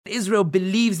Israel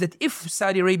believes that if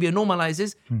Saudi Arabia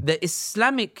normalizes, the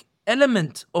Islamic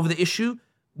element of the issue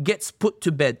gets put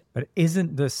to bed. But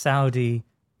isn't the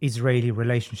Saudi-Israeli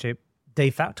relationship de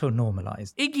facto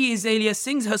normalized? Iggy Azalea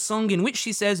sings her song in which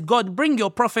she says, God, bring your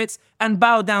prophets and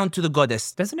bow down to the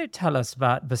goddess. Doesn't it tell us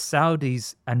that the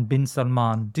Saudis and bin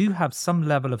Salman do have some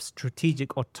level of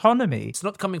strategic autonomy? It's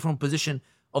not coming from a position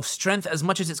of strength as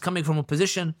much as it's coming from a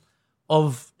position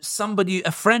of somebody,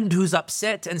 a friend who's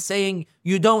upset and saying,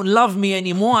 you don't love me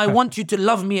anymore. I want you to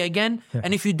love me again.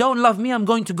 And if you don't love me, I'm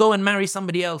going to go and marry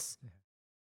somebody else.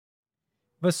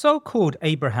 The so-called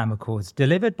Abraham Accords,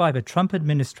 delivered by the Trump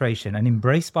administration and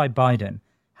embraced by Biden,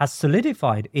 has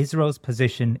solidified Israel's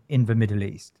position in the Middle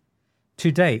East.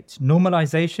 To date,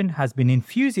 normalization has been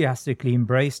enthusiastically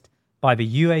embraced by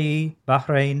the UAE,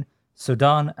 Bahrain,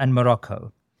 Sudan, and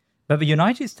Morocco. But the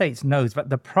United States knows that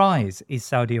the prize is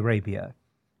Saudi Arabia.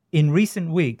 In recent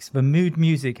weeks, the mood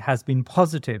music has been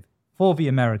positive for the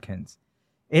Americans.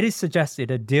 It is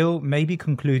suggested a deal may be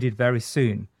concluded very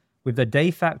soon, with the de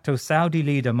facto Saudi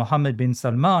leader Mohammed bin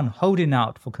Salman holding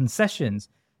out for concessions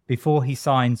before he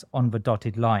signs on the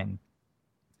dotted line.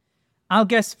 Our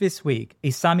guest this week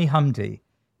is Sami Hamdi.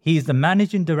 He is the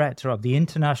managing director of the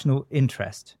International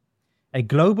Interest, a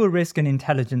global risk and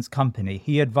intelligence company.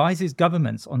 He advises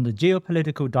governments on the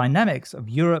geopolitical dynamics of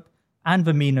Europe and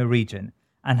the MENA region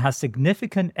and has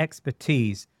significant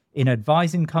expertise in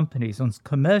advising companies on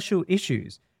commercial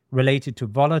issues related to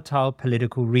volatile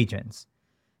political regions.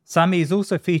 Sami is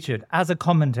also featured as a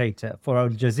commentator for Al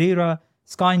Jazeera,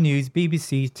 Sky News,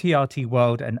 BBC, TRT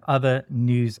World, and other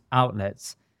news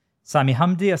outlets. Sami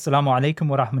Hamdi, assalamu alaikum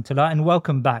wa rahmatullah, and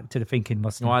welcome back to the Thinking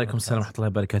Muslim. Wa alaikum salam wa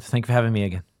rahmatullahi wa barakatuh. Thank you for having me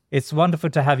again. It's wonderful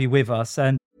to have you with us.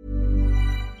 And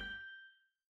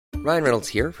Ryan Reynolds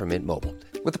here from Mint Mobile.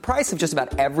 With the price of just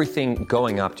about everything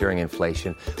going up during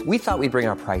inflation, we thought we'd bring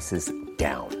our prices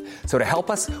down. So to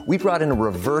help us, we brought in a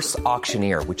reverse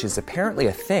auctioneer, which is apparently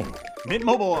a thing. Mint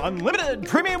Mobile Unlimited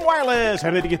Premium Wireless.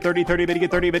 How to get 30, 30, bit to get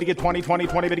 30, bit to get 20, 20,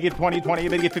 20, bit to get 20, 20,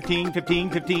 bit to get 15, 15,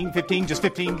 15, 15, just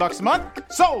 $15 a month?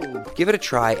 Sold! Give it a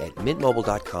try at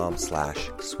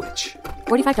mintmobile.com/switch.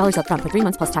 $45 up front for 3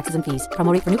 months plus taxes and fees.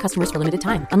 Promo rate for new customers for limited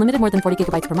time. Unlimited more than 40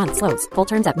 gigabytes per month. Slows full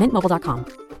terms at mintmobile.com.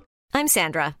 I'm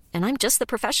Sandra, and I'm just the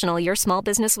professional your small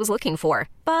business was looking for.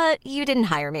 But you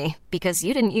didn't hire me because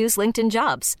you didn't use LinkedIn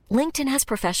Jobs. LinkedIn has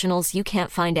professionals you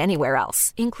can't find anywhere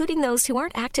else, including those who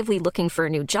aren't actively looking for a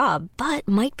new job, but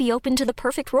might be open to the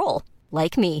perfect role,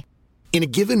 like me. In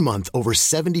a given month, over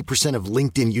 70% of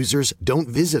LinkedIn users don't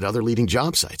visit other leading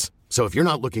job sites. So if you're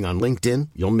not looking on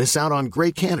LinkedIn, you'll miss out on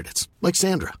great candidates like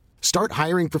Sandra. Start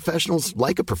hiring professionals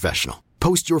like a professional.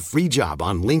 Post your free job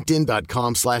on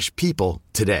linkedin.com/people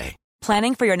today.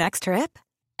 Planning for your next trip?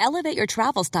 Elevate your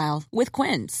travel style with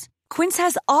Quince. Quince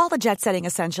has all the jet-setting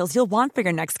essentials you'll want for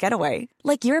your next getaway,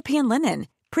 like European linen,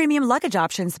 premium luggage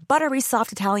options, buttery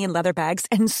soft Italian leather bags,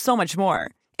 and so much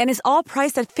more. And is all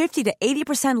priced at 50 to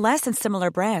 80% less than similar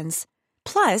brands.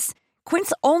 Plus,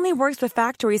 Quince only works with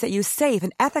factories that use safe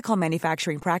and ethical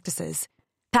manufacturing practices.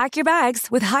 Pack your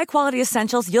bags with high-quality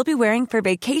essentials you'll be wearing for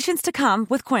vacations to come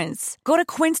with Quince. Go to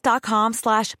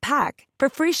quince.com/pack for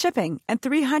free shipping and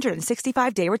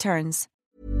 365-day returns.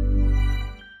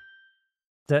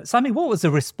 Sami, what was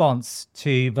the response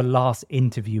to the last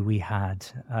interview we had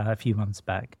a few months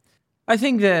back? I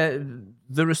think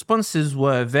the responses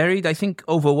were varied. I think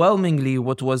overwhelmingly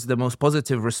what was the most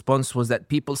positive response was that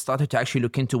people started to actually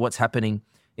look into what's happening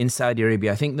in Saudi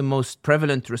Arabia. I think the most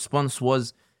prevalent response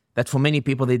was that for many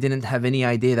people, they didn't have any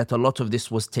idea that a lot of this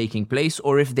was taking place,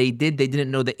 or if they did, they didn't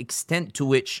know the extent to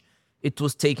which it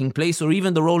was taking place, or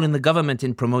even the role in the government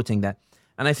in promoting that.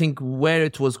 And I think where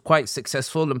it was quite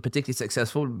successful, and particularly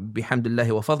successful,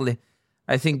 bihamdillahi wa fadlih,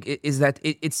 I think is that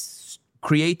it's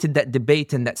created that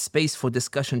debate and that space for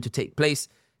discussion to take place,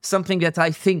 something that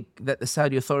I think that the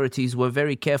Saudi authorities were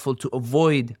very careful to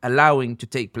avoid allowing to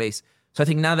take place. So I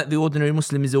think now that the ordinary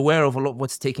Muslim is aware of a lot of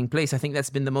what's taking place, I think that's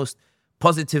been the most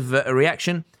positive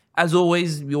reaction. As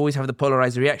always, we always have the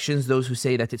polarized reactions, those who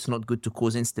say that it's not good to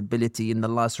cause instability in the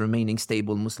last remaining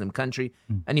stable Muslim country.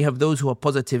 And you have those who are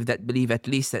positive that believe at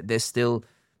least that there's still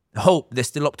hope, there's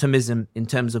still optimism in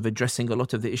terms of addressing a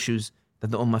lot of the issues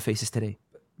that the Ummah faces today.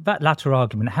 That latter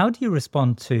argument, how do you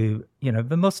respond to,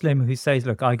 the Muslim who says,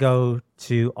 look, I go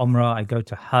to Umrah, I go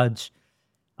to Hajj,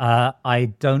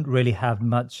 I don't really have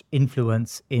much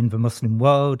influence in the Muslim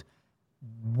world.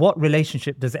 What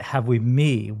relationship does it have with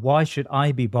me? Why should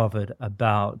I be bothered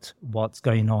about what's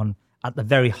going on at the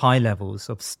very high levels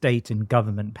of state and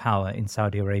government power in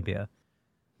Saudi Arabia?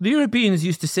 The Europeans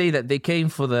used to say that they came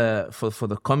for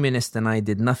the communist and I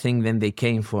did nothing. Then they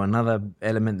came for another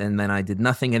element and then I did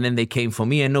nothing. And then they came for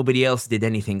me and nobody else did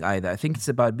anything either. I think it's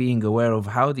about being aware of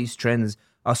how these trends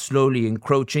are slowly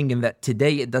encroaching and that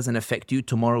today it doesn't affect you,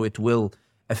 tomorrow it will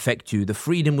affect you. The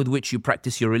freedom with which you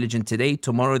practice your religion today,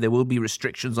 tomorrow there will be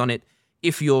restrictions on it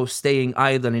if you're staying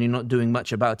idle and you're not doing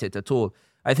much about it at all.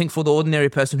 I think for the ordinary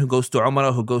person who goes to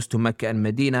Umrah, who goes to Mecca and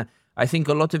Medina, I think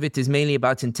a lot of it is mainly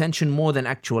about intention more than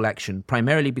actual action,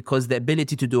 primarily because the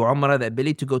ability to do Umrah, the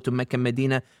ability to go to Mecca and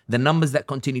Medina, the numbers that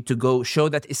continue to go show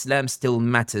that Islam still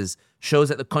matters, shows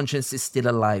that the conscience is still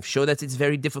alive, show that it's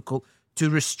very difficult to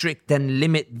restrict and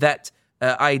limit that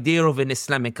idea of an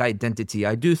Islamic identity.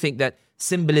 I do think that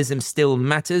symbolism still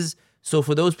matters. So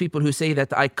for those people who say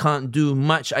that I can't do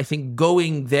much, I think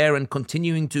going there and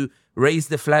continuing to raise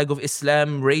the flag of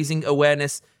Islam, raising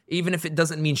awareness, even if it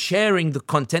doesn't mean sharing the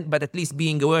content, but at least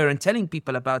being aware and telling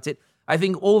people about it, I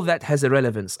think all that has a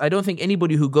relevance. I don't think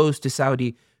anybody who goes to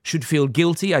Saudi should feel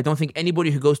guilty. I don't think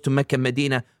anybody who goes to Mecca and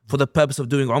Medina for the purpose of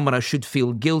doing Umrah should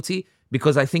feel guilty,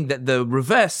 because I think that the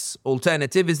reverse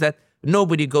alternative is that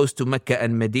nobody goes to Mecca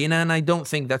and Medina, and I don't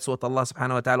think that's what Allah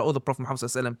subhanahu wa ta'ala or the Prophet Muhammad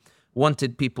sallallahu alaihi wasallam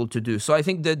wanted people to do. So I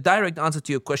think the direct answer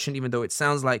to your question, even though it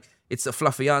sounds like it's a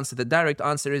fluffy answer, the direct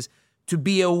answer is to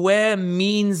be aware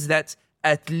means that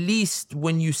at least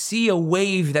when you see a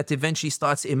wave that eventually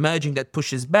starts emerging that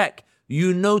pushes back,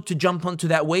 you know to jump onto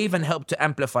that wave and help to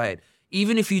amplify it.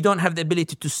 Even if you don't have the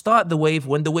ability to start the wave,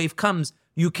 when the wave comes,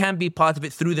 you can be part of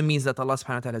it through the means that Allah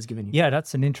subhanahu wa ta'ala has given you. Yeah,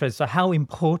 that's an interest. So how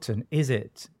important is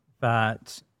it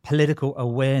that political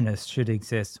awareness should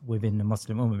exist within the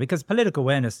Muslim Ummah? Because political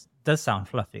awareness does sound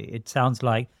fluffy. It sounds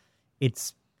like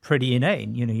it's pretty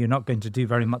inane. You know, you're not going to do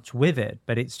very much with it,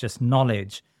 but it's just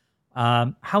knowledge.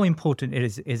 How important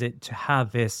is it to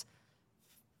have this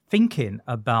thinking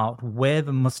about where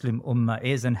the Muslim Ummah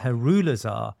is and her rulers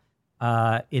are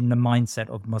in the mindset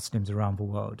of Muslims around the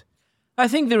world? I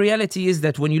think the reality is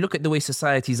that when you look at the way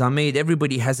societies are made,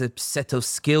 everybody has a set of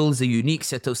skills, a unique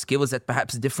set of skills that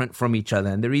perhaps different from each other.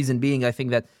 And the reason being, I think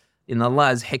that in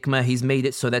Allah's hikmah, He's made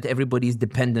it so that everybody is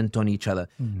dependent on each other.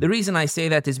 The reason I say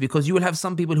that is because you will have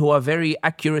some people who are very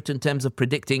accurate in terms of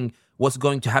predicting what's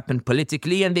going to happen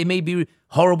politically, and they may be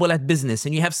horrible at business.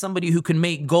 And you have somebody who can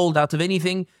make gold out of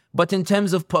anything, but in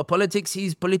terms of politics,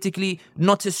 he's politically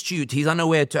not astute. He's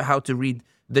unaware to how to read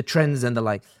the trends and the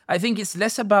like. I think it's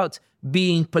less about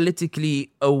being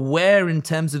politically aware in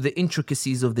terms of the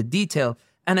intricacies of the detail,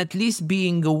 and at least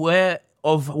being aware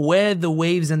of where the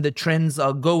waves and the trends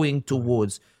are going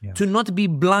towards. To not be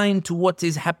blind to what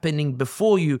is happening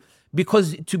before you,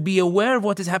 because to be aware of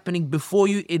what is happening before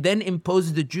you, it then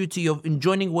imposes the duty of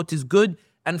enjoining what is good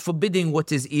and forbidding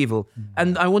what is evil.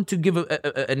 And I want to give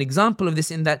an example of this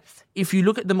in that if you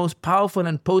look at the most powerful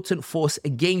and potent force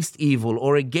against evil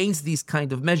or against these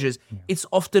kind of measures, it's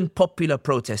often popular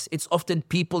protest. It's often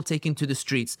people taking to the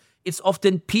streets. It's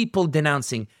often people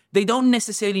denouncing. They don't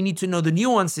necessarily need to know the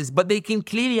nuances, but they can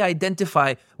clearly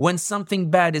identify when something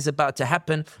bad is about to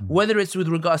happen, whether it's with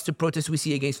regards to protests we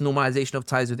see against normalization of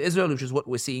ties with Israel, which is what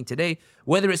we're seeing today,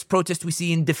 whether it's protests we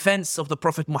see in defense of the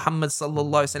Prophet Muhammad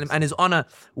sallallahu alaihi wasallam and his honor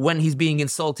when he's being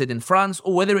insulted in France,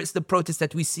 or whether it's the protests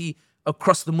that we see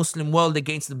across the Muslim world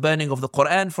against the burning of the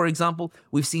Quran, for example.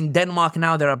 We've seen Denmark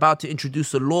now, they're about to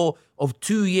introduce a law of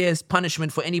 2 years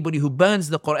punishment for anybody who burns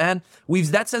the Quran.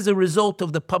 That's as a result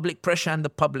of the public pressure and the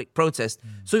public protest.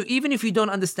 So even if you don't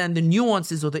understand the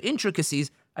nuances or the intricacies,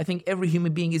 I think every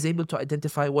human being is able to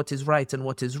identify what is right and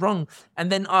what is wrong.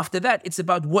 And then after that, it's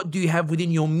about what do you have within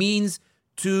your means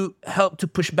to help to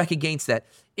push back against that.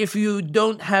 If you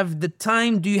don't have the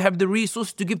time, do you have the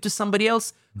resource to give to somebody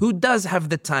else who does have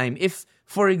the time? If,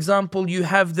 for example, you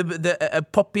have a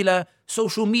popular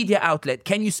social media outlet,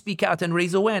 can you speak out and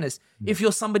raise awareness? If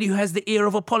you're somebody who has the ear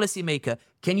of a policymaker,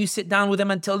 can you sit down with them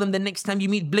and tell them the next time you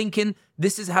meet Blinken,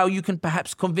 this is how you can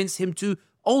perhaps convince him to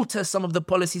alter some of the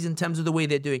policies in terms of the way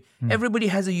they're doing. Everybody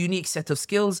has a unique set of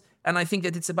skills, and I think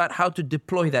that it's about how to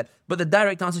deploy that. But the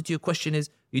direct answer to your question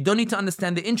is, you don't need to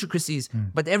understand the intricacies,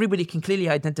 but everybody can clearly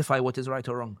identify what is right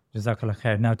or wrong. Jazakallah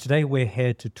khair. Now, today we're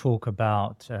here to talk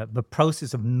about the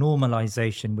process of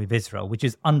normalization with Israel, which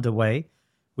is underway,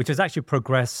 which has actually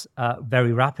progressed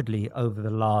very rapidly over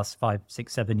the last 5,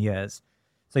 6, 7 years.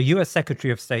 So US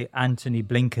Secretary of State Antony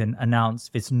Blinken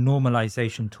announced this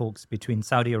normalization talks between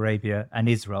Saudi Arabia and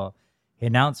Israel. He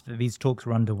announced that these talks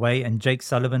were underway, and Jake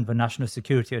Sullivan, the National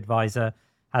Security Advisor,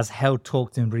 has held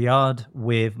talks in Riyadh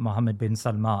with Mohammed bin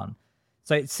Salman.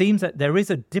 So it seems that there is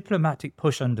a diplomatic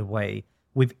push underway,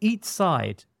 with each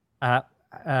side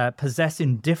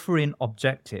possessing differing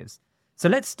objectives. So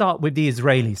let's start with the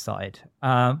Israeli side.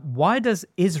 Why does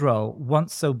Israel want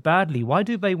so badly? Why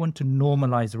do they want to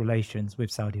normalize relations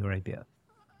with Saudi Arabia?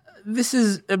 This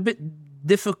is a bit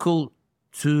difficult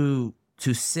to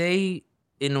say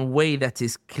in a way that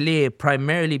is clear,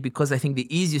 primarily because I think the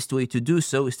easiest way to do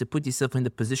so is to put yourself in the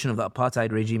position of the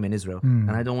apartheid regime in Israel. And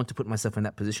I don't want to put myself in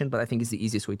that position, but I think it's the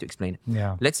easiest way to explain it.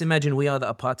 Yeah. Let's imagine we are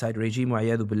the apartheid regime,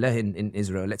 wa'iyadu billah, in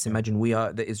Israel. Let's imagine we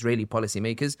are the Israeli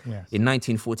policymakers. Yes. In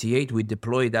 1948, we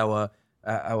deployed our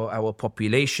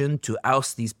population to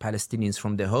oust these Palestinians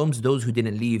from their homes. Those who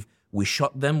didn't leave, we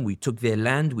shot them, we took their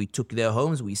land, we took their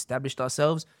homes, we established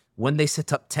ourselves. When they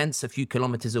set up tents a few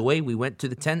kilometers away, we went to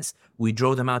the tents, we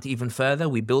drove them out even further,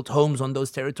 we built homes on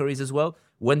those territories as well.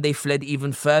 When they fled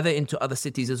even further into other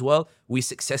cities as well, we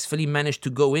successfully managed to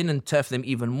go in and turf them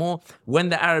even more. When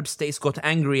the Arab states got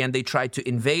angry and they tried to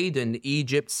invade in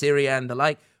Egypt, Syria and the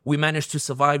like, we managed to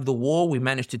survive the war. We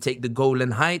managed to take the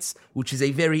Golan Heights, which is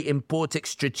a very important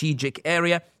strategic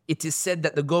area. It is said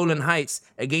that the Golan Heights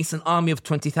against an army of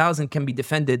 20,000 can be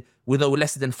defended with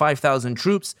less than 5,000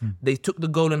 troops. They took the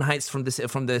Golan Heights from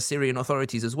the Syrian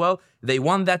authorities as well. They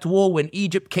won that war. When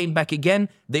Egypt came back again,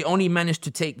 they only managed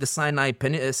to take the Sinai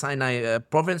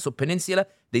province or peninsula.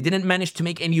 They didn't manage to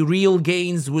make any real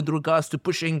gains with regards to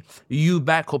pushing you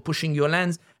back or pushing your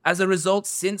lands. As a result,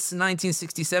 since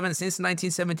 1967, since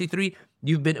 1973,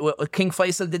 King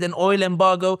Faisal did an oil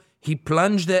embargo. He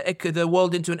plunged the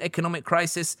world into an economic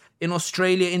crisis in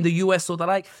Australia, in the US or the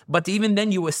like. But even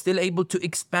then, you were still able to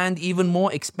expand even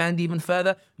more, expand even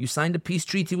further. You signed a peace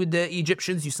treaty with the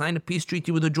Egyptians. You signed a peace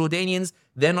treaty with the Jordanians.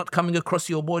 They're not coming across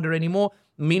your border anymore.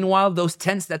 Meanwhile, those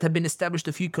tents that had been established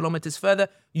a few kilometers further,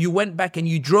 you went back and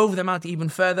you drove them out even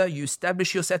further. You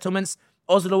established your settlements.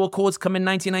 Oslo Accords come in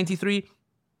 1993.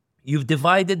 You've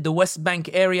divided the West Bank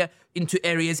area into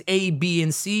areas A, B,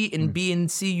 and C. In B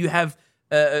and C, you have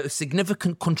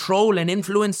significant control and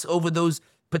influence over those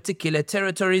particular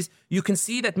territories. You can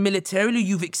see that militarily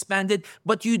you've expanded,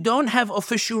 but you don't have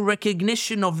official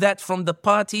recognition of that from the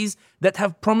parties that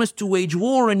have promised to wage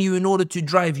war on you in order to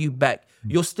drive you back.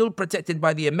 You're still protected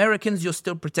by the Americans, you're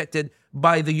still protected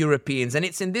by the Europeans. And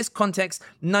it's in this context,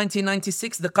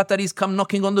 1996, the Qataris come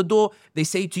knocking on the door. They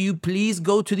say to you, please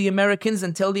go to the Americans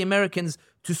and tell the Americans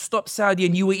to stop Saudi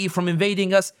and UAE from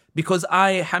invading us, because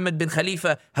I, Hamad bin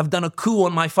Khalifa, have done a coup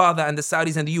on my father, and the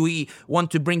Saudis and the UAE want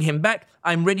to bring him back.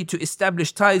 I'm ready to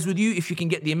establish ties with you if you can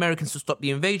get the Americans to stop the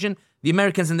invasion. The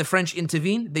Americans and the French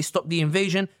intervene. They stop the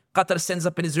invasion. Qatar sends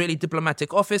up an Israeli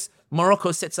diplomatic office.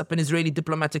 Morocco sets up an Israeli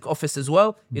diplomatic office as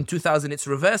well. In 2000, it's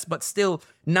reversed. But still,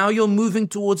 now you're moving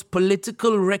towards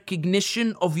political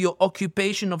recognition of your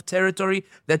occupation of territory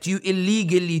that you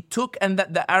illegally took, and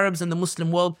that the Arabs and the Muslim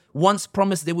world once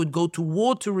promised they would go to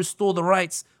war to restore the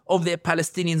rights of their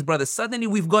Palestinians brothers. Suddenly,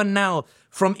 we've gone now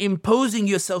from imposing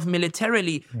yourself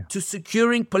militarily to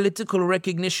securing political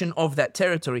recognition of that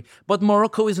territory. But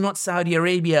Morocco is not Saudi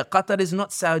Arabia. Qatar is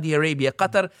not Saudi Arabia.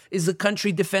 Qatar is a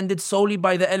country defended solely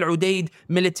by the Al Udeid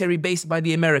military base by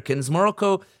the Americans.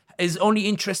 Morocco is only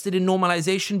interested in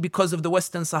normalization because of the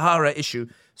Western Sahara issue.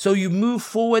 So you move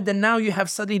forward, and now you have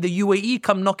suddenly the UAE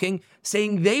come knocking,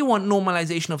 saying they want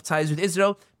normalization of ties with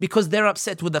Israel because they're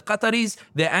upset with the Qataris.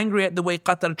 They're angry at the way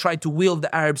Qatar tried to wield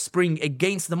the Arab Spring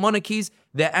against the monarchies.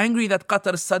 They're angry that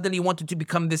Qatar suddenly wanted to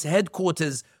become this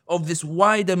headquarters of this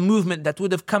wider movement that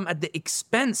would have come at the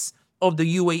expense of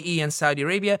the UAE and Saudi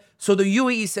Arabia. So the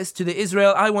UAE says to the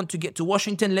Israel, I want to get to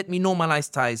Washington, let me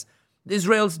normalize ties.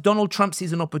 Israel's Donald Trump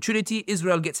sees an opportunity.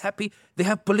 Israel gets happy. They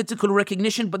have political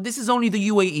recognition, but this is only the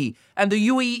UAE. And the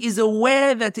UAE is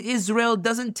aware that Israel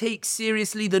doesn't take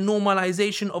seriously the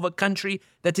normalization of a country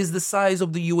that is the size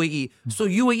of the UAE. So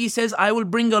UAE says, I will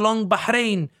bring along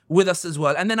Bahrain with us as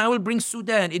well. And then I will bring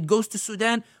Sudan. It goes to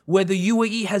Sudan, where the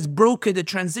UAE has brokered a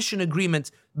transition agreement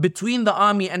between the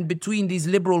army and between these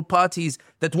liberal parties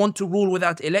that want to rule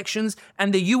without elections.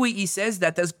 And the UAE says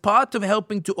that as part of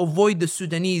helping to avoid the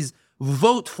Sudanese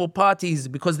vote for parties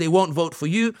because they won't vote for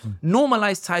you,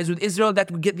 normalize ties with Israel.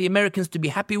 That will get the Americans to be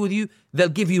happy with you. They'll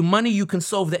give you money. You can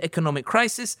solve the economic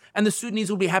crisis, and the Sudanese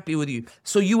will be happy with you.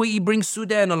 So UAE brings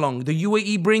Sudan along. The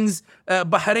UAE brings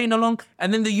Bahrain along.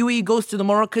 And then the UAE goes to the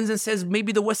Moroccans and says,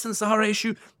 maybe the Western Sahara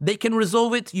issue, they can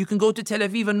resolve it. You can go to Tel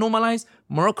Aviv and normalize.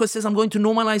 Morocco says, I'm going to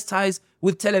normalize ties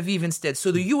with Tel Aviv instead.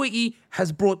 So the UAE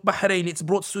has brought Bahrain, it's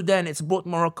brought Sudan, it's brought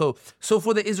Morocco. So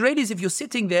for the Israelis, if you're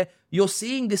sitting there, you're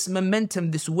seeing this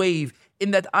momentum, this wave,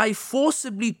 in that I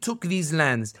forcibly took these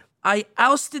lands. I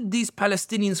ousted these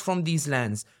Palestinians from these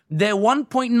lands. Their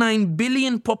 1.9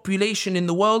 billion population in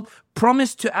the world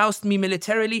promised to oust me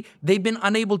militarily. They've been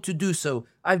unable to do so.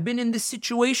 I've been in this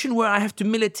situation where I have to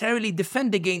militarily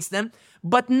defend against them.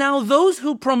 But now those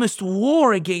who promised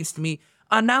war against me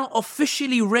are now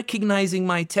officially recognizing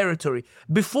my territory.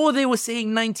 Before they were saying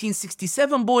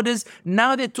 1967 borders,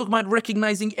 now they're talking about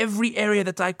recognizing every area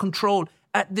that I control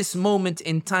at this moment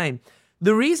in time.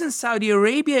 The reason Saudi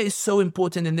Arabia is so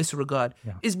important in this regard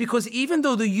is because even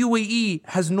though the UAE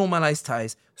has normalized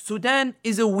ties, Sudan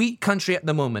is a weak country at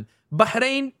the moment.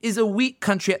 Bahrain is a weak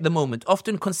country at the moment,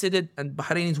 often considered, and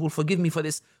Bahrainis will forgive me for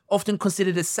this, often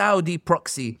considered a Saudi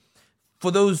proxy. For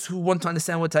those who want to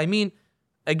understand what I mean,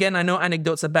 again, I know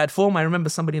anecdotes are bad form. I remember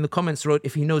somebody in the comments wrote,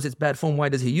 if he knows it's bad form, why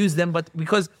does he use them? But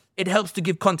because it helps to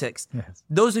give context. Yes.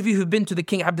 Those of you who've been to the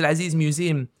King Abdulaziz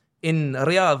Museum in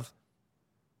Riyadh,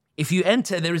 if you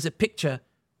enter, there is a picture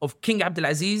of King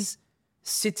Abdulaziz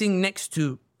sitting next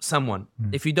to someone.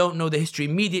 If you don't know the history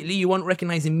immediately, you won't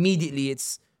recognize immediately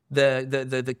it's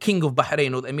the King of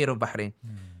Bahrain or the Emir of Bahrain.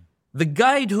 The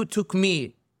guide who took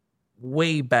me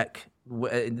way back,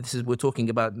 we're talking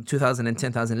about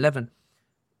 2010, 2011,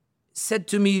 said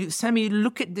to me, Sami,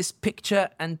 look at this picture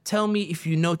and tell me if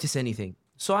you notice anything.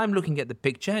 So I'm looking at the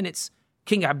picture and it's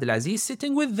King Abdulaziz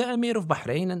sitting with the Emir of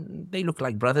Bahrain and they look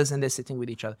like brothers and they're sitting with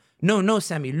each other. No,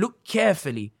 Sami, look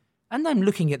carefully. And I'm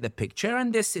looking at the picture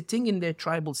and they're sitting in their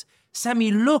tribals.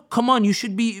 Sami, look, come on, you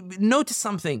should notice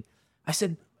something. I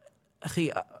said,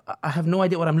 Akhi, I have no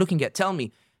idea what I'm looking at. Tell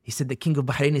me. He said, the King of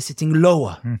Bahrain is sitting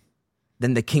lower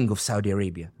than the King of Saudi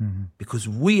Arabia because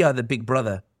we are the big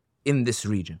brother in this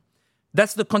region.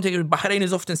 That's the context. Bahrain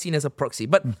is often seen as a proxy.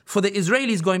 But for the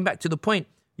Israelis, going back to the point,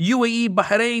 UAE,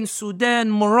 Bahrain, Sudan,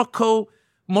 Morocco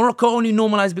only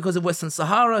normalized because of Western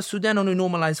Sahara. Sudan only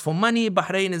normalized for money.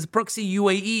 Bahrain is a proxy.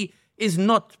 UAE is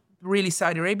not really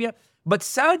Saudi Arabia. But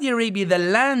Saudi Arabia, the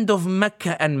land of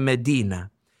Mecca and Medina,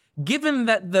 given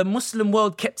that the Muslim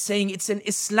world kept saying it's an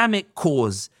Islamic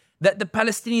cause, that the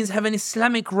Palestinians have an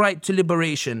Islamic right to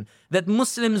liberation, that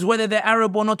Muslims, whether they're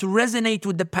Arab or not, resonate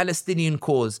with the Palestinian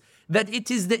cause, that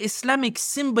it is the Islamic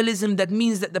symbolism that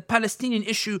means that the Palestinian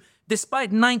issue,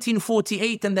 despite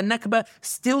 1948 and the Nakba,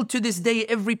 still to this day,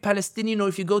 every Palestinian, or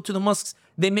if you go to the mosques,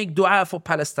 they make dua for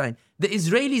Palestine. The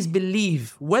Israelis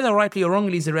believe, whether rightly or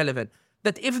wrongly is irrelevant,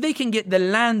 that if they can get the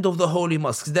land of the holy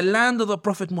mosques, the land of the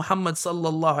Prophet Muhammad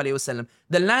sallallahu alaihi wasallam,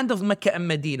 the land of Mecca and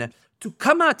Medina, to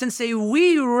come out and say,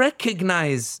 we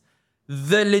recognize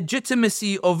the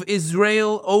legitimacy of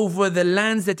Israel over the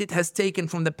lands that it has taken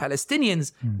from the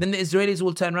Palestinians, then the Israelis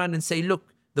will turn around and say, look,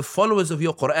 the followers of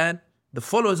your Quran, the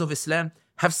followers of Islam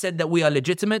have said that we are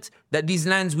legitimate, that these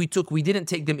lands we took, we didn't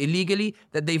take them illegally,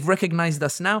 that they've recognized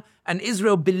us now. And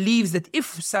Israel believes that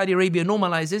if Saudi Arabia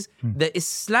normalizes, the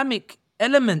Islamic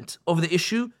element of the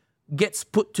issue gets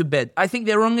put to bed. I think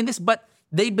they're wrong in this, but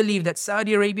they believe that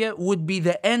Saudi Arabia would be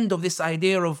the end of this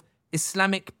idea of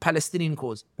Islamic Palestinian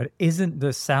cause. But isn't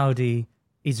the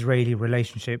Saudi-Israeli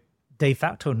relationship de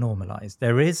facto normalized?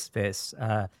 There is this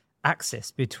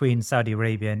axis between Saudi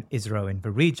Arabia and Israel in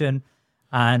the region,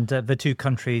 and the two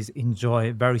countries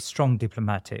enjoy very strong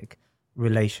diplomatic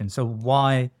relations. So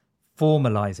why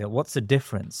formalize it? What's the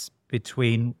difference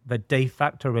between the de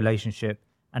facto relationship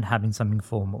and having something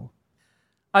formal?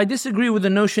 I disagree with the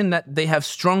notion that they have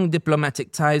strong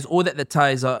diplomatic ties or that the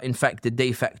ties are in fact the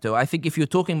de facto. I think if you're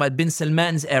talking about bin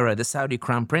Salman's era, the Saudi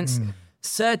crown prince,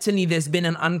 certainly there's been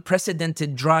an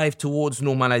unprecedented drive towards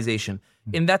normalization.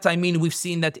 In that I mean we've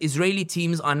seen that Israeli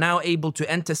teams are now able to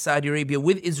enter Saudi Arabia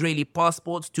with Israeli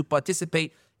passports to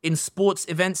participate in sports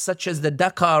events such as the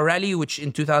Dakar Rally, which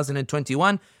in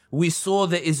 2021, we saw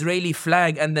the Israeli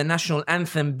flag and the national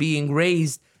anthem being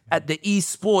raised at the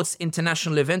eSports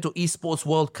international event or eSports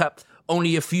World Cup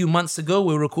only a few months ago.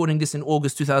 We're recording this in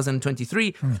August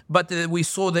 2023. But we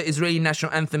saw the Israeli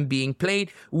national anthem being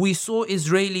played. We saw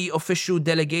Israeli official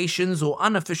delegations or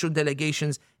unofficial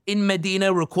delegations in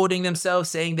Medina recording themselves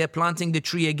saying they're planting the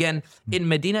tree again in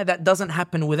Medina. That doesn't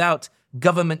happen without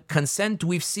government consent.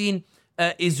 We saw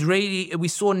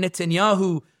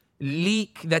Netanyahu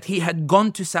leak that he had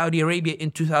gone to Saudi Arabia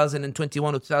in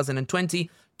 2021 or 2020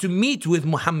 to meet with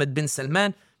Mohammed bin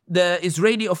Salman. The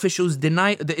Israeli officials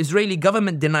the Israeli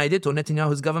government denied it, or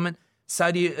Netanyahu's government.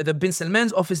 The bin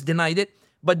Salman's office denied it.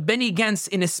 But Benny Gantz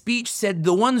in a speech said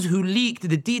the ones who leaked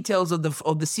the details of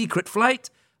the secret flight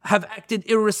have acted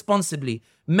irresponsibly.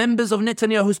 Members of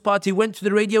Netanyahu's party went to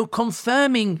the radio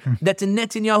confirming that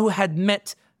Netanyahu had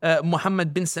met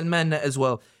Mohammed bin Salman as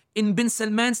well. In bin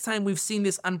Salman's time, we've seen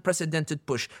this unprecedented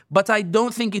push. But I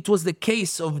don't think it was the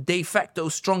case of de facto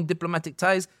strong diplomatic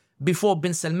ties before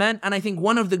bin Salman. And I think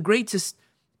one of the greatest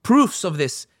proofs of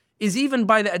this is even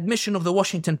by the admission of the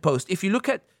Washington Post. If you look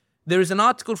at, there is an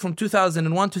article from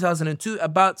 2001, 2002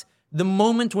 about the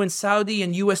moment when Saudi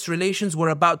and US relations were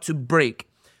about to break,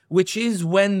 which is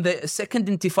when the second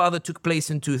intifada took place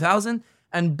in 2000.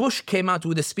 And Bush came out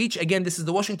with a speech. Again, this is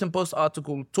the Washington Post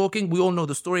article talking. We all know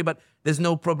the story, but there's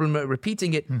no problem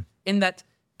repeating it. In that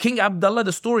King Abdullah,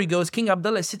 the story goes, King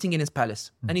Abdullah is sitting in his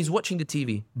palace and he's watching the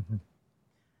TV.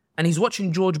 And he's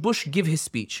watching George Bush give his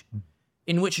speech,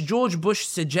 in which George Bush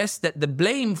suggests that the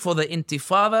blame for the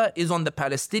intifada is on the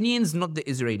Palestinians, not the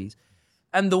Israelis.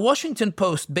 And the Washington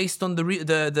Post, based on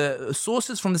the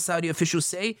sources from the Saudi officials,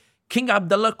 say King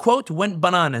Abdullah, quote, went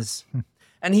bananas.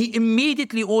 And he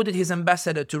immediately ordered his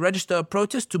ambassador to register a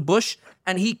protest to Bush,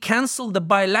 and he cancelled the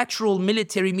bilateral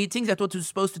military meetings that were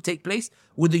supposed to take place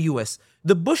with the US.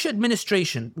 The Bush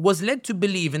administration was led to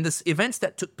believe in the events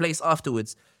that took place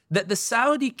afterwards that the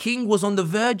Saudi king was on the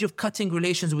verge of cutting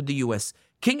relations with the US.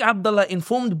 King Abdullah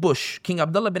informed Bush, King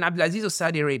Abdullah bin Abdulaziz of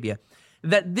Saudi Arabia,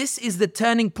 that this is the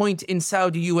turning point in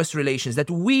Saudi-US relations,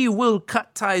 that we will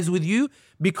cut ties with you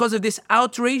because of this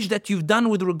outrage that you've done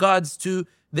with regards to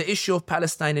the issue of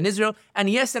Palestine and Israel. And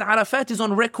Yasser Arafat is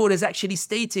on record as actually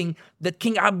stating that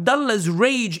King Abdullah's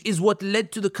rage is what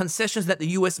led to the concessions that the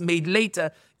US made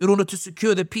later in order to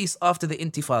secure the peace after the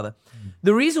Intifada.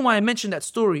 The reason why I mentioned that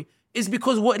story is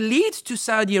because what leads to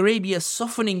Saudi Arabia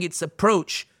softening its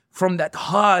approach from that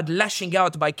hard lashing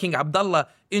out by King Abdullah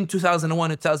in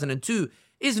 2001 and 2002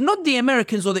 is not the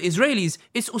Americans or the Israelis,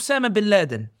 it's Osama bin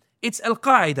Laden, it's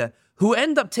Al-Qaeda, who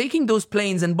end up taking those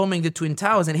planes and bombing the Twin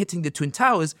Towers and hitting the Twin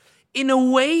Towers in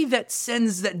a way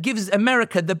that gives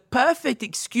America the perfect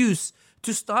excuse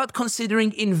to start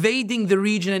considering invading the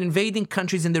region and invading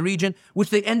countries in the region, which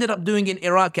they ended up doing in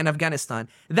Iraq and Afghanistan.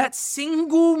 That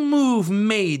single move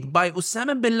made by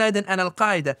Osama bin Laden and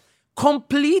Al-Qaeda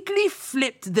completely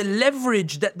flipped the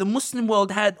leverage that the Muslim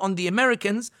world had on the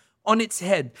Americans on its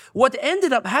head. What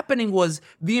ended up happening was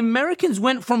the Americans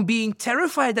went from being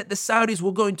terrified that the Saudis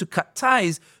were going to cut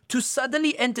ties to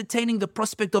suddenly entertaining the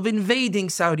prospect of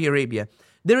invading Saudi Arabia.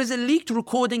 There is a leaked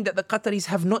recording that the Qataris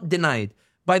have not denied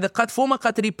by the former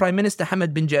Qatari Prime Minister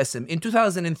Hamad bin Jassim in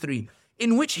 2003,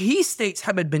 in which he states,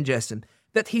 Hamad bin Jassim,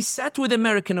 that he sat with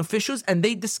American officials and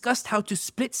they discussed how to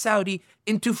split Saudi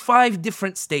into 5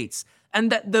 different states. And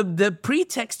that the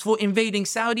pretext for invading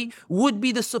Saudi would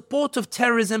be the support of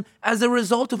terrorism as a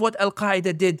result of what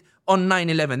Al-Qaeda did on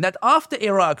 9/11. That after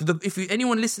Iraq,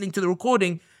 anyone listening to the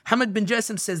recording, Hamad bin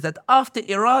Jassim says that after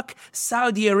Iraq,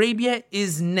 Saudi Arabia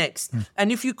is next.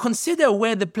 And if you consider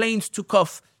where the planes took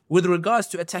off with regards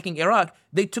to attacking Iraq,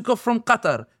 they took off from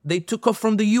Qatar, they took off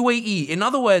from the UAE. In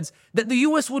other words, that the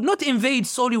US would not invade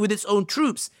solely with its own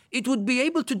troops. It would be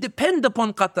able to depend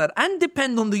upon Qatar and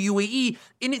depend on the UAE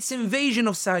in its invasion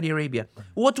of Saudi Arabia.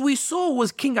 What we saw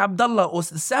was King Abdullah or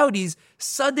the Saudis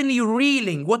suddenly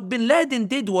reeling. What bin Laden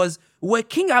did was, where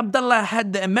King Abdullah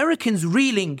had the Americans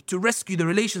reeling to rescue the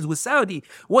relations with Saudi,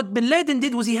 what bin Laden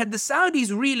did was he had the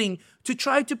Saudis reeling to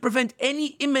try to prevent any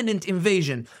imminent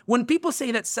invasion. When people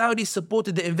say that Saudi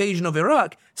supported the invasion of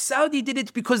Iraq, Saudi did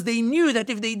it because they knew that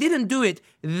if they didn't do it,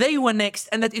 they were next,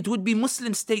 and that it would be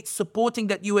Muslim states supporting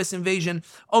that US invasion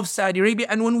of Saudi Arabia.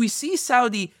 And when we see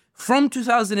Saudi from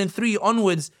 2003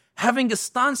 onwards having a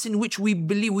stance in which we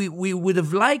believe we would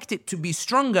have liked it to be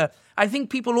stronger, I think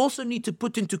people also need to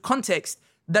put into context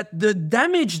that the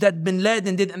damage that bin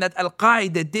Laden did and that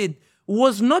Al-Qaeda did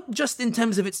was not just in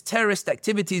terms of its terrorist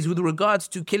activities with regards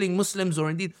to killing Muslims, or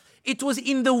indeed, it was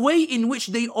in the way in which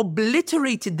they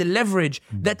obliterated the leverage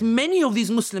that many of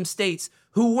these Muslim states,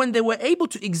 who when they were able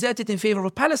to exert it in favor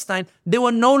of Palestine, they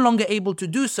were no longer able to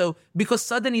do so, because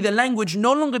suddenly the language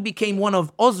no longer became one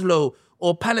of Oslo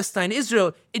or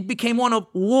Palestine-Israel, it became one of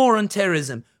war on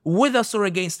terrorism, with us or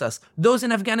against us. Those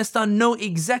in Afghanistan know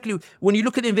exactly, when you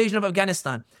look at the invasion of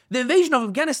Afghanistan, the invasion of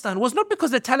Afghanistan was not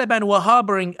because the Taliban were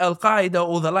harboring Al-Qaeda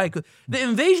or the like. The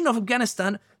invasion of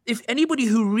Afghanistan, if anybody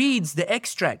who reads the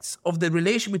extracts of the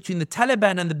relation between the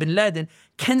Taliban and the bin Laden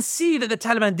can see that the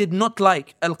Taliban did not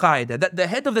like Al-Qaeda, that the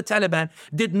head of the Taliban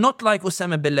did not like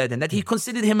Osama bin Laden, that he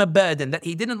considered him a burden, that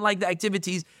he didn't like the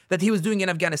activities that he was doing in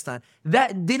Afghanistan.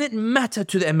 That didn't matter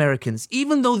to the Americans.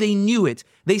 Even though they knew it,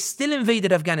 they still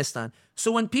invaded Afghanistan.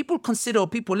 So when people consider, or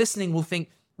people listening will think,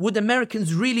 would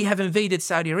Americans really have invaded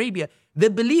Saudi Arabia?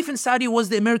 The belief in Saudi was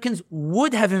the Americans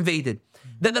would have invaded,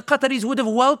 that the Qataris would have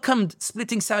welcomed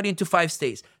splitting Saudi into 5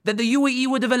 states, that the UAE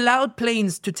would have allowed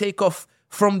planes to take off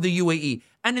from the UAE.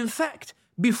 And in fact,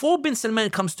 before bin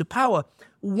Salman comes to power,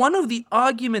 one of the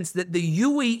arguments that the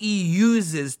UAE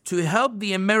uses to help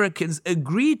the Americans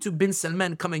agree to bin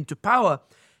Salman coming to power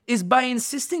is by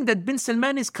insisting that bin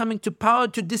Salman is coming to power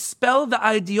to dispel the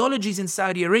ideologies in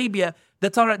Saudi Arabia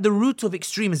that are at the root of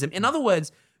extremism. In other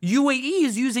words, UAE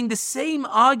is using the same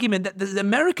argument that the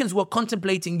Americans were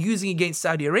contemplating using against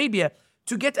Saudi Arabia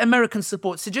to get American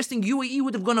support, suggesting UAE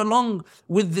would have gone along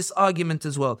with this argument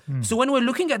as well. So when we're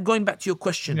looking at, going back to your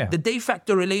question, the de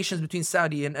facto relations between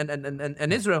Saudi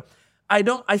and Israel,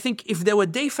 I think if there were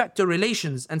de facto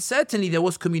relations, and certainly there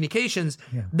was communications,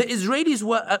 the Israelis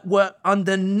were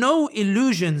under no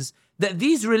illusions that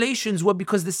these relations were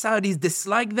because the Saudis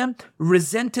disliked them,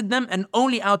 resented them, and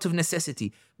only out of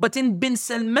necessity. But in bin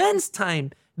Salman's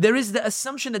time, there is the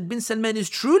assumption that bin Salman is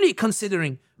truly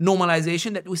considering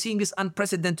normalization, that we're seeing this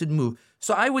unprecedented move.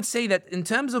 So I would say that in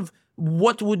terms of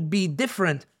what would be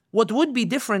different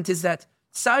is that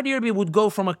Saudi Arabia would go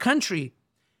from a country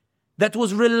that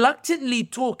was reluctantly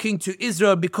talking to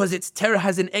Israel because its terror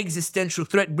has an existential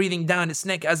threat breathing down its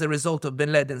neck as a result of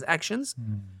bin Laden's actions.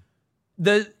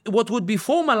 What would be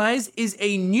formalized is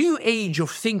a new age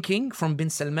of thinking from bin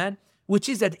Salman, which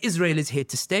is that Israel is here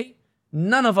to stay.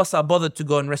 None of us are bothered to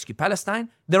go and rescue Palestine.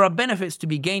 There are benefits to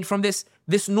be gained from this.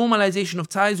 This normalization of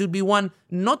ties would be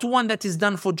not one that is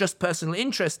done for just personal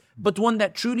interest, but one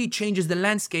that truly changes the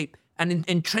landscape and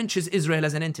entrenches Israel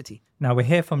as an entity. Now, we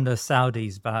hear from the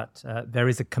Saudis that there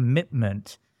is a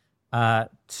commitment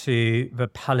to the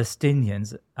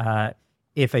Palestinians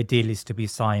if a deal is to be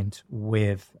signed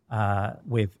with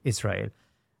Israel.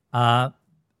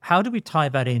 How do we tie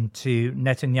that into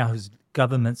Netanyahu's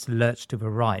government's lurch to the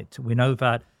right? We know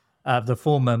that the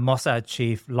former Mossad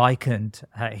chief likened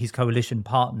his coalition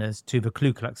partners to the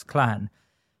Ku Klux Klan.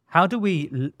 How do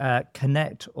we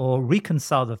connect or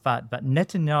reconcile the fact that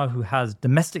Netanyahu has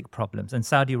domestic problems and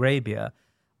Saudi Arabia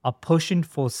are pushing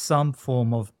for some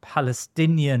form of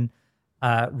Palestinian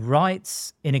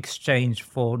rights in exchange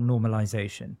for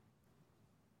normalization?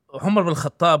 Umar bin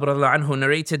Khattab anhu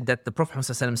narrated that the Prophet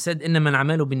ﷺ said, إِنَّمَا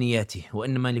الْأَعْمَالُ بِالنِّيَّاتِ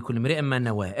وَإِنَّمَا لِكُلِّ امْرِئٍ مَّا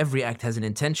نَوَىٰ. Every act has an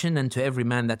intention, and to every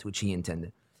man that which he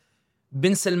intended.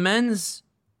 Bin Salman's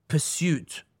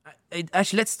pursuit,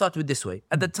 actually, let's start with this way.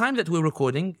 At the time that we're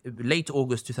recording, late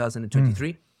August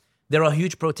 2023, there are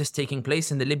huge protests taking place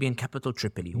in the Libyan capital,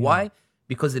 Tripoli. Why?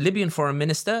 Because the Libyan foreign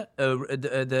minister,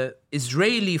 the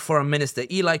Israeli foreign minister,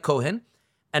 Eli Cohen,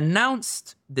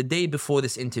 announced the day before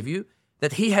this interview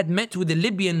that he had met with the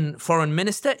Libyan foreign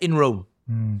minister in Rome.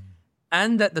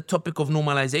 And that the topic of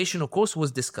normalization, of course,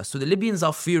 was discussed. So the Libyans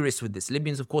are furious with this.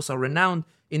 Libyans, of course, are renowned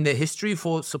in their history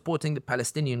for supporting the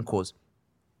Palestinian cause.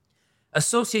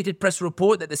 Associated Press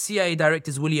report that the CIA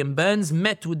director William Burns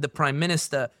met with the Prime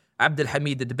Minister Abdel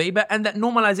Hamid Dbeiba, and that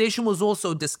normalization was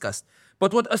also discussed.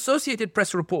 But what Associated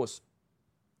Press reports,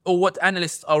 or what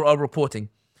analysts are reporting,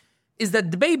 is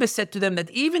that Dbeiba said to them that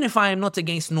even if I am not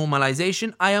against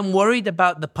normalization, I am worried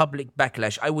about the public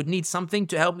backlash. I would need something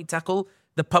to help me tackle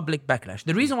the public backlash.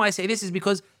 The reason why I say this is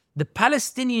because the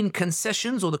Palestinian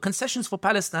concessions, or the concessions for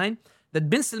Palestine that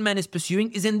bin Salman is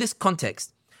pursuing, is in this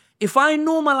context. If I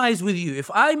normalize with you, if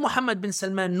I, Mohammed bin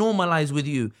Salman, normalize with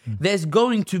you, there's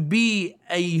going to be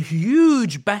a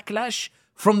huge backlash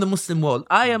from the Muslim world.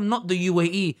 I am not the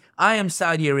UAE. I am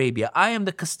Saudi Arabia. I am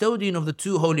the custodian of the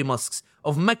two holy mosques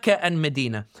of Mecca and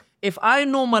Medina. If I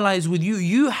normalize with you,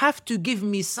 you have to give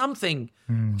me something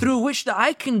through which that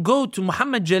I can go to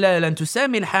Muhammad Jalal and to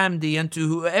Sami Hamdi and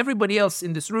to everybody else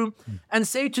in this room and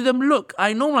say to them, look,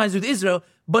 I normalize with Israel,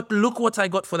 but look what I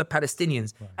got for the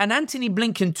Palestinians. Right. And Antony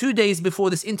Blinken, 2 days before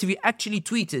this interview, actually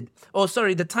tweeted,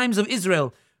 the Times of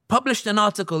Israel published an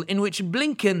article in which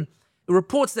Blinken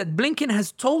reports that Blinken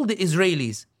has told the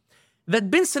Israelis that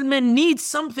bin Salman needs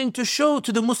something to show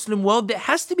to the Muslim world. There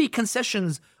has to be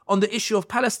concessions on the issue of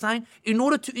Palestine in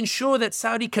order to ensure that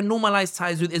Saudi can normalize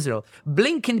ties with Israel.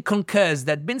 Blinken concurs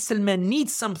that bin Salman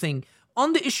needs something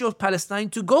on the issue of Palestine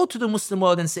to go to the Muslim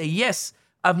world and say, yes,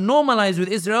 I've normalized with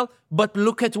Israel, but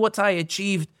look at what I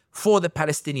achieved for the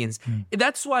Palestinians.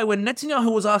 That's why when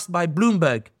Netanyahu was asked by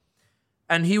Bloomberg,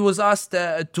 and he was asked,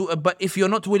 but if you're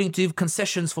not willing to give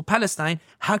concessions for Palestine,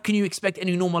 how can you expect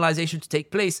any normalization to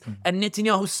take place? And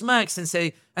Netanyahu smirks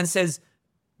and says,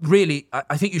 really,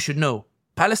 I think you should know,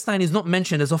 Palestine is not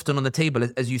mentioned as often on the table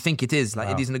as you think it is,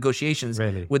 in these negotiations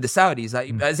with the Saudis.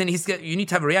 As in, you need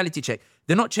to have a reality check.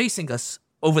 They're not chasing us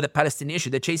over the Palestinian issue.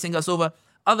 They're chasing us over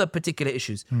other particular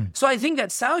issues. So I think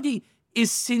that Saudi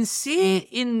is sincere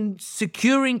in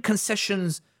securing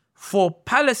concessions for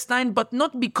Palestine, but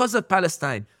not because of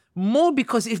Palestine, more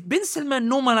because if bin Salman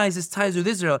normalizes ties with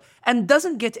Israel and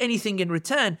doesn't get anything in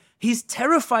return, he's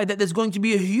terrified that there's going to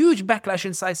be a huge backlash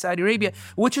inside Saudi Arabia,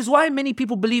 which is why many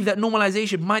people believe that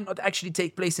normalization might not actually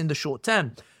take place in the short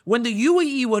term. When the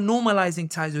UAE were normalizing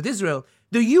ties with Israel,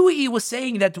 the UAE was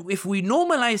saying that if we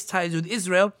normalize ties with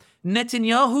Israel,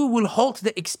 Netanyahu will halt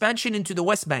the expansion into the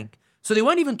West Bank. So they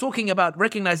weren't even talking about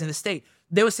recognizing the state.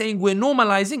 They were saying we're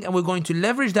normalizing and we're going to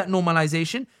leverage that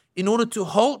normalization in order to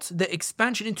halt the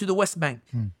expansion into the West Bank.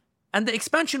 And the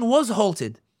expansion was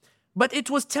halted, but it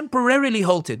was temporarily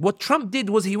halted. What Trump did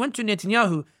was he went to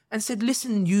Netanyahu and said,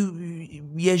 listen,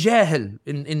 ya jahil,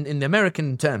 in the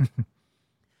American term.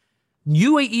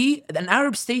 UAE, an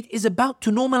Arab state, is about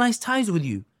to normalize ties with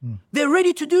you. They're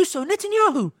ready to do so.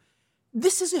 Netanyahu,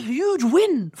 this is a huge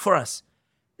win for us.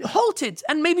 Halt it,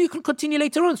 and maybe you can continue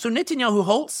later on. So Netanyahu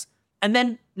halts, and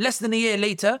then less than a year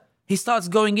later, he starts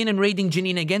going in and raiding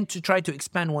Jenin again to try to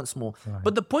expand once more. Right.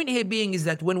 But the point here being is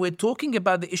that when we're talking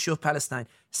about the issue of Palestine,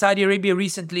 Saudi Arabia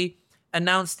recently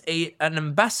announced an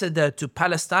ambassador to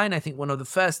Palestine, I think one of the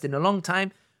first in a long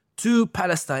time, to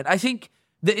Palestine. I think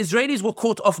the Israelis were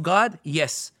caught off guard,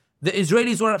 yes. The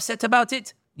Israelis were upset about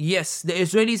it, yes. The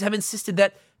Israelis have insisted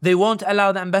that they won't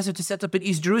allow the ambassador to set up in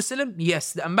East Jerusalem,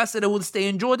 yes. The ambassador will stay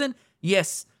in Jordan,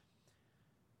 yes.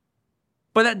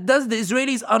 But the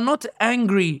Israelis are not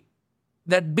angry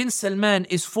that bin Salman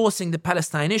is forcing the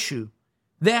Palestine issue.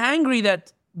 They're angry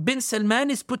that bin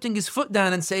Salman is putting his foot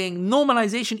down and saying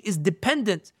normalization is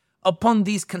dependent upon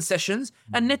these concessions.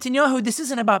 And Netanyahu, this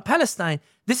isn't about Palestine.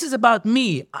 This is about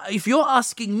me. If you're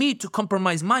asking me to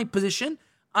compromise my position,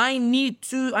 I need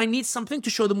something to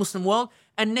show the Muslim world.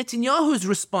 And Netanyahu's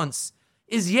response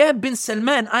is, yeah, bin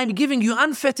Salman, I'm giving you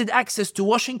unfettered access to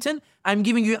Washington. I'm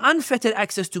giving you unfettered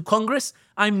access to Congress.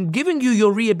 I'm giving you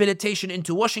your rehabilitation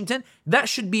into Washington. That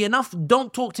should be enough.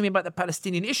 Don't talk to me about the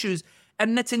Palestinian issues.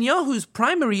 And Netanyahu's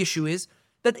primary issue is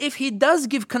that if he does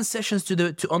give concessions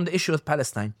on the issue of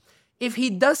Palestine, if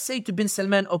he does say to bin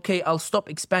Salman, okay, I'll stop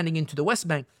expanding into the West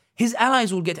Bank, his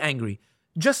allies will get angry.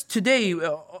 Just today,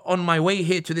 on my way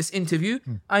here to this interview,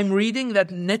 I'm reading that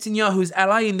Netanyahu's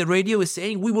ally in the radio is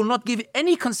saying, we will not give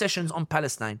any concessions on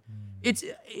Palestine.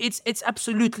 It's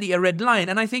absolutely a red line.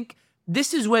 And I think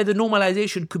this is where the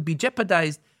normalization could be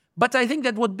jeopardized. But I think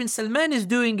that what bin Salman is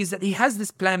doing is that he has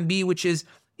this plan B, which is,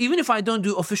 even if I don't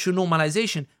do official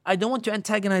normalization, I don't want to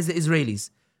antagonize the Israelis.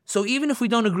 So even if we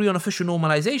don't agree on official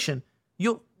normalization,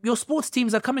 your sports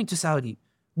teams are coming to Saudi.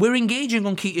 We're engaging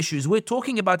on key issues. We're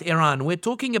talking about Iran. We're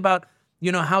talking about,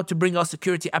 how to bring our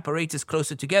security apparatus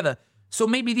closer together. So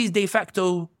maybe these de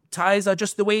facto ties are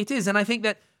just the way it is. And I think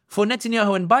that for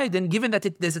Netanyahu and Biden, given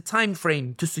that there's a time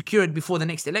frame to secure it before the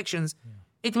next elections,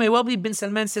 it may well be bin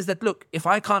Salman says that, look, if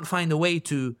I can't find a way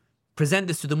to present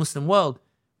this to the Muslim world,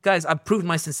 guys, I've proved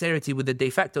my sincerity with the de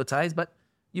facto ties, but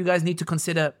you guys need to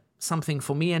consider something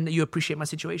for me and you appreciate my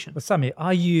situation. But Sami,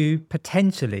 are you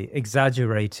potentially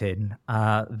exaggerating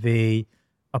the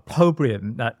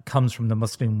opprobrium that comes from the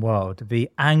Muslim world, the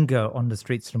anger on the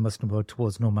streets of the Muslim world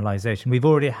towards normalization? We've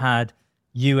already had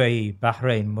UAE,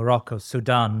 Bahrain, Morocco,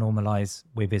 Sudan normalize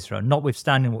with Israel,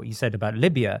 notwithstanding what you said about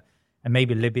Libya, and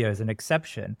maybe Libya is an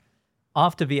exception.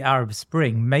 After the Arab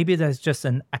Spring, maybe there's just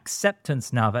an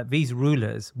acceptance now that these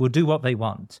rulers will do what they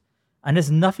want. And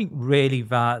there's nothing really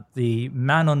that the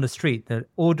man on the street, the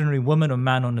ordinary woman or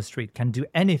man on the street, can do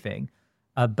anything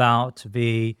about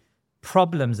the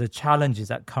problems, the challenges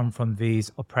that come from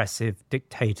these oppressive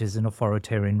dictators and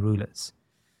authoritarian rulers.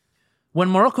 When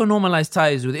Morocco normalized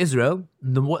ties with Israel,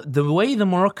 the way the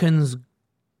Moroccans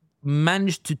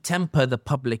managed to temper the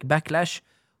public backlash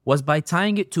was by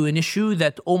tying it to an issue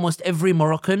that almost every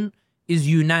Moroccan is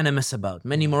unanimous about.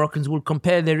 Many Moroccans will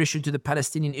compare their issue to the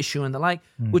Palestinian issue and the like,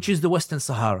 which is the Western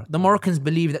Sahara. The Moroccans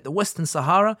believe that the Western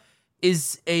Sahara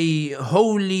is a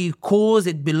holy cause.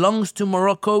 It belongs to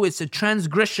Morocco. It's a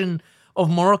transgression of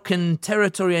Moroccan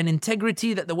territory and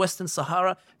integrity that the Western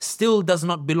Sahara still does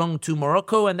not belong to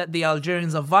Morocco, and that the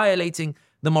Algerians are violating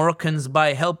the Moroccans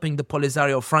by helping the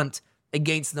Polisario Front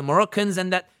against the Moroccans,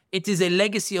 and that it is a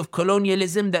legacy of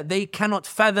colonialism that they cannot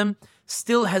fathom,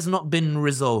 still has not been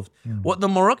resolved. What the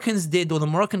Moroccans did, or the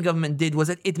Moroccan government did, was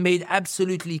that it made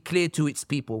absolutely clear to its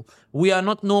people, we are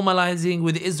not normalizing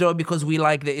with Israel because we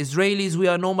like the Israelis. We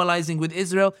are normalizing with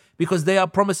Israel because they are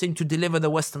promising to deliver the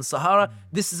Western Sahara.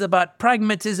 This is about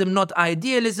pragmatism, not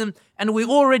idealism. And we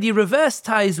already reversed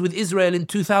ties with Israel in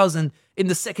 2000 in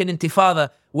the Second Intifada,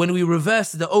 when we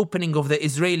reversed the opening of the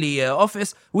Israeli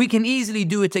office. We can easily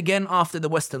do it again after the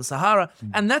Western Sahara.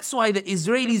 And that's why the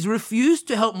Israelis refused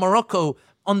to help Morocco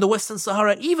on the Western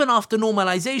Sahara even after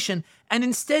normalization, and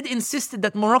instead insisted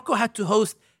that Morocco had to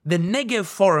host the Negev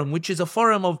Forum, which is a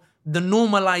forum of the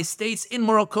normalized states in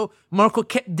Morocco. Morocco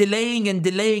kept delaying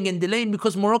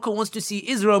because Morocco wants to see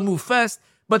Israel move first,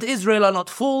 but Israel are not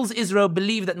fools. Israel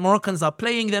believe that Moroccans are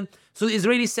playing them. So the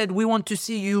Israelis said, we want to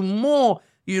see you more,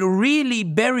 you really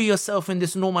bury yourself in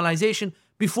this normalization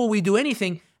before we do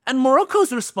anything. And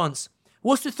Morocco's response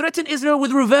was to threaten Israel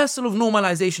with reversal of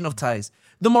normalization of ties.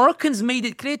 The Moroccans made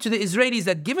it clear to the Israelis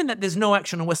that given that there's no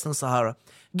action on Western Sahara,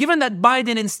 given that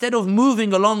Biden, instead of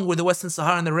moving along with the Western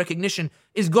Sahara and the recognition,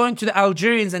 is going to the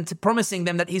Algerians and promising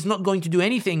them that he's not going to do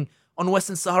anything on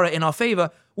Western Sahara in our favor,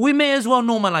 we may as well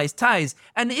normalize ties.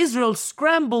 And Israel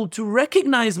scrambled to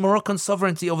recognize Moroccan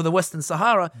sovereignty over the Western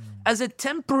Sahara as a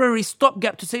temporary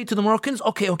stopgap to say to the Moroccans,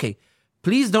 okay,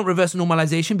 please don't reverse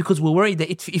normalization because we're worried that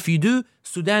if you do,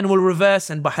 Sudan will reverse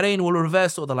and Bahrain will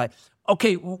reverse or the like.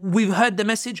 Okay, we've heard the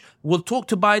message. We'll talk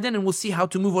to Biden and we'll see how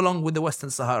to move along with the Western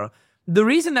Sahara. The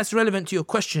reason that's relevant to your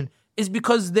question is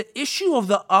because the issue of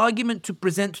the argument to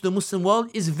present to the Muslim world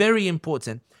is very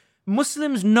important.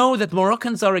 Muslims know that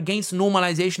Moroccans are against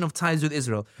normalization of ties with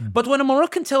Israel. But when a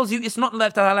Moroccan tells you it's not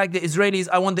that I like the Israelis,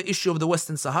 I want the issue of the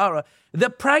Western Sahara, the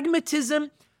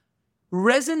pragmatism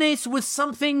resonates with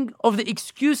something of the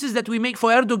excuses that we make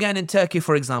for Erdogan in Turkey,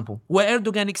 for example, where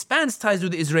Erdogan expands ties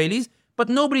with the Israelis, but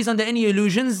nobody's under any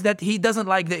illusions that he doesn't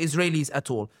like the Israelis at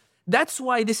all. That's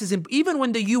why this is, even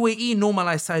when the UAE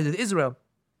normalized ties with Israel,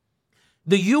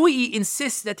 the UAE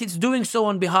insists that it's doing so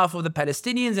on behalf of the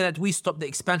Palestinians and that we stop the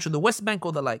expansion of the West Bank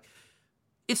or the like.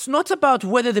 It's not about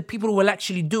whether the people will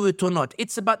actually do it or not.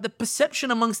 It's about the perception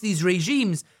amongst these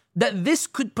regimes that this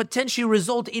could potentially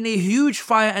result in a huge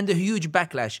fire and a huge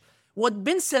backlash. What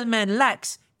bin Salman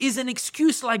lacks is an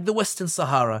excuse like the Western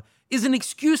Sahara, is an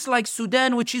excuse like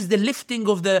Sudan, which is the lifting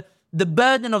of the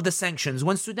burden of the sanctions.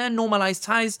 When Sudan normalized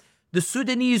ties, the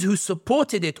Sudanese who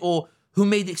supported it or who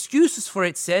made excuses for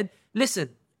it said, listen,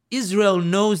 Israel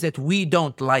knows that we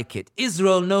don't like it.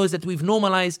 Israel knows that we've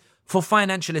normalized for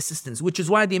financial assistance, which is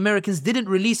why the Americans didn't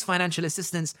release financial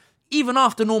assistance even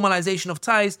after normalization of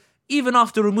ties, even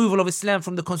after removal of Islam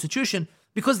from the constitution,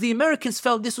 because the Americans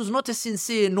felt this was not a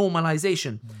sincere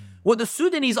normalization. What the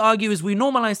Sudanese argue is we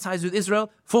normalized ties with Israel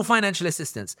for financial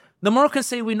assistance. The Moroccans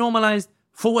say we normalized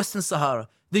for Western Sahara.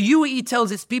 The UAE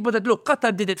tells its people that, look,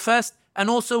 Qatar did it first, and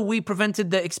also we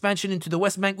prevented the expansion into the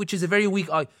West Bank, which is a very weak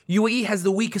argument. UAE has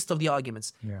the weakest of the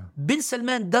arguments. Bin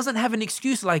Salman doesn't have an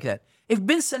excuse like that. If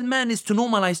Bin Salman is to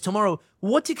normalize tomorrow,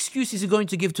 what excuse is he going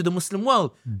to give to the Muslim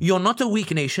world? You're not a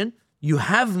weak nation. You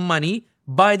have money.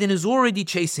 Biden is already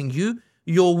chasing you.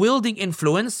 You're wielding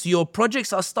influence. Your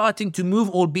projects are starting to move,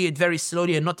 albeit very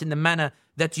slowly and not in the manner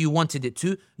that you wanted it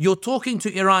to. You're talking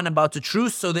to Iran about a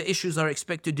truce, so the issues are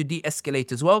expected to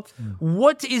de-escalate as well.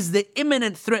 What is the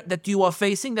imminent threat that you are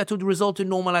facing that would result in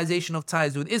normalization of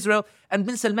ties with Israel? And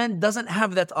bin Salman doesn't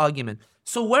have that argument.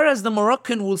 So whereas the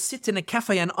Moroccan will sit in a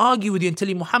cafe and argue with you and tell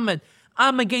you, Muhammad,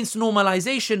 I'm against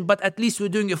normalization, but at least we're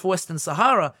doing it for Western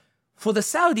Sahara. For the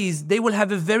Saudis, they will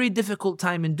have a very difficult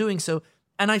time in doing so.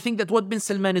 And I think that what bin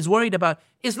Salman is worried about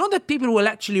is not that people will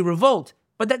actually revolt,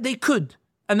 but that they could,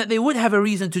 and that they would have a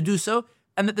reason to do so,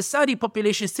 and that the Saudi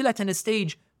population is still at a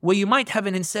stage where you might have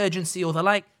an insurgency or the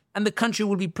like, and the country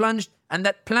will be plunged, and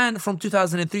that plan from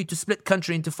 2003 to split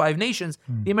country into 5 nations,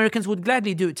 the Americans would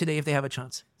gladly do it today if they have a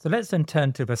chance. So let's then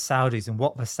turn to the Saudis and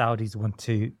what the Saudis want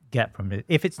to get from it.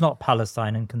 If it's not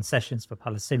Palestine and concessions for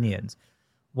Palestinians,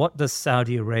 what does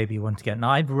Saudi Arabia want to get? And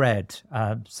I've read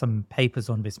some papers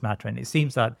on this matter, and it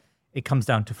seems that it comes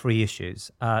down to 3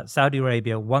 issues. Saudi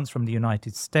Arabia wants from the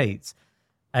United States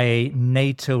a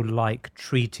NATO-like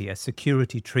treaty, a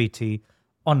security treaty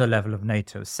on the level of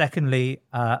NATO. Secondly,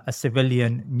 a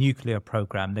civilian nuclear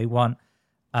program. They want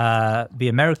the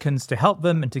Americans to help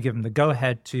them and to give them the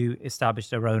go-ahead to establish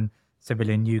their own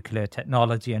civilian nuclear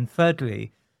technology. And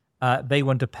thirdly, they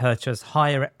want to purchase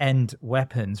higher-end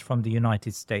weapons from the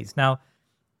United States. Now,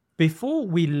 before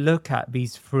we look at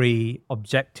these 3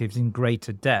 objectives in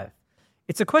greater depth,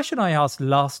 it's a question I asked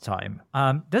last time.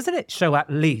 Doesn't it show at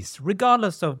least,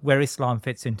 regardless of where Islam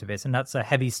fits into this, and that's a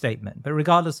heavy statement, but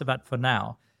regardless of that for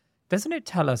now, doesn't it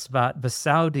tell us that the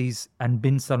Saudis and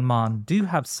bin Salman do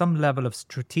have some level of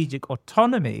strategic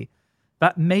autonomy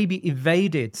that maybe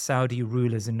evaded Saudi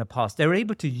rulers in the past? They're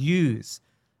able to use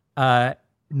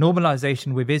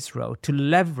normalization with Israel to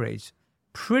leverage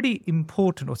pretty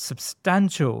important or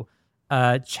substantial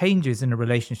changes in the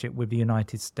relationship with the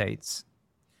United States.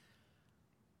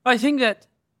 I think that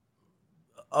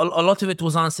a lot of it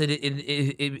was answered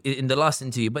in the last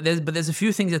interview, but there's a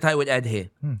few things that I would add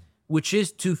here, which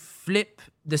is to flip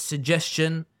the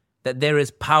suggestion that there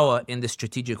is power in the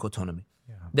strategic autonomy.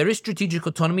 There is strategic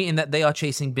autonomy in that they are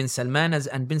chasing bin Salman,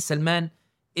 and bin Salman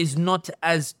is not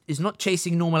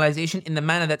chasing normalization in the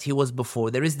manner that he was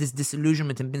before. There is this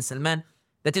disillusionment in bin Salman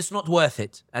that it's not worth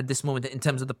it at this moment in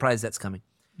terms of the prize that's coming.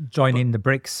 Joining the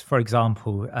BRICS, for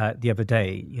example, the other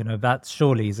day, that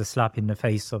surely is a slap in the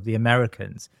face of the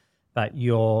Americans, that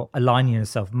you're aligning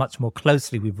yourself much more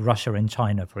closely with Russia and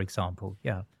China, for example.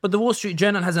 Yeah. But the Wall Street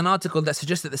Journal has an article that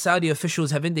suggests that the Saudi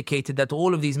officials have indicated that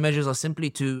all of these measures are simply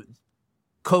to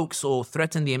coax or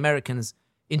threaten the Americans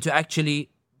into actually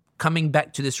coming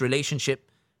back to this relationship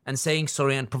and saying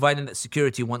sorry and providing that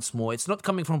security once more. It's not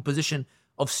coming from a position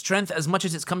of strength as much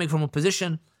as it's coming from a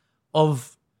position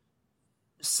of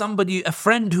somebody, a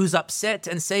friend who's upset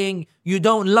and saying, you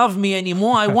don't love me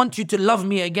anymore. I want you to love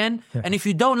me again. Yeah. And if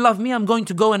you don't love me, I'm going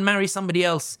to go and marry somebody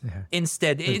else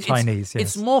instead. Chinese,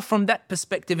 It's more from that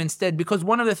perspective instead, because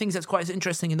one of the things that's quite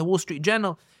interesting in the Wall Street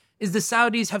Journal is the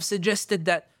Saudis have suggested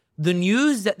that the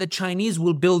news that the Chinese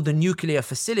will build a nuclear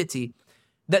facility,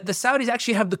 that the Saudis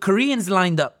actually have the Koreans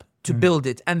lined up to build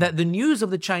it, and that the news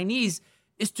of the Chinese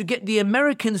is to get the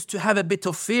Americans to have a bit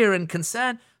of fear and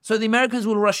concern, so the Americans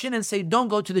will rush in and say, don't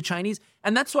go to the Chinese.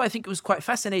 And that's why I think it was quite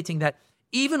fascinating that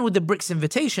even with the BRICS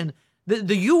invitation,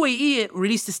 the UAE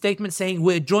released a statement saying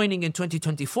we're joining in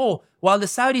 2024, while the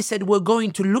Saudis said we're going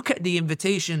to look at the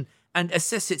invitation and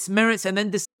assess its merits and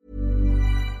then decide.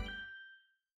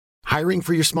 Hiring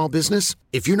for your small business?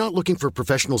 If you're not looking for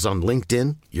professionals on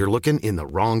LinkedIn, you're looking in the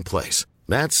wrong place.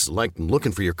 That's like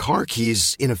looking for your car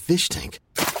keys in a fish tank.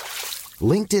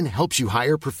 LinkedIn helps you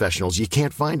hire professionals you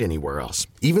can't find anywhere else,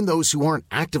 even those who aren't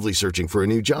actively searching for a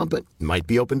new job but might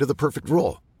be open to the perfect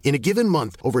role. In a given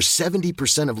month, over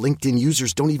 70% of LinkedIn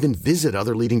users don't even visit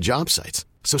other leading job sites.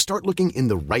 So start looking in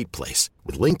the right place.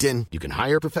 With LinkedIn, you can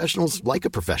hire professionals like a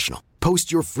professional.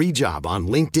 Post your free job on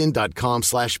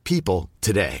linkedin.com/people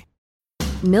today.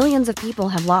 Millions of people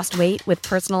have lost weight with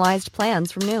personalized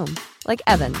plans from Noom. Like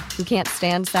Evan, who can't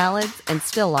stand salads and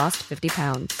still lost 50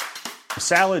 pounds.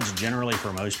 Salads generally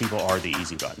for most people are the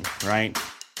easy button, right?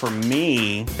 For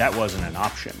me, that wasn't an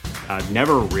option. I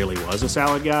never really was a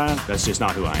salad guy. That's just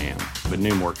not who I am. But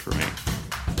Noom worked for me.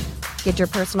 Get your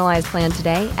personalized plan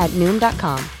today at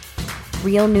Noom.com.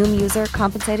 Real Noom user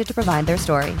compensated to provide their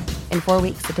story. In 4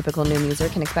 weeks, the typical Noom user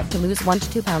can expect to lose 1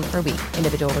 to 2 pounds per week.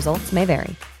 Individual results may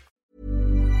vary.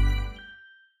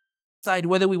 Decide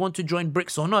whether we want to join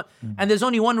BRICS or not. And there's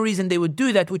only one reason they would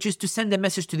do that, which is to send a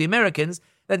message to the Americans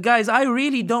that, guys, I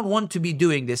really don't want to be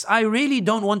doing this. I really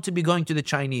don't want to be going to the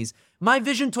Chinese. My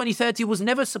Vision 2030 was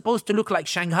never supposed to look like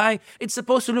Shanghai. It's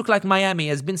supposed to look like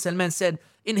Miami, as bin Salman said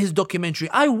in his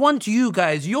documentary. I want you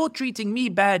guys. You're treating me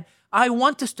bad. I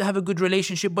want us to have a good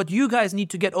relationship, but you guys need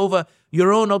to get over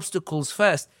your own obstacles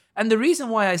first. And the reason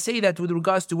why I say that with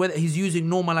regards to whether he's using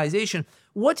normalization,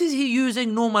 what is he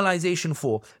using normalization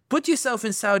for? Put yourself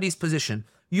in Saudi's position.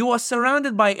 You are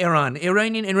surrounded by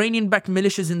Iranian-backed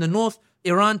militias in the north,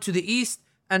 Iran to the east,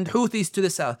 and Houthis to the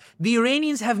south. The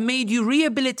Iranians have made you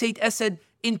rehabilitate Assad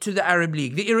into the Arab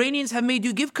League. The Iranians have made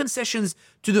you give concessions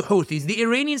to the Houthis. The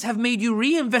Iranians have made you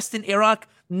reinvest in Iraq,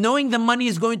 knowing the money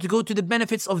is going to go to the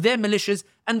benefits of their militias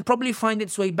and probably find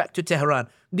its way back to Tehran.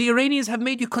 The Iranians have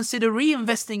made you consider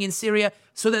reinvesting in Syria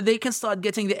so that they can start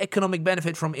getting the economic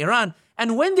benefit from Iran.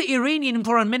 And when the Iranian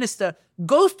foreign minister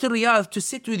goes to Riyadh to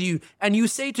sit with you and you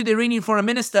say to the Iranian foreign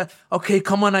minister, okay,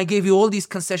 come on, I gave you all these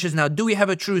concessions now. Do we have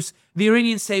a truce? The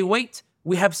Iranians say, wait,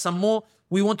 we have some more.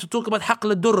 We want to talk about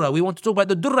Haql al-Durra. We want to talk about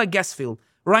the Durra gas field.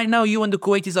 Right now, you and the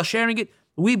Kuwaitis are sharing it.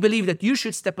 We believe that you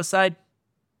should step aside.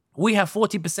 We have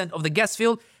 40% of the gas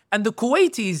field. And the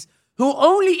Kuwaitis, who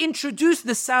only introduced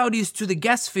the Saudis to the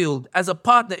gas field as a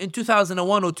partner in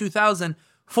 2001 or 2000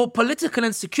 for political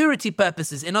and security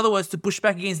purposes, in other words, to push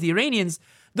back against the Iranians,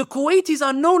 the Kuwaitis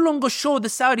are no longer sure the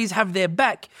Saudis have their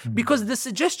back, because the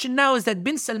suggestion now is that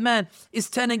bin Salman is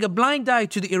turning a blind eye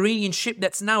to the Iranian ship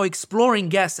that's now exploring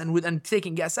gas and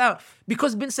taking gas out,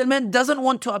 because bin Salman doesn't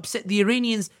want to upset the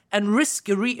Iranians and risk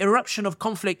a re-eruption of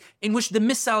conflict in which the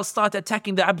missiles start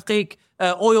attacking the Abqaiq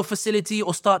oil facility,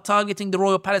 or start targeting the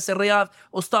Royal Palace in Riyadh,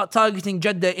 or start targeting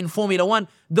Jeddah in Formula One.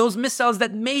 Those missiles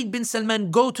that made bin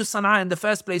Salman go to Sana'a in the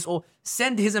first place, or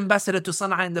send his ambassador to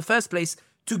Sana'a in the first place,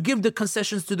 to give the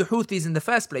concessions to the Houthis in the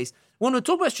first place. When we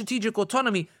talk about strategic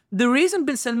autonomy, the reason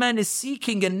bin Salman is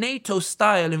seeking a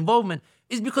NATO-style involvement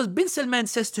is because bin Salman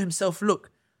says to himself,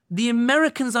 look, the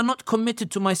Americans are not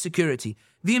committed to my security.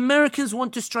 The Americans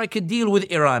want to strike a deal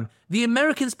with Iran. The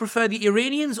Americans prefer the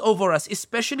Iranians over us,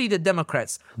 especially the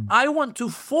Democrats. I want to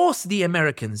force the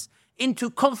Americans into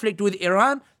conflict with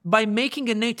Iran by making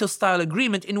a NATO-style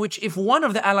agreement in which if one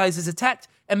of the allies is attacked,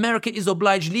 America is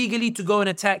obliged legally to go and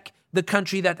attack the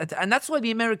country and that's why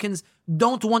the Americans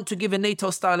don't want to give a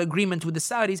NATO-style agreement with the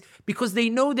Saudis, because they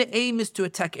know the aim is to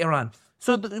attack Iran.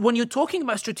 So when you're talking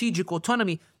about strategic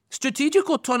autonomy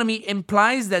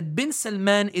implies that bin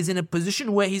Salman is in a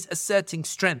position where he's asserting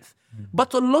strength.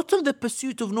 But a lot of the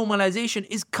pursuit of normalization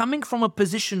is coming from a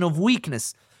position of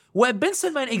weakness. Where bin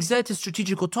Salman exerted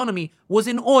strategic autonomy was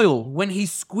in oil, when he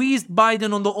squeezed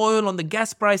Biden on the oil, on the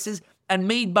gas prices, and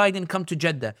made Biden come to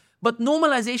Jeddah. But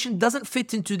normalization doesn't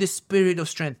fit into this spirit of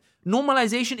strength.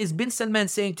 Normalization is bin Salman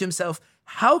saying to himself,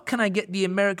 how can I get the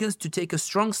Americans to take a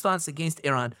strong stance against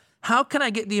Iran? How can I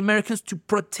get the Americans to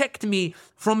protect me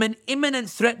from an imminent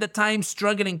threat that I am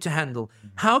struggling to handle?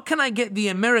 How can I get the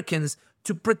Americans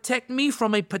to protect me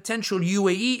from a potential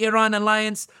UAE-Iran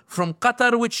alliance, from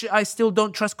Qatar, which I still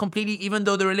don't trust completely, even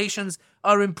though the relations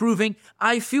are improving?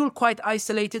 I feel quite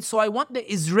isolated, so I want the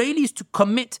Israelis to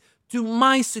commit to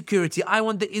my security. I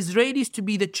want the Israelis to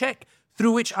be the check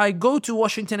through which I go to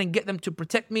Washington and get them to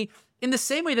protect me. In the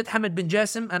same way that Hamad bin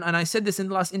Jassim, and I said this in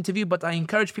the last interview, but I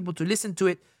encourage people to listen to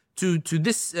it, to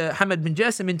this Hamad bin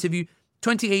Jassim interview,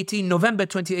 2018, November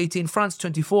 2018, France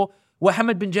 24, where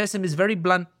Hamad bin Jassim is very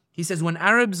blunt. He says, when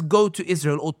Arabs go to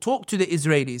Israel or talk to the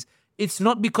Israelis, it's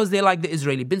not because they like the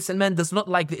Israeli. Bin Salman does not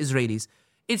like the Israelis.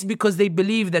 It's because they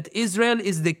believe that Israel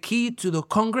is the key to the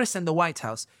Congress and the White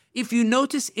House. If you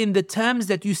notice in the terms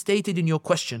that you stated in your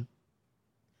question,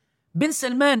 Bin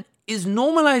Salman is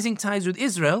normalizing ties with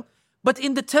Israel, but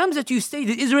in the terms that you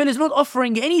stated, Israel is not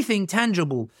offering anything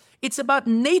tangible. It's about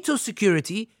NATO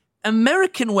security,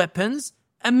 American weapons,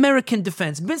 American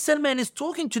defense. Bin Salman is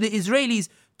talking to the Israelis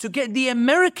to get the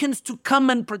Americans to come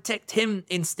and protect him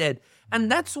instead.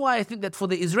 And that's why I think that for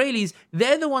the Israelis,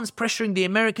 they're the ones pressuring the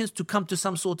Americans to come to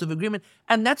some sort of agreement.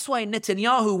 And that's why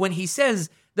Netanyahu, when he says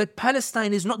that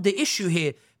Palestine is not the issue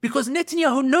here, because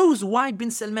Netanyahu knows why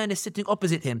bin Salman is sitting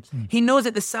opposite him. He knows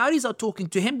that the Saudis are talking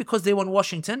to him because they want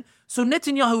Washington. So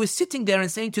Netanyahu is sitting there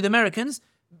and saying to the Americans,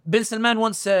 bin Salman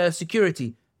wants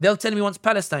security. They'll tell him he wants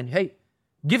Palestine. Hey,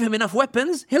 give him enough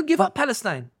weapons, he'll give up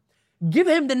Palestine. Give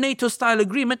him the NATO-style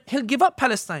agreement, he'll give up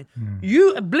Palestine.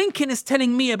 Blinken is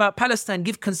telling me about Palestine,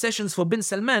 give concessions for bin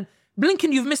Salman.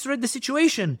 Blinken, you've misread the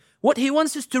situation. What he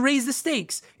wants is to raise the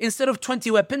stakes. Instead of 20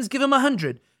 weapons, give him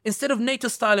 100. Instead of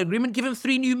NATO-style agreement, give him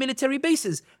 3 new military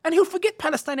bases. And he'll forget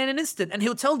Palestine in an instant. And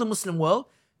he'll tell the Muslim world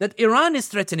that Iran is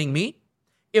threatening me.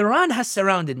 Iran has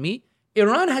surrounded me.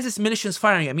 Iran has its militias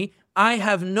firing at me. I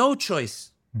have no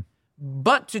choice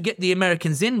but to get the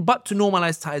Americans in, but to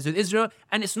normalize ties with Israel.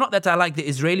 And it's not that I like the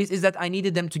Israelis, it's that I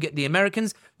needed them to get the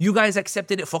Americans. You guys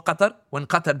accepted it for Qatar. When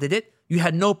Qatar did it, you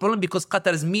had no problem because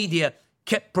Qatar's media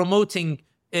kept promoting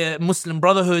Muslim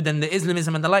Brotherhood and the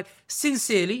Islamism and the like.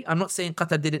 Sincerely, I'm not saying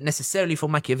Qatar did it necessarily for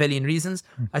Machiavellian reasons.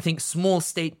 I think small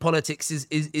state politics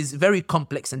is very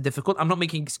complex and difficult. I'm not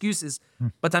making excuses,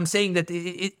 but I'm saying that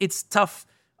it's tough.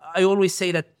 I always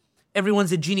say that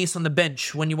everyone's a genius on the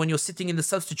bench. When you're sitting in the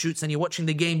substitutes and you're watching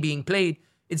the game being played,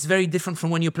 it's very different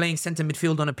from when you're playing centre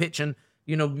midfield on a pitch and,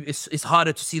 it's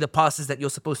harder to see the passes that you're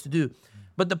supposed to do.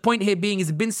 But the point here being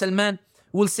is bin Salman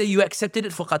will say you accepted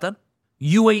it for Qatar.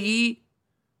 UAE,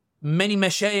 many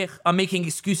mashayikh are making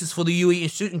excuses for the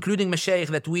UAE, including mashayikh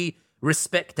that we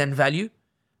respect and value.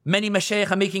 Many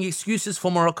mashayikh are making excuses for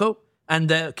Morocco. And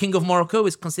the king of Morocco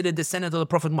is considered descendant of the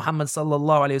Prophet Muhammad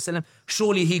sallallahu alaihi wasallam.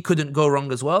 Surely he couldn't go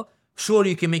wrong as well.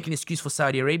 Surely you can make an excuse for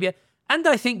Saudi Arabia. And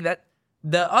I think that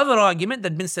the other argument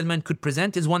that bin Salman could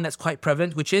present is one that's quite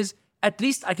prevalent, which is, at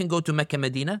least I can go to Mecca,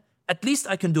 Medina. At least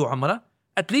I can do Umrah.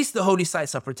 At least the holy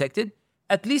sites are protected.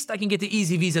 At least I can get an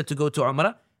easy visa to go to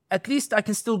Umrah. At least I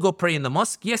can still go pray in the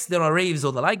mosque. Yes, there are raves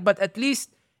or the like, but at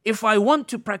least if I want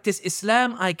to practice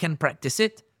Islam, I can practice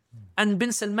it. And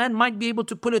bin Salman might be able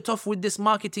to pull it off with this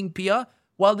marketing PR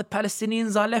while the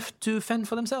Palestinians are left to fend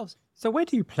for themselves. So where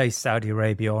do you place Saudi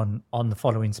Arabia on the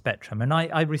following spectrum? And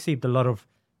I received a lot of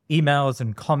emails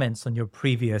and comments on your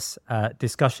previous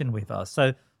discussion with us.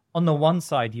 So on the one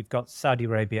side, you've got Saudi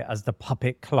Arabia as the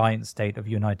puppet client state of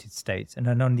the United States. And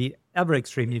then on the other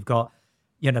extreme, you've got,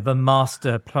 the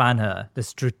master planner, the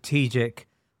strategic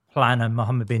planner,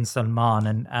 Mohammed bin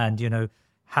Salman, and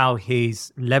how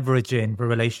he's leveraging the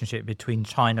relationship between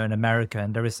China and America.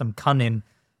 And there is some cunning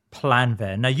plan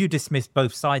there. Now, you dismissed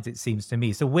both sides, it seems to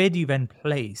me. So where do you then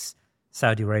place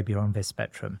Saudi Arabia on this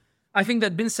spectrum? I think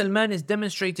that bin Salman is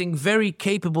demonstrating very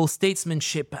capable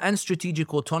statesmanship and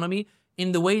strategic autonomy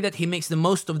in the way that he makes the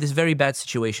most of this very bad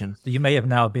situation. So you may have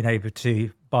now been able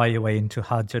to buy your way into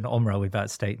Hajj and Umrah with that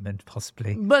statement,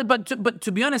 possibly. But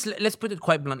to be honest, let's put it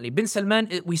quite bluntly. Bin Salman,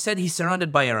 we said he's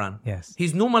surrounded by Iran. Yes.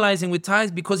 He's normalizing with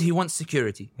ties because he wants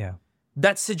security. Yeah.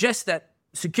 That suggests that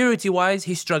security-wise,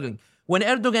 he's struggling. When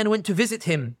Erdogan went to visit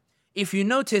him, if you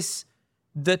notice,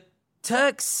 the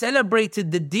Turks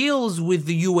celebrated the deals with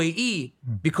the UAE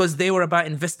because they were about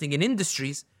investing in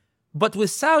industries. But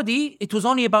with Saudi, it was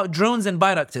only about drones and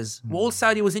Bayraktars. All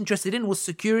Saudi was interested in was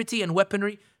security and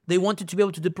weaponry. They wanted to be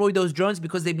able to deploy those drones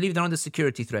because they believed they're under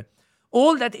security threat.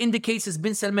 All that indicates is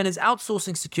Bin Salman is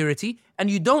outsourcing security,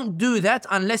 and you don't do that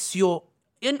unless you're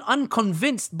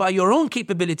unconvinced by your own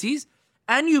capabilities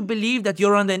and you believe that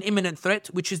you're under an imminent threat,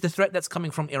 which is the threat that's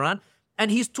coming from Iran. And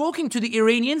he's talking to the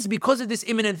Iranians because of this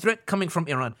imminent threat coming from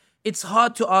Iran. It's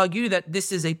hard to argue that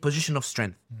this is a position of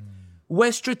strength.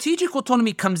 Where strategic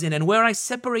autonomy comes in and where I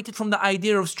separate it from the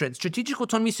idea of strength, strategic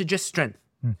autonomy suggests strength.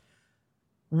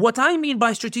 What I mean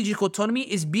by strategic autonomy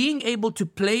is being able to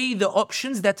play the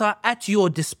options that are at your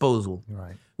disposal,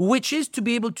 which is to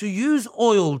be able to use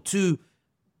oil to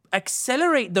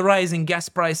accelerate the rise in gas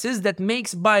prices that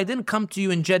makes Biden come to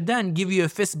you in Jeddah and give you a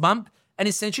fist bump and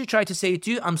essentially try to say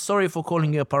to you, I'm sorry for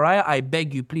calling you a pariah. I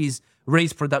beg you, please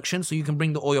raise production so you can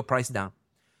bring the oil price down.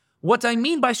 What I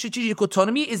mean by strategic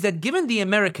autonomy is that given the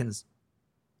Americans,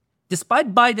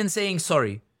 despite Biden saying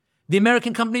sorry, the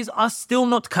American companies are still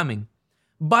not coming.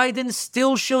 Biden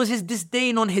still shows his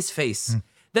disdain on his face.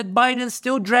 That Biden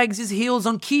still drags his heels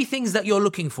on key things that you're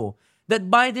looking for. That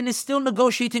Biden is still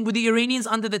negotiating with the Iranians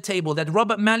under the table. That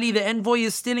Robert Malley, the envoy,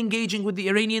 is still engaging with the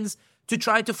Iranians to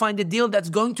try to find a deal that's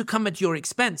going to come at your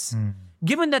expense.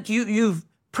 Given that you've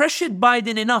pressured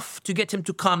Biden enough to get him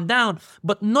to calm down,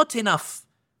 but not enough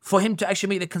for him to actually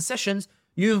make the concessions,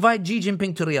 you invite Xi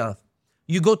Jinping to Riyadh.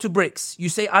 You go to BRICS. You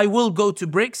say, I will go to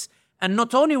BRICS. And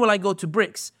not only will I go to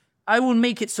BRICS, I will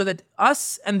make it so that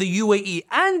us and the UAE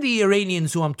and the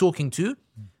Iranians who I'm talking to,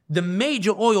 the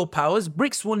major oil powers,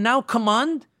 BRICS will now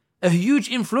command a huge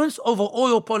influence over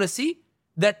oil policy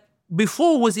that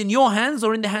before was in your hands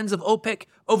or in the hands of OPEC,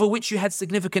 over which you had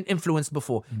significant influence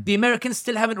before. The Americans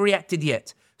still haven't reacted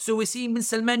yet. So we're seeing Bin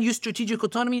Salman use strategic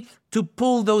autonomy to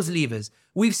pull those levers.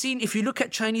 We've seen, if you look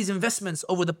at Chinese investments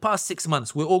over the past 6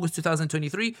 months, we're August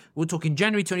 2023, we're talking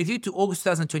January 23 to August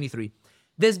 2023.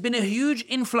 There's been a huge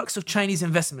influx of Chinese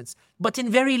investments, but in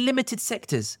very limited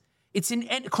sectors. It's in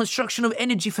construction of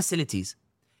energy facilities.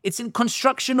 It's in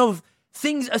construction of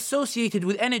things associated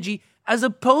with energy, as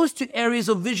opposed to areas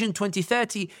of Vision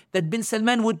 2030 that Bin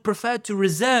Salman would prefer to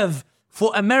reserve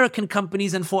for American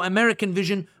companies and for American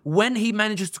vision when he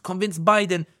manages to convince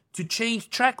Biden to change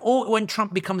track, or when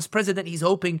Trump becomes president. He's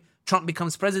hoping Trump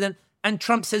becomes president. And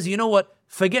Trump says, you know what,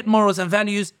 forget morals and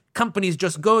values. Companies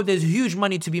just go. There's huge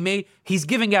money to be made. He's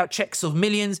giving out checks of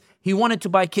millions. He wanted to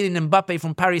buy Kylian Mbappe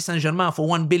from Paris Saint-Germain for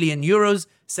 1 billion euros,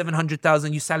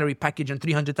 700,000 salary package and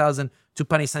 300,000 to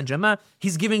Paris Saint-Germain.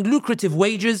 He's giving lucrative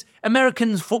wages.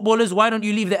 American footballers, why don't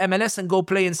you leave the MLS and go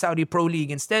play in Saudi Pro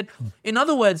League instead? In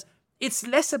other words, it's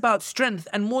less about strength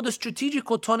and more the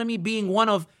strategic autonomy being one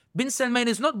of Bin Salman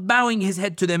is not bowing his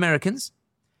head to the Americans.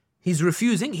 He's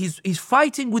refusing. He's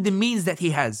fighting with the means that he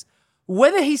has.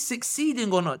 Whether he's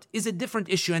succeeding or not is a different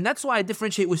issue. And that's why I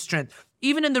differentiate with strength.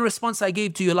 Even in the response I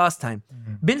gave to you last time,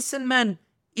 Bin Salman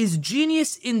is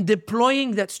genius in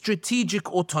deploying that strategic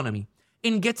autonomy,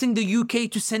 in getting the UK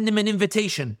to send him an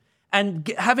invitation and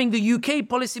having the UK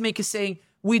policymakers saying,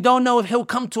 we don't know if he'll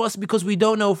come to us because we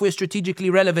don't know if we're strategically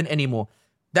relevant anymore.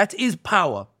 That is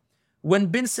power. When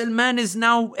Bin Salman is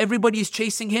now, everybody is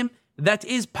chasing him, that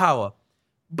is power.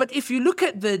 But if you look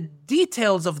at the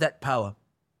details of that power,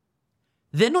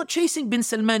 they're not chasing Bin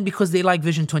Salman because they like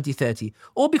Vision 2030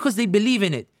 or because they believe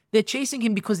in it. They're chasing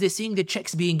him because they're seeing the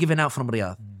checks being given out from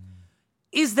Riyadh.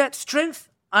 Is that strength?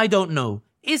 I don't know.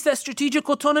 Is that strategic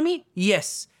autonomy?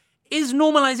 Yes. Is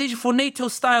normalization for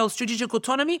NATO-style strategic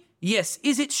autonomy? Yes.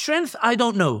 Is it strength? I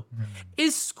don't know.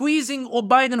 Is squeezing or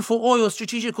Biden for oil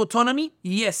strategic autonomy?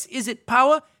 Yes. Is it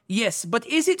power? Yes. But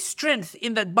is it strength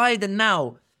in that Biden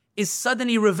now is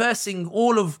suddenly reversing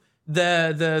all of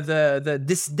the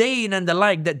disdain and the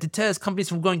like that deters companies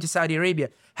from going to Saudi Arabia?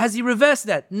 Has he reversed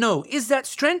that? No. Is that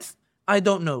strength? I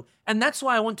don't know. And that's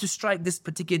why I want to strike this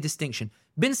particular distinction.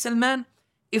 Bin Salman,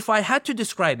 if I had to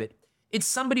describe it, it's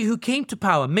somebody who came to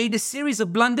power, made a series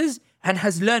of blunders, and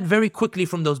has learned very quickly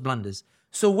from those blunders.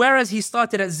 So whereas he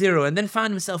started at zero and then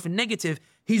found himself in negative,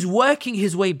 he's working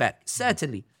his way back,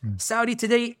 certainly. Saudi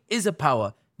today is a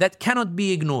power that cannot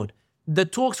be ignored. The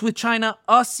talks with China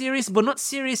are serious, but not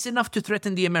serious enough to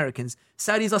threaten the Americans.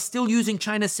 Saudis are still using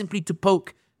China simply to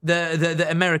poke the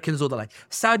Americans or the like.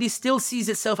 Saudi still sees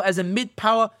itself as a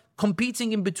mid-power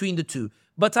competing in between the two.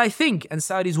 But I think, and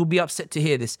Saudis will be upset to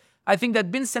hear this, I think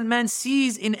that bin Salman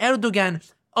sees in Erdogan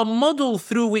a model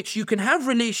through which you can have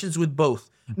relations with both,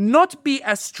 not be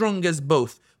as strong as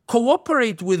both,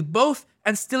 cooperate with both,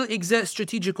 and still exert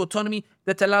strategic autonomy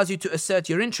that allows you to assert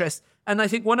your interests. And I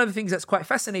think one of the things that's quite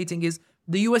fascinating is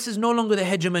the US is no longer the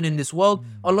hegemon in this world.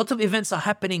 A lot of events are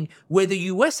happening where the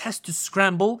US has to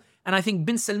scramble. And I think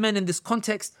bin Salman in this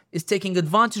context is taking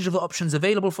advantage of the options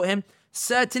available for him.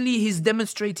 Certainly, he's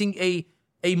demonstrating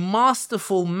a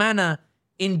masterful manner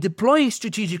in deploying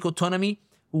strategic autonomy.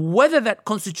 Whether that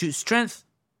constitutes strength,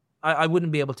 I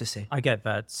wouldn't be able to say. I get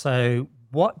that. So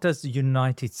what does the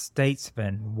United States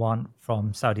then want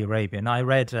from Saudi Arabia? And I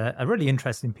read a really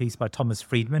interesting piece by Thomas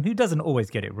Friedman, who doesn't always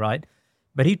get it right,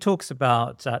 but he talks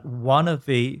about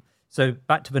so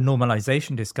back to the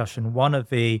normalization discussion, one of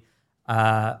the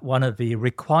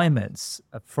requirements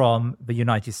from the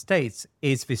United States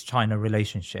is this China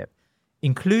relationship,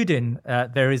 including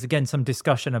there is again some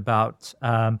discussion about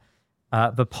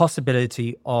the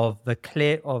possibility of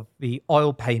the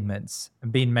oil payments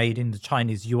being made in the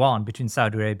Chinese yuan between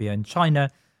Saudi Arabia and China,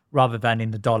 rather than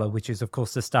in the dollar, which is of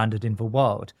course the standard in the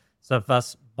world. So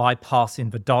thus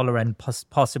bypassing the dollar and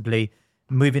possibly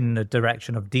moving in the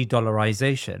direction of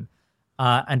de-dollarization.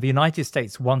 And the United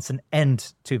States wants an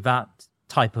end to that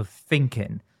type of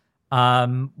thinking.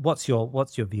 What's your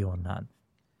view on that?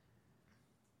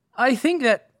 I think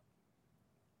that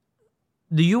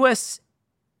the US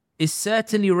is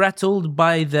certainly rattled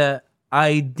by the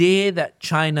idea that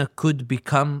China could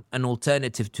become an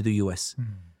alternative to the US.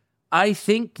 I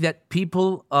think that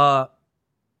people are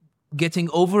getting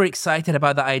overexcited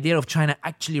about the idea of China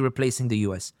actually replacing the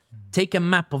US. Take a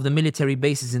map of the military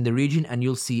bases in the region and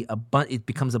you'll see it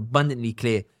becomes abundantly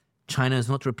clear China is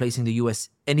not replacing the US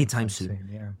anytime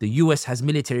soon. The US has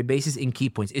military bases in key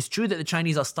points. It's true that the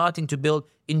Chinese are starting to build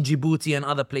in Djibouti and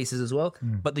other places as well,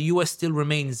 but the US still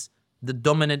remains the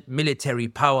dominant military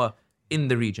power in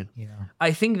the region.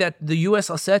 I think that the US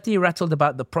are certainly rattled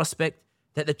about the prospect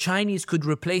that the Chinese could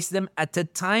replace them at a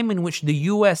time in which the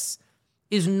US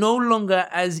is no longer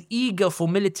as eager for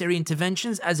military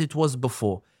interventions as it was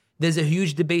before. There's a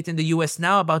huge debate in the US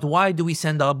now about why do we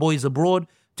send our boys abroad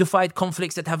to fight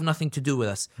conflicts that have nothing to do with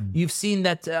us. You've seen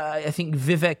that, I think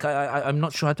Vivek, I'm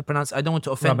not sure how to pronounce, I don't want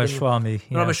to offend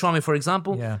Ramaswamy, for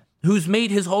example, who's made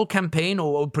his whole campaign,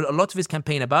 or a lot of his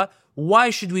campaign about, why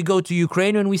should we go to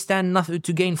Ukraine when we stand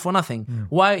to gain for nothing?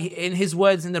 Why, in his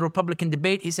words in the Republican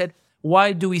debate, he said,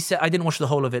 why do we say, I didn't watch the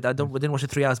whole of it, I didn't watch the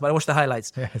 3 hours, but I watched the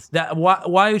highlights. That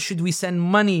why should we send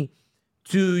money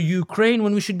to Ukraine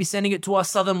when we should be sending it to our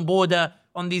southern border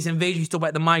on these invasions? He's talking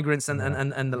about the migrants and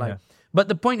the like. But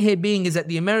the point here being is that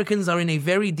the Americans are in a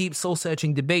very deep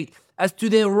soul-searching debate as to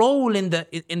their role in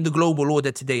the global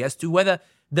order today, as to whether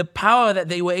the power that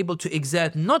they were able to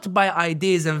exert, not by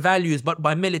ideas and values, but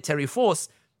by military force,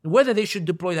 whether they should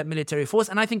deploy that military force.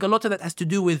 And I think a lot of that has to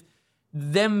do with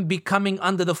them becoming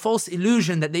under the false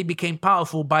illusion that they became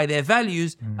powerful by their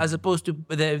values, as opposed to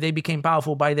they became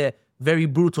powerful by their very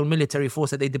brutal military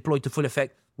force that they deployed to full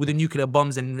effect with the nuclear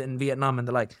bombs in Vietnam and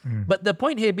the like. But the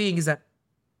point here being is that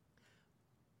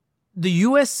the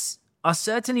US are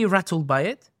certainly rattled by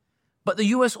it, but the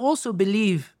US also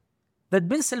believe that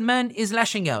bin Salman is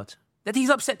lashing out, that he's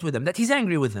upset with them, that he's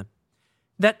angry with them,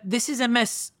 that this is a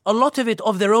mess, a lot of it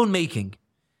of their own making.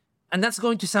 And that's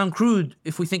going to sound crude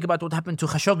if we think about what happened to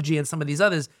Khashoggi and some of these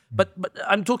others, but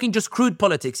I'm talking just crude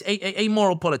politics,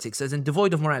 amoral politics, as in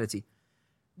devoid of morality.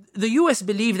 The US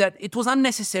believe that it was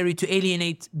unnecessary to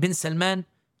alienate bin Salman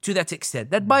to that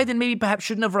extent, that Biden maybe perhaps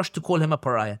shouldn't have rushed to call him a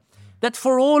pariah, that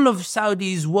for all of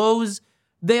Saudi's woes,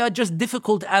 they are just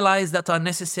difficult allies that are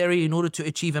necessary in order to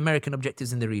achieve American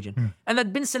objectives in the region. And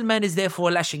that bin Salman is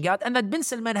therefore lashing out, and that bin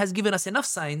Salman has given us enough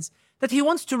signs that he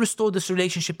wants to restore this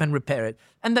relationship and repair it,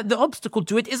 and that the obstacle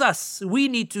to it is us. We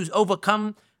need to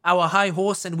overcome our high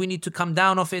horse and we need to come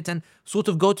down off it and sort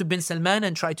of go to bin Salman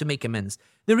and try to make amends.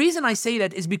 The reason I say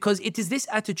that is because it is this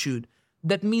attitude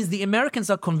that means the Americans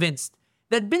are convinced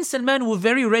that bin Salman will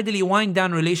very readily wind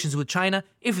down relations with China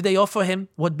if they offer him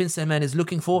what bin Salman is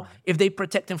looking for, if they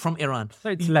protect him from Iran.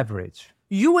 So it's leverage.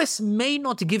 US may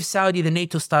not give Saudi the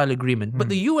NATO-style agreement, but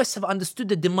the US have understood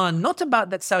the demand, not about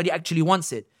that Saudi actually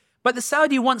wants it, but the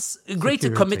Saudi wants a greater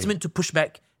commitment to push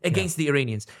back against the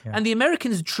Iranians. And the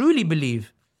Americans truly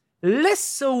believe, less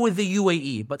so with the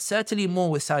UAE, but certainly more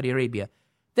with Saudi Arabia,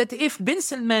 that if bin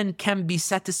Salman can be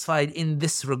satisfied in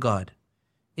this regard,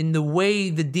 in the way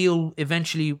the deal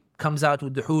eventually comes out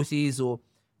with the Houthis or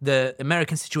the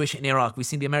American situation in Iraq. We've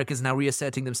seen the Americans now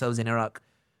reasserting themselves in Iraq.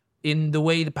 In the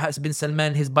way that perhaps bin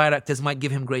Salman, his Bayraktars might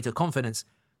give him greater confidence.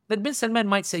 That bin Salman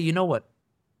might say, you know what?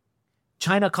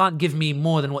 China can't give me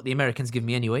more than what the Americans give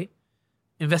me anyway.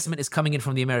 Investment is coming in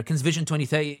from the Americans. Vision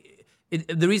 2030.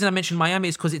 The reason I mentioned Miami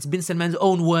is because it's bin Salman's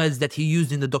own words that he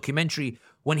used in the documentary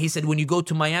when he said, when you go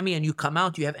to Miami and you come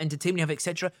out, you have entertainment, you have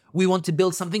etc. We want to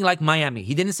build something like Miami.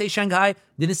 He didn't say Shanghai,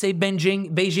 didn't say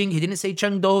Beijing, he didn't say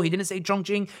Chengdu, he didn't say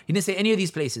Chongqing, he didn't say any of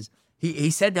these places.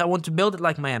 He said, I want to build it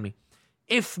like Miami.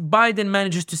 If Biden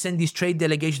manages to send these trade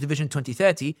delegations to Vision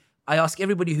 2030, I ask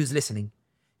everybody who's listening,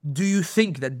 do you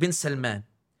think that bin Salman,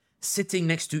 sitting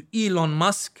next to Elon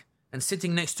Musk and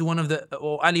sitting next to one of the,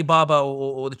 or Alibaba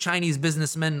or the Chinese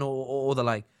businessmen or the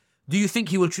like, do you think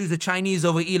he will choose the Chinese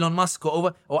over Elon Musk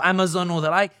or Amazon or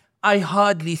the like? I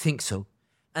hardly think so.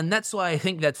 And that's why I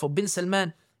think that for bin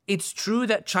Salman, it's true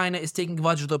that China is taking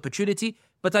advantage of the opportunity,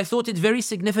 but I thought it very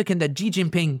significant that Xi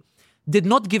Jinping did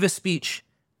not give a speech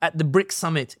at the BRICS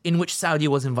summit in which Saudi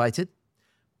was invited.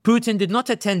 Putin did not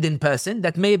attend in person.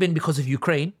 That may have been because of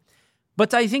Ukraine.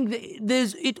 But I think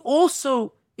it's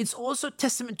also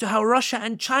testament to how Russia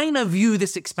and China view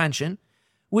this expansion,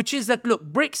 which is that, look,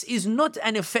 BRICS is not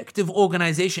an effective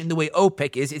organization the way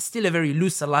OPEC is. It's still a very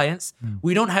loose alliance.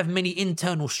 We don't have many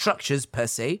internal structures per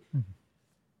se.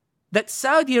 That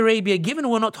Saudi Arabia, given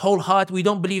we're not wholehearted, we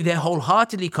don't believe they're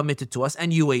wholeheartedly committed to us,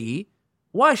 and UAE,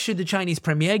 why should the Chinese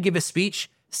premier give a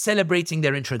speech celebrating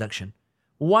their introduction?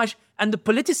 And the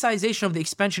politicization of the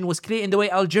expansion was clear in the way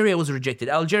Algeria was rejected.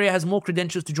 Algeria has more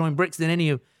credentials to join BRICS than any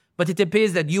of, but it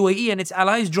appears that UAE and its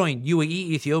allies joined.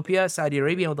 UAE, Ethiopia, Saudi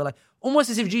Arabia, or the like. Almost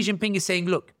as if Xi Jinping is saying,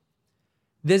 look,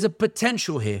 there's a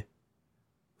potential here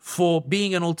for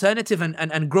being an alternative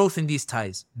and growth in these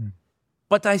ties.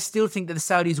 But I still think that the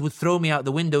Saudis would throw me out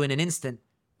the window in an instant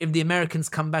if the Americans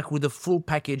come back with a full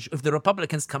package, if the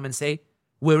Republicans come and say,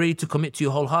 we're ready to commit to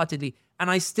you wholeheartedly. And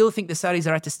I still think the Saudis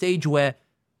are at a stage where,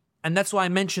 and that's why I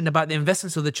mentioned about the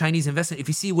investments of the Chinese investment, if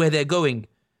you see where they're going,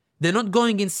 they're not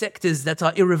going in sectors that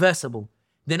are irreversible.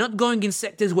 They're not going in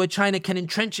sectors where China can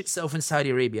entrench itself in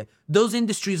Saudi Arabia. Those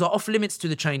industries are off limits to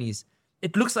the Chinese.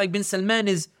 It looks like bin Salman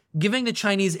is giving the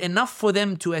Chinese enough for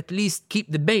them to at least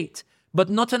keep the bait,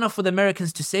 but not enough for the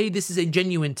Americans to say this is a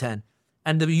genuine turn.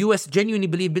 And the US genuinely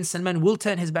believe bin Salman will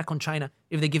turn his back on China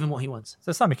if they give him what he wants.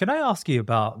 So, Sami, can I ask you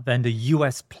about then the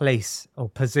US place or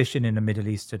position in the Middle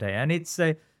East today? And it's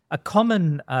a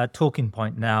common talking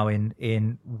point now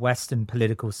in Western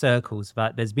political circles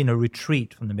that there's been a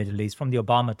retreat from the Middle East from the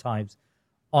Obama times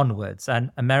onwards. And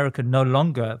America no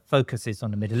longer focuses on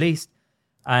the Middle East.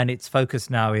 And its focus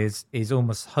now is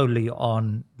almost wholly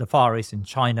on the Far East in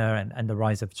China and the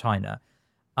rise of China.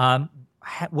 How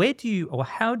do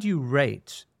you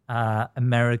rate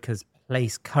America's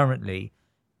place currently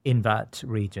in that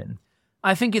region?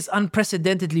 I think it's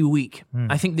unprecedentedly weak.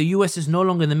 I think the US is no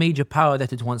longer the major power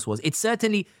that it once was. It's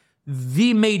certainly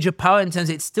the major power in terms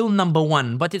of it's still number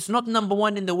one, but it's not number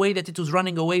one in the way that it was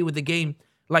running away with the game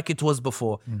like it was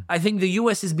before. I think the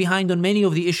US is behind on many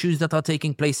of the issues that are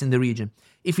taking place in the region.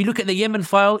 If you look at the Yemen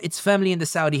file, it's firmly in the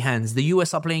Saudi hands. The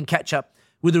US are playing catch up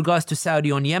with regards to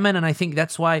Saudi on Yemen, and I think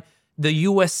that's why the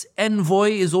US envoy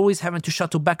is always having to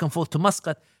shuttle back and forth to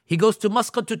Muscat. He goes to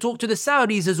Muscat to talk to the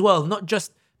Saudis as well, not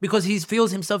just because he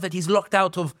feels himself that he's locked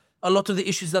out of a lot of the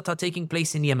issues that are taking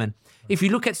place in Yemen. If you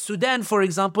look at Sudan, for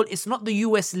example, it's not the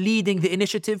US leading the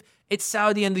initiative, it's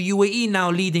Saudi and the UAE now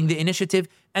leading the initiative,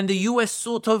 and the US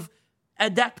sort of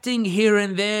adapting here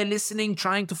and there, listening,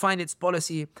 trying to find its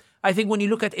policy. I think when you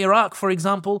look at Iraq, for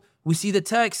example, we see the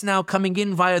Turks now coming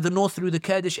in via the north through the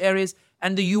Kurdish areas,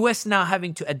 and the US now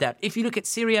having to adapt. If you look at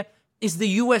Syria, it's the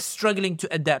US struggling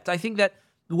to adapt. I think that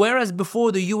whereas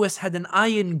before the US had an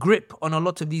iron grip on a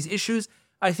lot of these issues,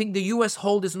 I think the US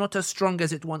hold is not as strong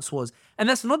as it once was. And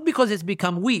that's not because it's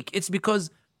become weak. It's because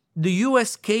the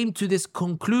US came to this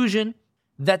conclusion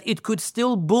that it could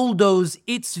still bulldoze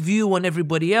its view on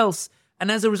everybody else.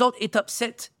 And as a result, it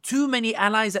upset too many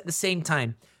allies at the same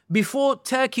time. Before,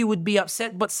 Turkey would be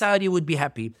upset, but Saudi would be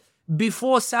happy.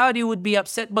 Before, Saudi would be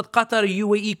upset, but Qatar,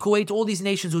 UAE, Kuwait, all these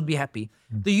nations would be happy.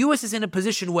 The US is in a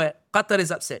position where Qatar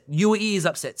is upset, UAE is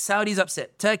upset, Saudi is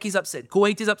upset, Turkey is upset,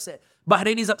 Kuwait is upset,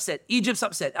 Bahrain is upset, Egypt's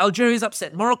upset, Algeria is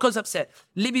upset, Morocco's upset,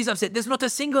 Libya's upset. There's not a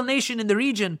single nation in the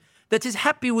region that is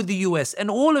happy with the US. And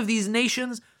all of these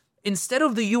nations, instead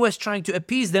of the US trying to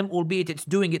appease them, albeit it's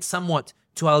doing it somewhat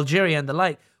to Algeria and the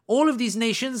like, all of these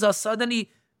nations are suddenly,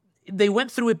 they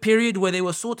went through a period where they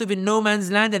were sort of in no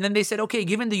man's land, and then they said, okay,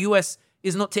 given the US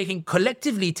is not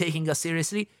collectively taking us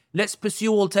seriously, let's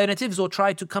pursue alternatives or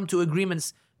try to come to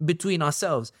agreements between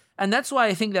ourselves. And that's why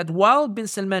I think that while bin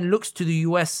Salman looks to the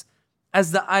US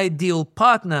as the ideal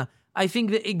partner, I think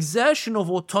the exertion of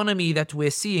autonomy that we're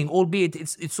seeing, albeit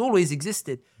it's always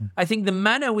existed, I think the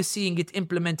manner we're seeing it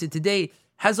implemented today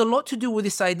has a lot to do with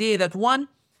this idea that, one,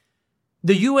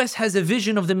 the US has a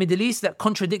vision of the Middle East that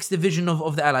contradicts the vision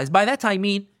of the Allies. By that I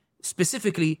mean,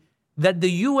 specifically, that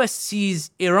the US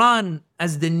sees Iran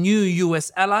as the new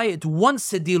US ally. It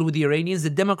wants a deal with the Iranians.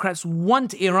 The Democrats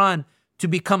want Iran to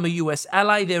become a US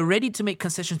ally. They're ready to make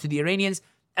concessions to the Iranians.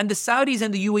 And the Saudis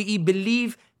and the UAE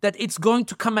believe that it's going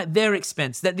to come at their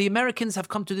expense, that the Americans have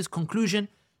come to this conclusion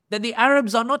that the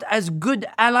Arabs are not as good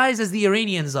allies as the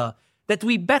Iranians are, that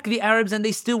we back the Arabs and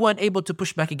they still weren't able to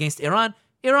push back against Iran.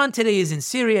 Iran today is in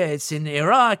Syria, it's in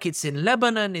Iraq, it's in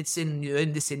Lebanon, it's in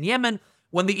Yemen.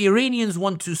 When the Iranians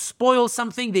want to spoil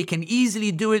something, they can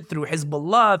easily do it through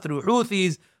Hezbollah, through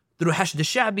Houthis, through Hashd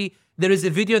al-Sha'bi. There is a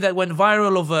video that went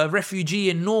viral of a refugee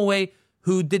in Norway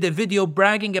who did a video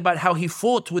bragging about how he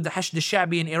fought with the Hashd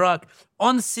al-Sha'bi in Iraq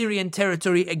on Syrian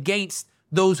territory against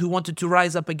those who wanted to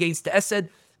rise up against Assad.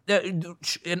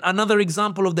 Another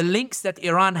example of the links that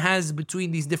Iran has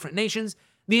between these different nations.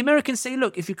 The Americans say,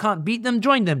 look, if you can't beat them,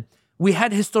 join them. We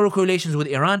had historical relations with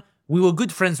Iran. We were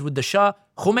good friends with the Shah.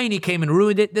 Khomeini came and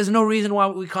ruined it. There's no reason why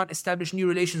we can't establish new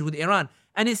relations with Iran.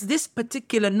 And it's this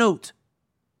particular note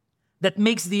that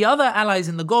makes the other allies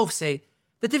in the Gulf say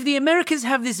that if the Americans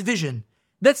have this vision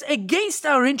that's against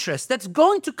our interests, that's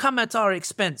going to come at our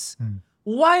expense,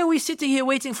 why are we sitting here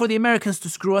waiting for the Americans to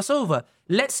screw us over?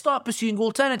 Let's start pursuing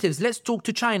alternatives. Let's talk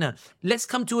to China. Let's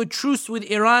come to a truce with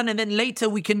Iran, and then later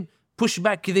we can push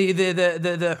back the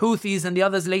Houthis and the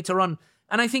others later on.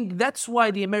 And I think that's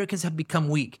why the Americans have become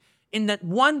weak. In that,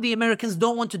 one, the Americans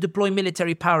don't want to deploy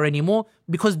military power anymore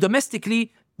because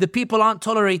domestically, the people aren't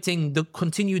tolerating the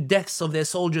continued deaths of their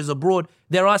soldiers abroad.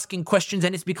 They're asking questions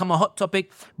and it's become a hot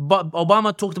topic. But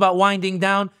Obama talked about winding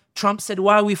down. Trump said,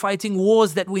 why are we fighting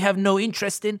wars that we have no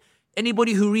interest in?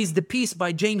 Anybody who reads The Peace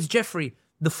by James Jeffrey,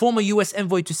 the former US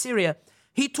envoy to Syria,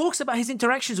 he talks about his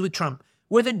interactions with Trump,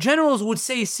 where the generals would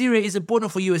say Syria is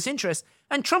important for US interests,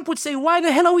 and Trump would say, why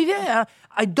the hell are we there?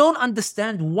 I don't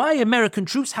understand why American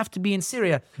troops have to be in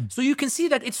Syria. So you can see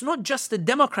that it's not just a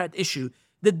Democrat issue.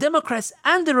 The Democrats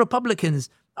and the Republicans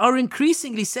are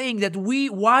increasingly saying that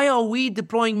why are we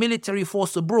deploying military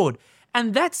force abroad?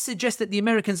 And that suggests that the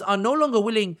Americans are no longer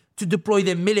willing to deploy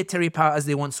their military power as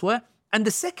they once were. And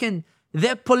the second,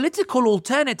 their political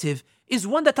alternative is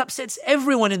one that upsets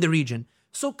everyone in the region.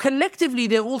 So collectively,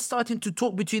 they're all starting to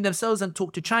talk between themselves and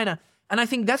talk to China. And I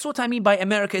think that's what I mean by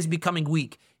America is becoming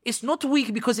weak. It's not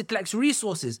weak because it lacks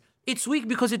resources. It's weak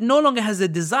because it no longer has a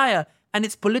desire and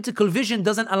its political vision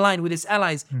doesn't align with its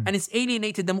allies. And it's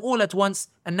alienated them all at once.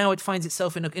 And now it finds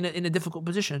itself in a difficult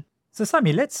position. So,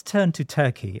 Sami, let's turn to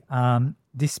Turkey.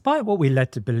 Despite what we're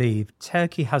led to believe,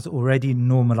 Turkey has already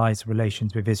normalized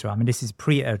relations with Israel. I mean, this is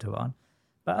pre-Erdogan.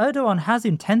 But Erdogan has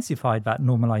intensified that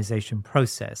normalization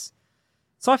process.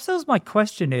 So I suppose my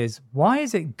question is, why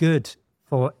is it good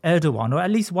for Erdogan, or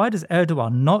at least why does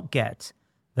Erdogan not get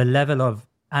the level of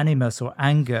animus or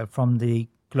anger from the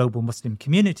global Muslim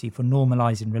community for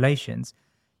normalizing relations?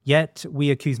 Yet we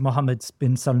accuse Mohammed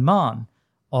bin Salman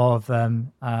of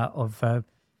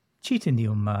cheating the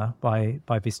Ummah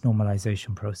by this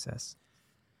normalization process.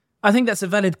 I think that's a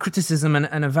valid criticism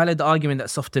and a valid argument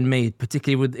that's often made,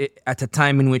 particularly at a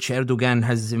time in which Erdogan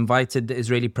has invited the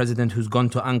Israeli president who's gone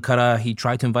to Ankara. He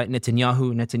tried to invite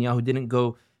Netanyahu. Netanyahu didn't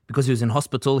go because he was in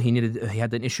hospital. He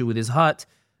had an issue with his heart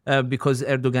because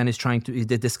Erdogan is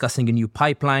discussing a new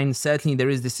pipeline. Certainly there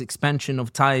is this expansion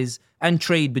of ties and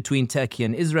trade between Turkey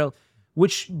and Israel,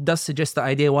 which does suggest the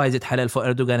idea, why is it halal for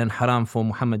Erdogan and haram for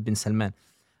Mohammed bin Salman?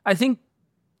 I think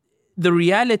the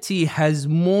reality has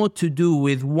more to do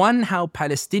with, one, how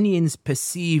Palestinians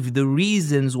perceive the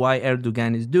reasons why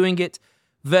Erdogan is doing it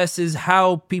versus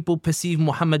how people perceive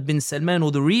Mohammed bin Salman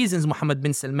or the reasons Mohammed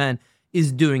bin Salman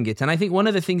is doing it. And I think one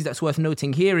of the things that's worth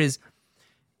noting here is,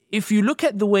 if you look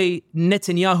at the way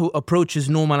Netanyahu approaches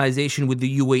normalization with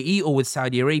the UAE or with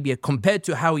Saudi Arabia compared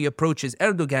to how he approaches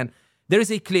Erdogan, there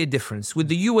is a clear difference. With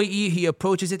the UAE, he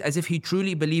approaches it as if he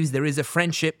truly believes there is a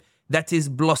friendship that is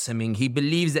blossoming. He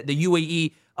believes that the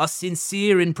UAE are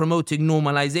sincere in promoting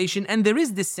normalization, and there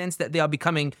is this sense that they are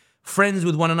becoming friends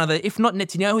with one another. If not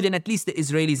Netanyahu, then at least the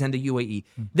Israelis and the UAE.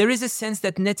 There is a sense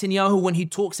that Netanyahu, when he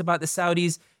talks about the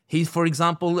Saudis, he, for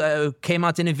example, came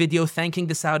out in a video thanking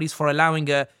the Saudis for allowing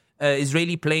a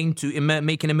Israeli plane to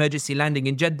make an emergency landing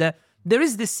in Jeddah. There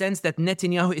is this sense that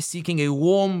Netanyahu is seeking a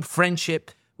warm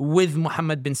friendship with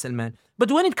Mohammed bin Salman.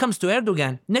 But when it comes to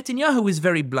Erdogan, Netanyahu is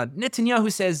very blunt. Netanyahu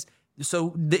says,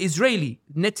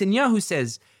 Netanyahu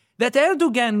says that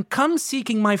Erdogan comes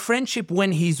seeking my friendship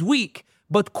when he's weak,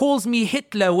 but calls me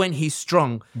Hitler when he's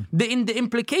strong. The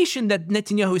implication that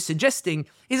Netanyahu is suggesting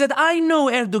is that I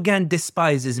know Erdogan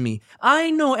despises me.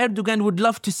 I know Erdogan would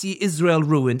love to see Israel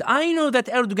ruined. I know that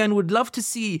Erdogan would love to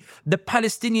see the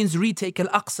Palestinians retake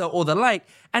Al-Aqsa or the like.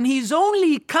 And he's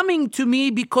only coming to me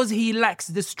because he lacks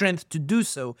the strength to do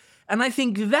so. And I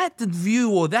think that view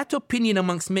or that opinion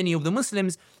amongst many of the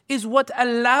Muslims is what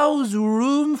allows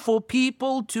room for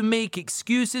people to make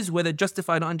excuses, whether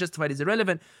justified or unjustified is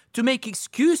irrelevant, to make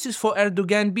excuses for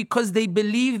Erdogan because they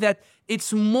believe that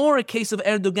it's more a case of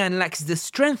Erdogan lacks the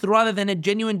strength rather than a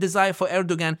genuine desire for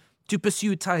Erdogan to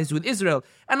pursue ties with Israel.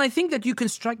 And I think that you can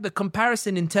strike the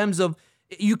comparison in terms of,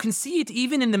 you can see it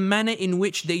even in the manner in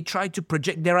which they try to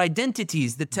project their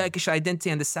identities, the Turkish identity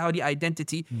and the Saudi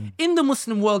identity, in the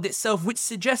Muslim world itself, which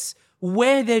suggests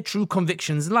where their true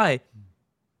convictions lie.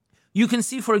 You can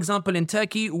see, for example, in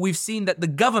Turkey, we've seen that the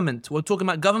government, we're talking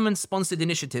about government-sponsored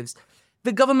initiatives,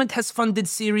 the government has funded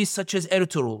series such as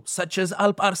Ertuğrul, such as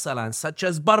Alp Arslan, such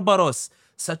as Barbaros,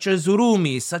 such as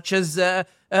Urumi, such as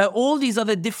all these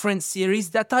other different series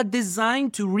that are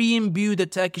designed to re-imbue the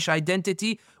Turkish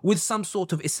identity with some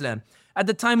sort of Islam. At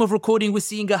the time of recording, we're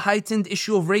seeing a heightened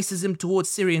issue of racism towards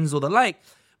Syrians or the like.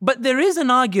 But there is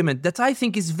an argument that I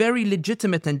think is very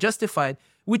legitimate and justified,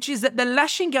 which is that the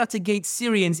lashing out against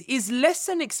Syrians is less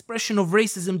an expression of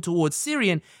racism towards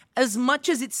Syrian as much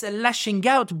as it's a lashing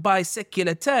out by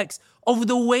secular Turks of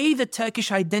the way the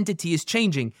Turkish identity is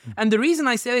changing. And the reason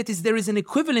I say that is there is an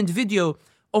equivalent video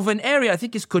of an area, I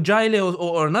think it's Kocaeli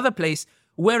or another place,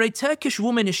 where a Turkish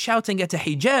woman is shouting at a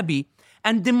hijabi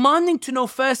and demanding to know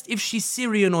first if she's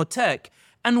Syrian or Turk.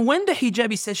 And when the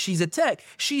hijabi says she's a Turk,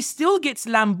 she still gets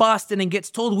lambasted and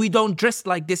gets told we don't dress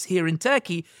like this here in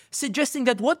Turkey, suggesting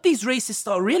that what these racists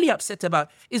are really upset about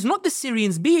is not the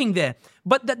Syrians being there,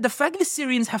 but that the fact the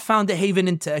Syrians have found a haven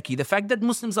in Turkey, the fact that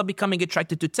Muslims are becoming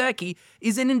attracted to Turkey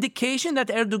is an indication that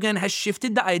Erdogan has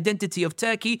shifted the identity of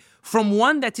Turkey from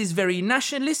one that is very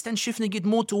nationalist and shifting it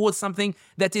more towards something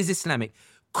that is Islamic.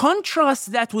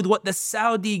 Contrast that with what the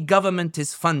Saudi government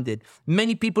is funded.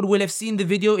 Many people will have seen the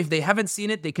video. If they haven't seen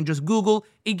it, they can just Google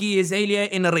Iggy Azalea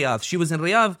in Riyadh. She was in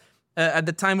Riyadh at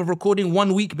the time of recording,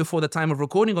 1 week before the time of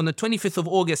recording. On the 25th of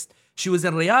August, she was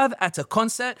in Riyadh at a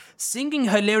concert, singing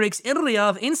her lyrics in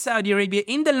Riyadh, in Saudi Arabia,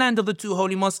 in the land of the two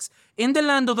holy mosques, in the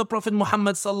land of the Prophet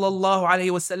Muhammad sallallahu alaihi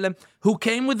wasallam, who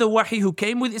came with the wahi, who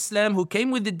came with Islam, who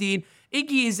came with the deen.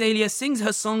 Iggy Azalea sings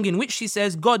her song in which she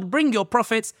says, God, bring your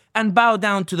prophets and bow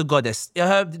down to the goddess.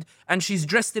 And she's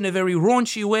dressed in a very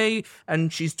raunchy way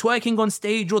and she's twerking on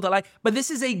stage or the like. But this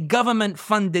is a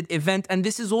government-funded event and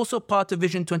this is also part of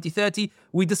Vision 2030.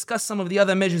 We discussed some of the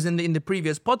other measures in the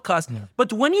previous podcast. Yeah.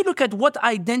 But when you look at what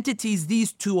identities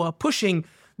these two are pushing,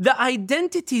 the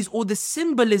identities or the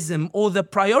symbolism or the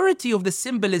priority of the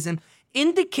symbolism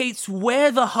indicates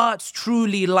where the hearts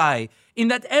truly lie. In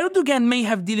that Erdogan may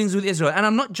have dealings with Israel, and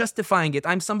I'm not justifying it.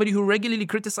 I'm somebody who regularly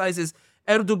criticizes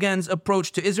Erdogan's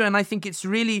approach to Israel, and I think it's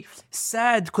really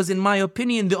sad because in my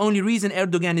opinion, the only reason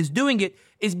Erdogan is doing it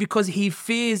is because he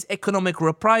fears economic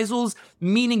reprisals,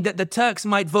 meaning that the Turks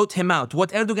might vote him out.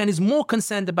 What Erdogan is more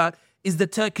concerned about is the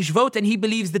Turkish vote, and he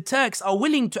believes the Turks are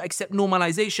willing to accept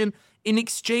normalization in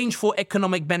exchange for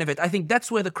economic benefit. I think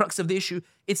that's where the crux of the issue,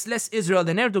 it's less Israel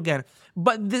than Erdogan.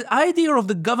 But the idea of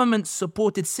the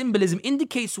government-supported symbolism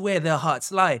indicates where their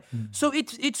hearts lie. So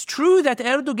it's true that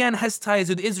Erdogan has ties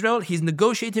with Israel. He's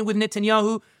negotiating with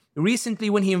Netanyahu. Recently,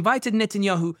 when he invited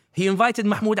Netanyahu, he invited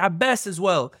Mahmoud Abbas as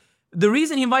well. The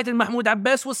reason he invited Mahmoud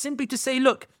Abbas was simply to say,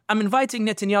 look, I'm inviting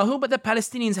Netanyahu, but the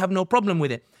Palestinians have no problem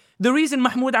with it. The reason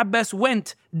Mahmoud Abbas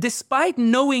went, despite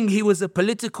knowing he was a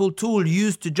political tool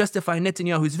used to justify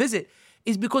Netanyahu's visit,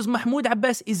 is because Mahmoud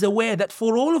Abbas is aware that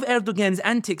for all of Erdogan's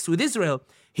antics with Israel,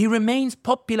 he remains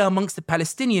popular amongst the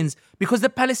Palestinians because the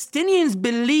Palestinians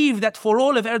believe that for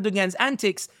all of Erdogan's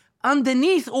antics,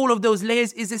 underneath all of those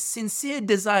layers is a sincere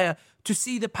desire to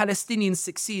see the Palestinians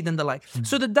succeed and the like.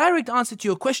 So the direct answer to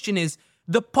your question is,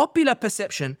 the popular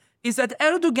perception is that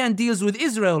Erdogan deals with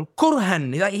Israel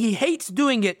kurhan, like he hates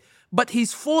doing it, but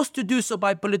he's forced to do so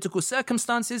by political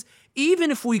circumstances. Even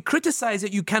if we criticize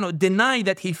it, you cannot deny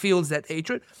that he feels that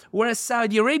hatred. Whereas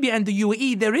Saudi Arabia and the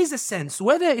UAE, there is a sense,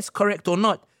 whether it's correct or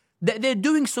not, that they're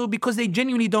doing so because they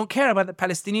genuinely don't care about the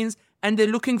Palestinians and they're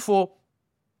looking for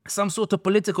some sort of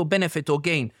political benefit or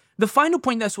gain. The final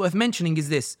point that's worth mentioning is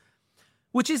this,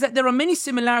 which is that there are many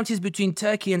similarities between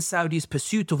Turkey and Saudi's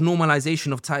pursuit of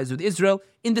normalization of ties with Israel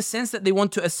in the sense that they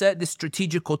want to assert this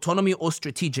strategic autonomy or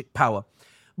strategic power.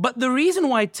 But the reason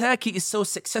why Turkey is so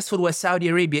successful where Saudi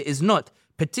Arabia is not,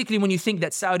 particularly when you think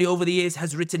that Saudi over the years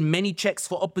has written many checks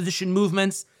for opposition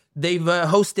movements, They've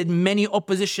hosted many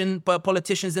opposition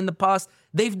politicians in the past.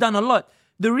 They've done a lot.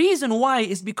 The reason why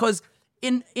is because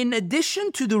in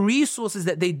addition to the resources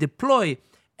that they deploy,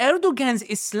 Erdogan's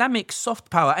Islamic soft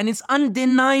power, and it's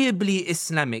undeniably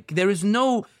Islamic. There is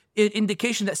no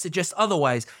indication that suggests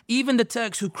otherwise. Even the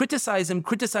Turks who criticize him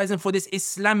for this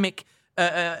Islamic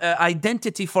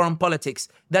identity foreign politics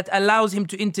that allows him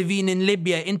to intervene in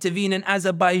Libya, intervene in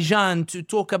Azerbaijan, to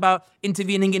talk about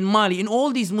intervening in Mali, in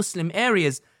all these Muslim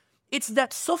areas. It's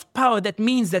that soft power that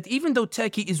means that even though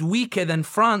Turkey is weaker than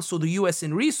France or the US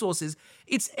in resources,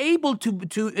 it's able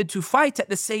to fight at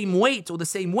the same weight or the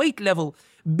same weight level,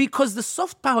 because the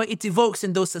soft power it evokes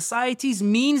in those societies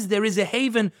means there is a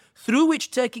haven through which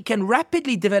Turkey can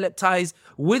rapidly develop ties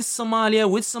with Somalia,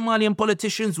 with Somalian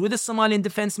politicians, with the Somalian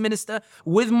defense minister,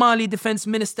 with Mali defense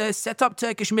minister, set up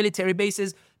Turkish military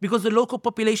bases, because the local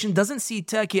population doesn't see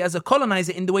Turkey as a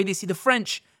colonizer in the way they see the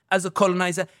French as a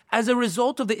colonizer, as a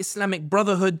result of the Islamic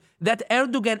Brotherhood that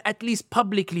Erdogan at least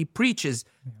publicly preaches.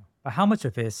 But how much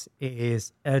of this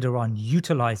is Erdogan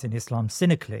utilizing Islam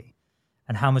cynically,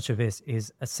 and how much of this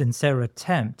is a sincere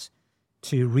attempt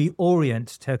to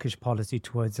reorient Turkish policy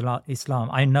towards Islam?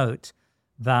 I note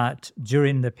that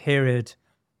during the period,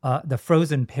 the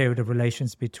frozen period of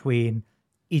relations between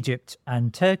Egypt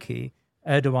and Turkey,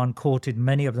 Erdogan courted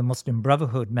many of the Muslim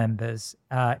Brotherhood members.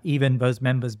 Even those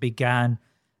members began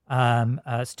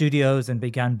studios and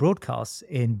began broadcasts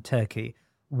in Turkey.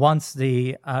 Once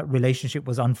the relationship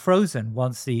was unfrozen,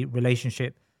 once the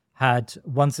relationship had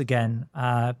once again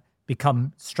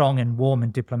become strong and warm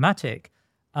and diplomatic,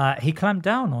 he clamped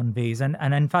down on these and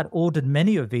in fact ordered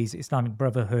many of these Islamic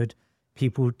Brotherhood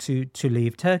people to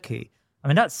leave Turkey. I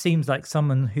mean, that seems like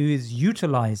someone who is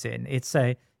utilizing,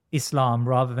 Islam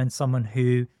rather than someone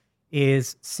who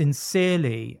is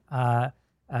sincerely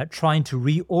trying to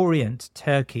reorient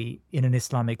Turkey in an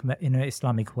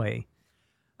Islamic way.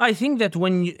 I think that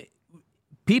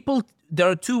there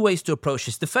are two ways to approach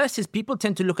this. The first is people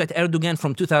tend to look at Erdogan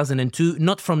from 2002,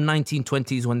 not from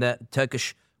 1920s when the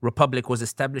Turkish Republic was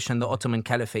established and the Ottoman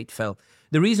Caliphate fell.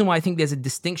 The reason why I think there's a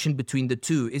distinction between the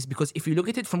two is because if you look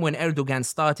at it from when Erdogan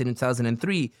started in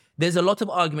 2003, there's a lot of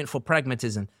argument for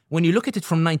pragmatism. When you look at it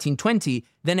from 1920,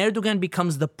 then Erdogan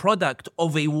becomes the product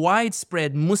of a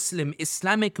widespread Muslim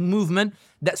Islamic movement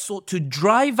that sought to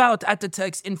drive out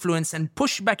Ataturk's influence and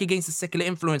push back against the secular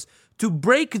influence, to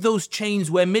break those chains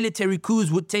where military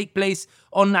coups would take place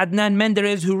on Adnan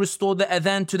Menderes, who restored the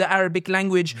adhan to the Arabic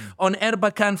language, on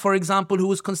Erbakan, for example, who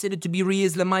was considered to be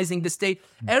re-Islamizing the state.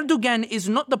 Erdogan is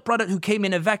not the product who came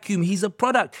in a vacuum. He's a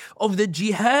product of the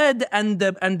jihad and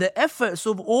the efforts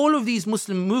of all of these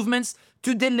Muslim movements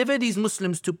to deliver these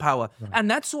Muslims to power. Right. And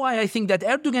that's why I think that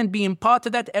Erdogan being part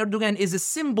of that, Erdogan is a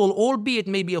symbol, albeit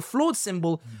maybe a flawed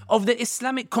symbol, of the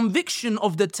Islamic conviction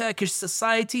of the Turkish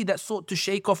society that sought to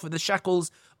shake off the shackles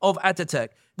of Ataturk.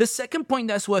 The second point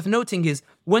that's worth noting is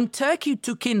when Turkey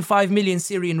took in 5 million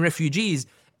Syrian refugees,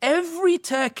 every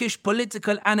Turkish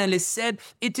political analyst said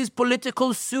it is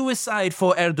political suicide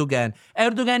for Erdogan.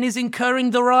 Erdogan is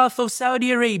incurring the wrath of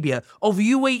Saudi Arabia, of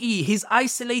UAE. He's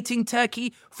isolating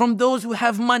Turkey from those who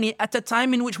have money at a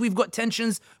time in which we've got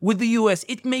tensions with the US.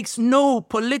 It makes no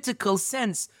political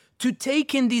sense to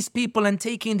take in these people and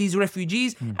take in these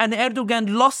refugees. And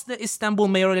Erdogan lost the Istanbul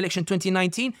mayoral election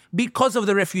 2019 because of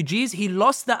the refugees. He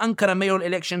lost the Ankara mayoral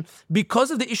election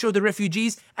because of the issue of the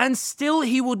refugees, and still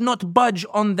he would not budge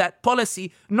on that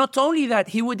policy. Not only that,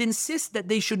 he would insist that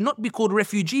they should not be called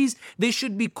refugees, they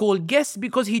should be called guests,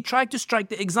 because he tried to strike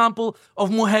the example of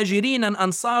Muhajirin and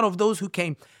Ansar, of those who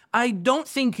came. I don't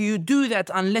think you do that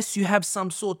unless you have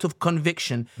some sort of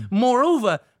conviction.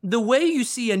 Moreover, the way you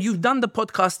see, and you've done the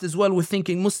podcast as well with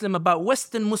Thinking Muslim about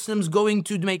Western Muslims going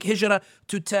to make hijrah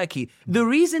to Turkey. The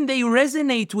reason they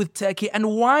resonate with Turkey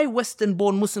and why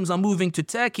Western-born Muslims are moving to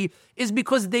Turkey is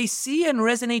because they see and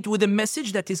resonate with a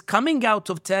message that is coming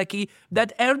out of Turkey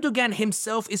that Erdogan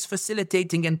himself is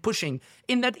facilitating and pushing.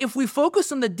 In that, if we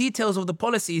focus on the details of the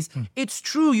policies, it's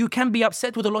true you can be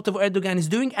upset with a lot of what Erdogan is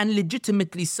doing, and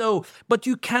legitimately so, but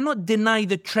you cannot deny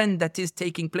the trend that is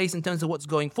taking place in terms of what's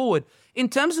going forward. In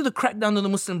terms of the crackdown on the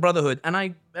Muslim Brotherhood,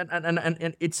 and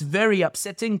it's very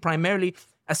upsetting, primarily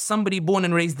as somebody born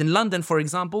and raised in London, for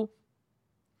example.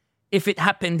 If it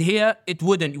happened here, it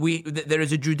wouldn't. There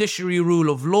is a judiciary rule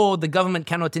of law. The government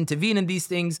cannot intervene in these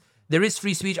things. There is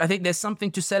free speech. I think there's something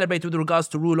to celebrate with regards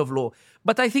to rule of law.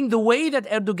 But I think the way that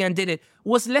Erdogan did it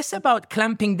was less about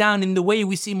clamping down in the way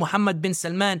we see Mohammed bin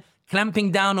Salman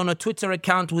clamping down on a Twitter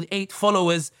account with 8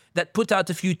 followers that put out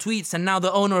a few tweets, and now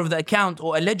the owner of the account,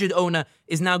 or alleged owner,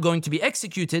 is now going to be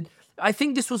executed. I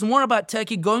think this was more about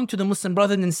Turkey going to the Muslim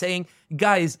Brotherhood and saying,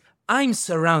 guys, I'm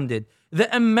surrounded.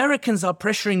 The Americans are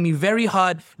pressuring me very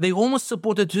hard. They almost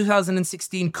supported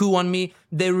 2016 coup on me.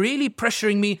 They're really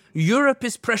pressuring me. Europe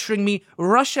is pressuring me.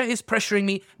 Russia is pressuring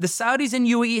me. The Saudis and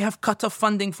UAE have cut off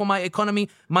funding for my economy.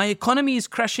 My economy is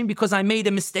crashing because I made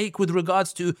a mistake with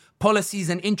regards to policies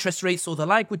and interest rates or the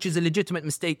like, which is a legitimate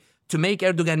mistake to make.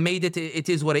 Erdogan made it. It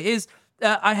is what it is.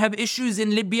 I have issues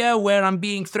in Libya where I'm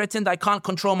being threatened. I can't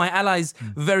control my allies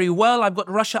very well. I've got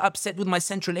Russia upset with my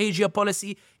Central Asia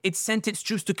policy. It sent its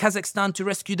troops to Kazakhstan to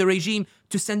rescue the regime,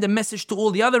 to send a message to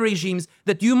all the other regimes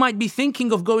that you might be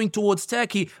thinking of going towards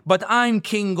Turkey, but I'm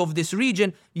king of this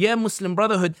region. Yeah, Muslim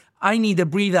Brotherhood, I need a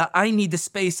breather. I need a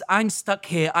space. I'm stuck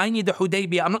here. I need a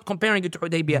Hudaybiyah. I'm not comparing it to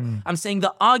Hudaybiyah. I'm saying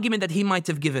the argument that he might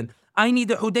have given. I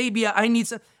need a Hudaybiyah. I need...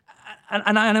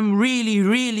 And I'm really,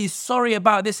 really sorry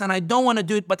about this, and I don't want to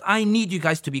do it, but I need you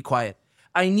guys to be quiet.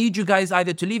 I need you guys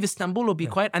either to leave Istanbul or be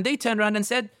quiet. And they turned around and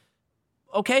said,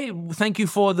 okay, thank you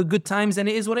for the good times, and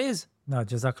it is what it is. No,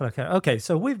 Jazakallah khair. Okay,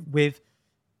 so we've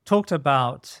talked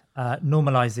about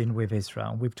normalizing with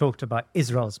Israel. We've talked about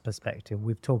Israel's perspective.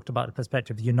 We've talked about the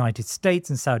perspective of the United States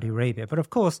and Saudi Arabia. But of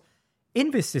course,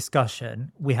 in this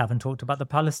discussion, we haven't talked about the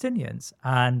Palestinians.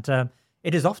 And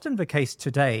it is often the case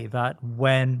today that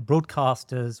when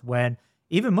broadcasters, when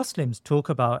even Muslims talk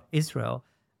about Israel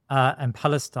and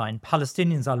Palestine,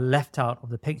 Palestinians are left out of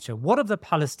the picture. What of the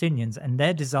Palestinians and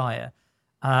their desire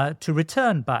to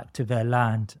return back to their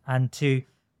land and to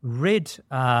rid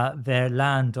their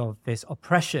land of this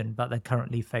oppression that they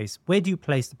currently face? Where do you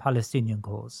place the Palestinian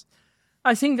cause?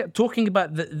 I think that talking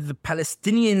about the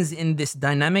Palestinians in this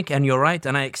dynamic, and you're right,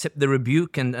 and I accept the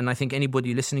rebuke, and I think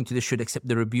anybody listening to this should accept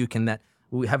the rebuke, and that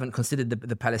we haven't considered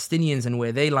the Palestinians and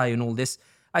where they lie in all this.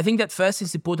 I think that first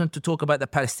it's important to talk about the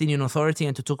Palestinian Authority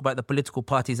and to talk about the political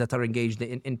parties that are engaged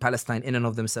in Palestine in and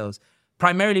of themselves.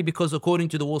 Primarily because, according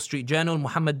to the Wall Street Journal,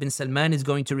 Mohammed bin Salman is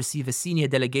going to receive a senior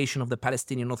delegation of the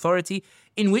Palestinian Authority,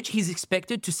 in which he's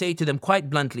expected to say to them quite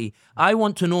bluntly, I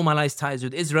want to normalize ties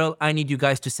with Israel. I need you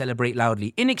guys to celebrate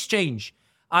loudly. In exchange,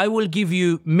 I will give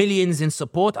you millions in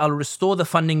support. I'll restore the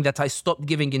funding that I stopped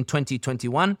giving in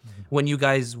 2021 when you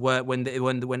guys were, when the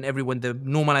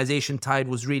normalization tide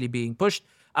was really being pushed.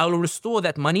 I will restore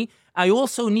that money. I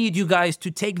also need you guys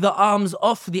to take the arms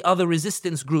off the other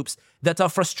resistance groups that are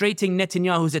frustrating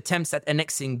Netanyahu's attempts at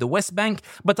annexing the West Bank.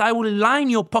 But I will line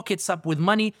your pockets up with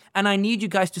money, and I need you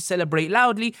guys to celebrate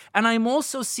loudly. And I'm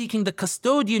also seeking the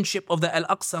custodianship of the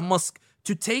Al-Aqsa Mosque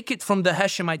to take it from the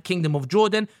Hashemite kingdom of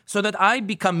Jordan, so that I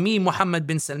become me, Mohammed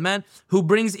bin Salman, who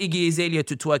brings Iggy Azalea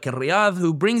to twerk in Riyadh,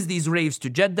 who brings these raves to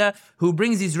Jeddah, who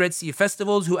brings these Red Sea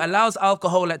festivals, who allows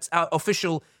alcohol at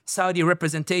official Saudi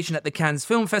representation at the Cannes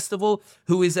Film Festival,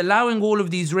 who is allowing all of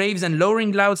these raves and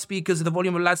lowering loudspeakers, the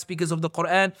volume of loudspeakers of the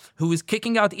Quran, who is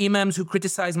kicking out imams who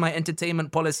criticize my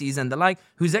entertainment policies and the like,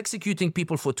 who's executing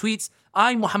people for tweets.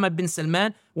 I, Mohammed bin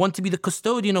Salman, want to be the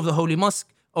custodian of the Holy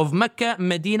Mosque, of Mecca,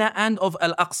 Medina, and of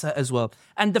Al-Aqsa as well.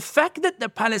 And the fact that the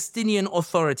Palestinian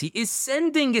Authority is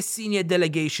sending a senior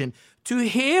delegation to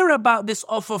hear about this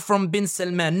offer from bin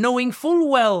Salman, knowing full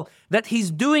well that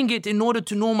he's doing it in order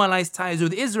to normalize ties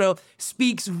with Israel,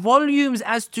 speaks volumes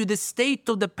as to the state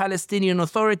of the Palestinian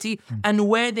Authority and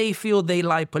where they feel they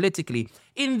lie politically.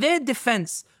 In their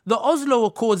defense, the Oslo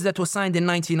Accords that were signed in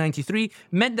 1993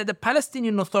 meant that the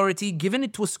Palestinian Authority, given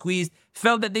it was squeezed,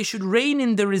 felt that they should rein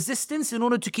in the resistance in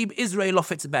order to keep Israel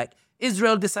off its back.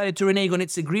 Israel decided to renege on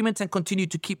its agreement and continue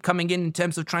to keep coming in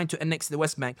terms of trying to annex the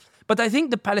West Bank. But I think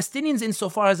the Palestinians,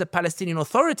 insofar as the Palestinian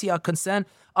Authority are concerned,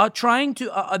 are trying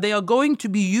to, they are going to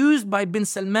be used by bin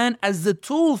Salman as the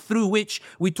tool through which,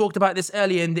 we talked about this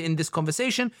earlier in this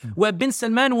conversation, where bin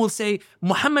Salman will say,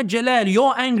 Muhammad Jalal,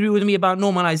 you're angry with me about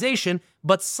normalization,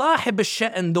 but Sahib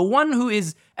al-Sha'n, the one who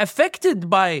is affected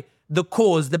by the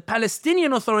cause, the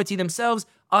Palestinian Authority themselves,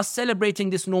 are celebrating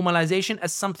this normalization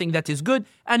as something that is good.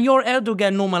 And your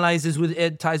Erdogan normalizes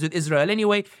with ties with Israel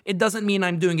anyway. It doesn't mean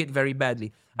I'm doing it very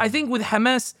badly. I think with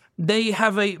Hamas, they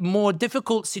have a more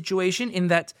difficult situation in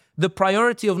that the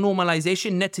priority of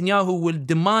normalization, Netanyahu will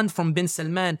demand from bin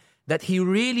Salman that he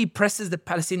really presses the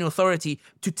Palestinian Authority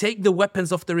to take the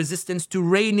weapons of the resistance, to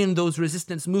rein in those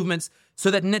resistance movements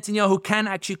so that Netanyahu can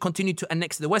actually continue to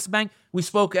annex the West Bank. We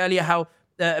spoke earlier how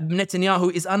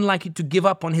Netanyahu is unlikely to give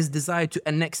up on his desire to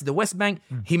annex the West Bank.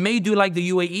 He may do like the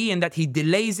UAE in that he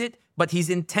delays it, but he's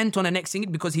intent on annexing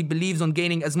it because he believes on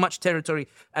gaining as much territory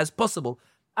as possible.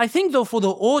 I think, though, for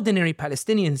the ordinary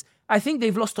Palestinians, I think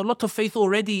they've lost a lot of faith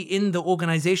already in the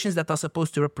organizations that are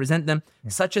supposed to represent them,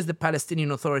 such as the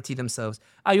Palestinian Authority themselves.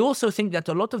 I also think that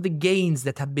a lot of the gains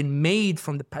that have been made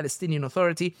from the Palestinian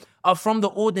Authority are from the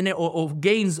ordinary or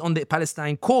gains on the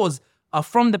Palestine cause are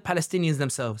from the Palestinians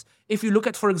themselves. If you look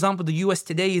at, for example, the US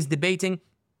today is debating,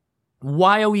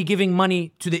 why are we giving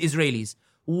money to the Israelis?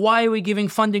 Why are we giving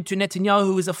funding to Netanyahu,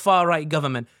 who is a far-right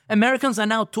government? Americans are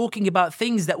now talking about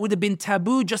things that would have been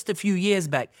taboo just a few years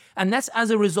back. And that's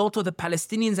as a result of the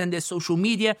Palestinians and their social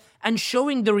media and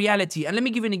showing the reality. And let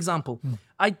me give you an example.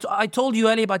 I told you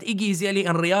earlier about Iggy Azalea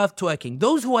and Riyadh twerking.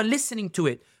 Those who are listening to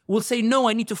it will say, no,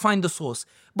 I need to find the source.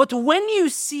 But when you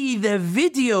see the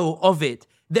video of it,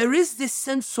 there is this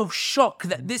sense of shock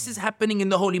that this is happening in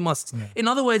the holy mosques. In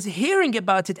other words, hearing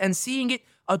about it and seeing it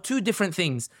are two different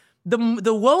things.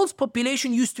 The world's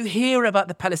population used to hear about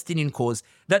the Palestinian cause,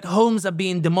 that homes are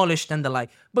being demolished and the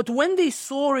like. But when they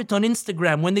saw it on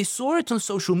Instagram, when they saw it on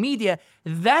social media,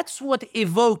 that's what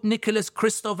evoked Nicholas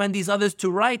Kristof and these others to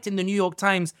write in the New York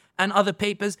Times and other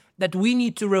papers that we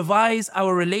need to revise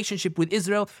our relationship with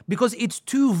Israel because it's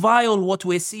too vile what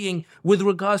we're seeing with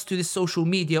regards to the social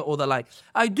media or the like.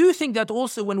 I do think that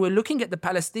also when we're looking at the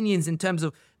Palestinians in terms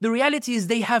of the reality is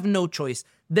they have no choice.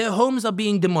 Their homes are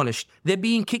being demolished. They're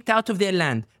being kicked out of their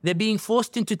land. They're being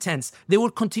forced into tents. They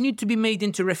will continue to be made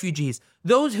into refugees.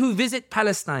 Those who visit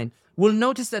Palestine will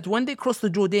notice that when they cross the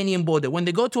Jordanian border, when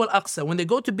they go to Al-Aqsa, when they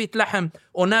go to Beit Lahem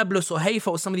or Nablus or Haifa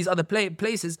or some of these other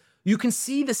places, you can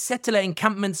see the settler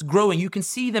encampments growing. You can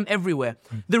see them everywhere.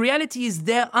 The reality is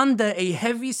they're under a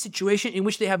heavy situation in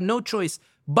which they have no choice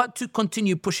but to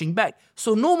continue pushing back.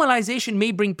 So normalization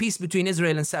may bring peace between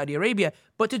Israel and Saudi Arabia,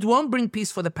 but it won't bring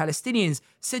peace for the Palestinians,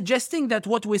 suggesting that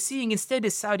what we're seeing instead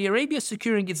is Saudi Arabia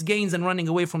securing its gains and running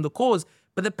away from the cause,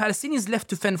 but the Palestinians left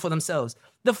to fend for themselves.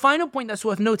 The final point that's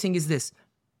worth noting is this.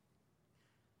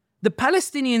 The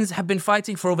Palestinians have been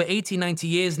fighting for over 80, 90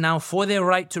 years now for their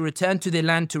right to return to their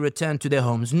land, to return to their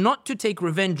homes, not to take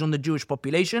revenge on the Jewish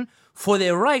population, for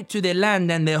their right to their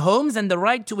land and their homes and the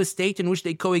right to a state in which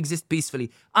they coexist peacefully,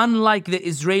 unlike the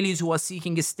Israelis who are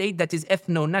seeking a state that is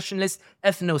ethno-nationalist,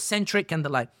 ethnocentric and the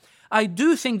like. I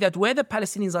do think that where the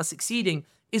Palestinians are succeeding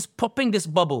is popping this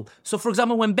bubble. So, for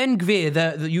example, when Ben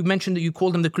Gvir, you mentioned that you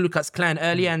called him the Ku Klux Klan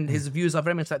earlier, and his views are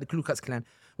very much like the Ku Klux Klan.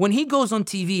 When he goes on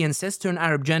TV and says to an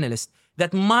Arab journalist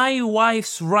that my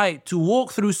wife's right to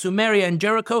walk through Sumeria and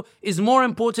Jericho is more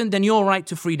important than your right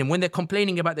to freedom, when they're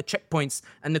complaining about the checkpoints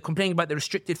and they're complaining about the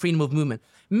restricted freedom of movement,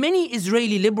 many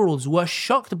Israeli liberals were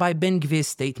shocked by Ben Gvir's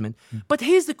statement. But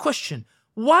here's the question.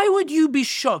 Why would you be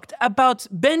shocked about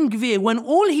Ben Gvir when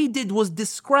all he did was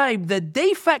describe the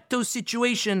de facto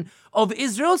situation of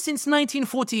Israel since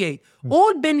 1948?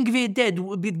 All Ben Gvir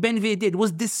did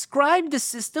was describe the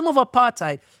system of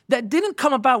apartheid that didn't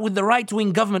come about with the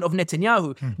right-wing government of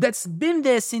Netanyahu, that's been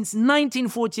there since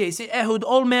 1948. Say Ehud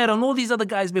Olmert and all these other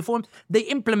guys before him, they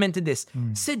implemented this,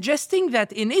 suggesting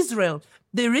that in Israel,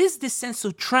 there is this sense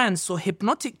of trance or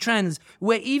hypnotic trance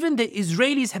where even the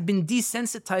Israelis have been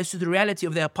desensitized to the reality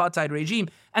of their apartheid regime.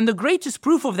 And the greatest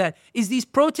proof of that is these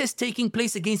protests taking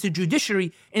place against the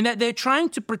judiciary in that they're trying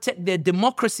to protect their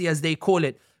democracy, as they call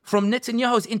it, from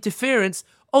Netanyahu's interference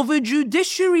of a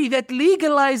judiciary that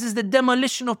legalizes the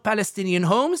demolition of Palestinian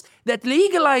homes, that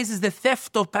legalizes the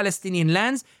theft of Palestinian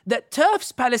lands, that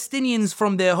turfs Palestinians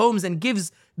from their homes and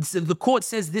gives, the court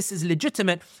says this is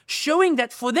legitimate, showing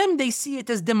that for them they see it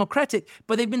as democratic,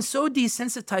 but they've been so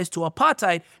desensitized to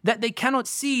apartheid that they cannot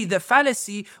see the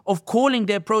fallacy of calling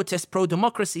their protest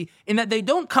pro-democracy, in that they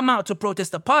don't come out to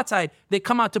protest apartheid, they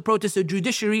come out to protest a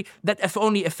judiciary that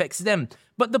only affects them.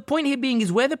 But the point here being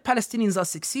is where the Palestinians are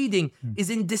succeeding is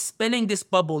in dispelling this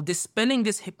bubble, dispelling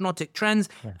this hypnotic trance.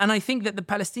 And I think that the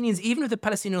Palestinians, even if the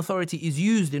Palestinian Authority is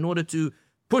used in order to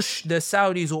push the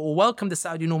Saudis or welcome the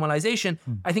Saudi normalization,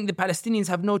 I think the Palestinians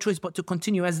have no choice but to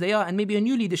continue as they are, and maybe a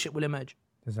new leadership will emerge.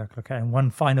 Exactly. Okay. And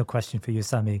one final question for you,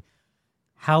 Sami.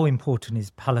 How important is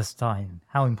Palestine?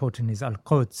 How important is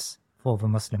Al-Quds for the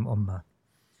Muslim Ummah?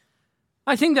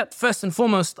 I think that first and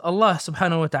foremost, Allah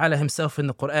subhanahu wa ta'ala himself in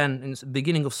the Quran, in the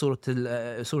beginning of Surah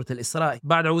Al-Isra,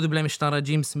 بعد أعوذ بالله من الشيطان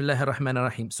الرجيم بسم الله الرحمن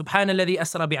الرحيم سبحان الذي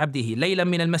أسرى بعبده ليلا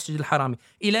من المسجد الحرام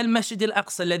إلى المسجد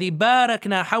الأقصى الذي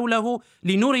باركنا حوله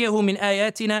لنريه من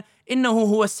آياتنا إنه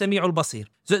هو السميع البصير.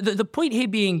 So the point here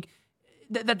being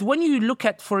that when you look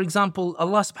at, for example,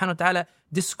 Allah subhanahu wa ta'ala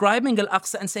describing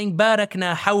Al-Aqsa and saying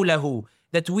barakna hawlahu,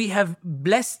 that we have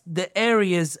blessed the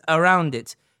areas around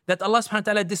it, that Allah subhanahu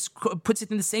wa ta'ala puts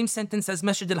it in the same sentence as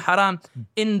Masjid al-Haram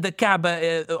in the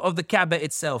Kaaba, of the Kaaba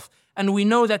itself. And we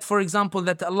know that, for example,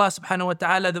 that Allah subhanahu wa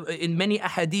ta'ala, in many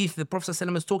ahadith, the Prophet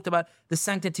ﷺ has talked about the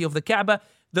sanctity of the Kaaba,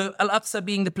 the Al-Aqsa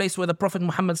being the place where the Prophet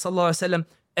Muhammad ﷺ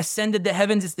ascended the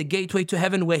heavens, it's the gateway to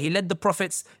heaven where he led the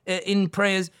prophets in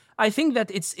prayers. I think that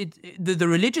the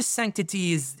religious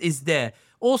sanctity is there.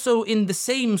 Also in the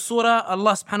same surah,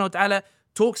 Allah subhanahu wa ta'ala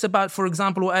talks about, for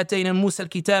example, وآتينا موسى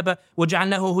الكتاب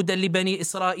وجعلناه هدى لبني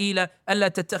إسرائيل ألا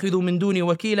تتخذوا من دوني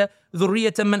وكيلا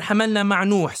ذرية من حملنا مع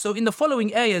نوح. So in the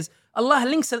following ayahs, Allah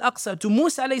links Al-Aqsa to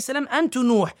Musa alayhi salam and to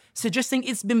Nuh, suggesting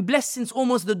it's been blessed since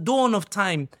almost the dawn of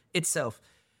time itself.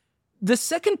 The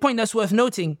second point that's worth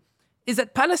noting is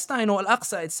that Palestine or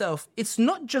Al-Aqsa itself, it's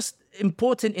not just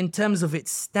important in terms of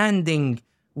its standing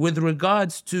with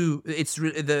regards to its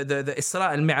the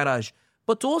Isra al-Mi'raj,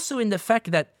 but also in the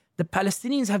fact that the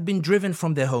Palestinians have been driven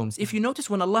from their homes. If you notice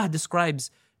when Allah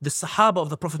describes the Sahaba of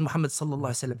the Prophet Muhammad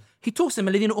sallallahu alaihi wasallam, He talks to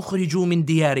them, الَّذِينَ أُخْرِجُوا مِنْ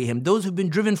دِيَارِهِمْ, those who've been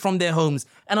driven from their homes.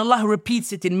 And Allah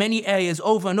repeats it in many areas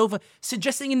over and over,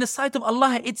 suggesting in the sight of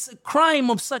Allah, it's a crime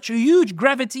of such a huge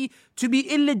gravity to be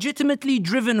illegitimately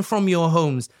driven from your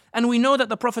homes. And we know that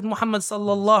the Prophet Muhammad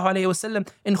sallallahu alaihi wasallam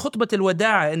in Khutbat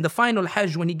al-Wada', in the final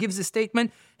Hajj, when he gives a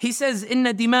statement, he says, إِنَّ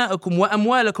دِمَاءَكُمْ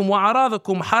وَأَمْوَالَكُمْ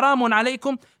وَأَعْرَاضَكُمْ حَرَامٌ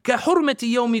عَلَيْكُمْ كَحُرْمَةِ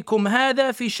يَوْمِكُمْ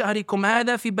هَذَا فِي شَهْرِكُمْ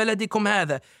هَذَا فِي بَلَدِكُمْ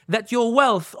هَذَا. That your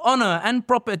wealth, honor, and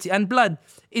property and blood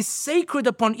is sacred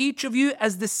upon each of you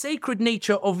as the sacred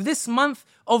nature of this month,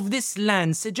 of this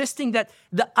land, suggesting that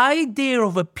the idea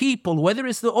of a people, whether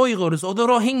it's the Uyghurs or the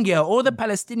Rohingya or the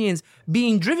Palestinians,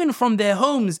 being driven from their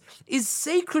homes is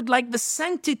sacred like the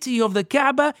sanctity of the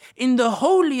Kaaba in the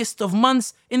holiest of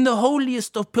months, in the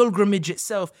holiest of pilgrimage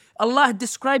itself. Allah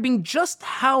describing just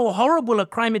how horrible a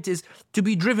crime it is to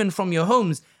be driven from your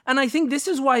homes. And I think this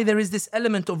is why there is this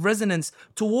element of resonance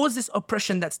towards this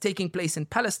oppression that's taking place in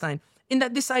Palestine, in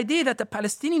that this idea that the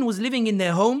Palestinian was living in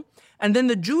their home, and then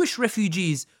the Jewish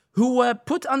refugees who were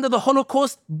put under the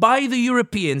Holocaust by the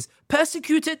Europeans,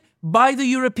 persecuted by the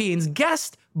Europeans,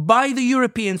 gassed by the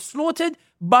Europeans, slaughtered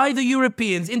by the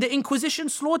Europeans, in the Inquisition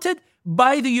slaughtered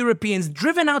by the Europeans,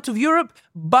 driven out of Europe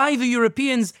by the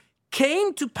Europeans,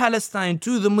 came to Palestine,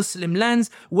 to the Muslim lands,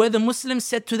 where the Muslims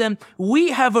said to them,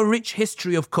 we have a rich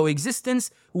history of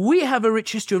coexistence, we have a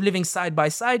rich history of living side by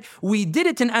side. We did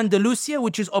it in Andalusia,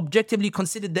 which is objectively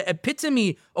considered the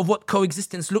epitome of what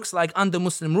coexistence looks like under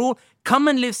Muslim rule. Come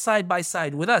and live side by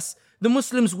side with us. The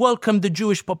Muslims welcomed the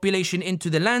Jewish population into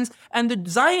the lands, and the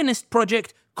Zionist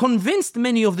project convinced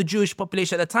many of the Jewish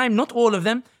population at the time, not all of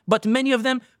them, but many of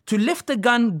them, to lift a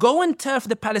gun, go and turf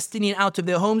the Palestinian out of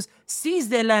their homes, seize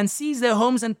their land, seize their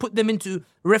homes, and put them into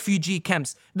refugee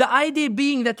camps. The idea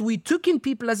being that we took in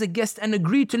people as a guest and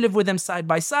agreed to live with them side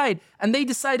by side, and they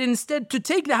decided instead to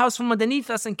take the house from underneath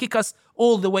us and kick us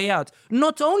all the way out.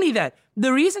 Not only that,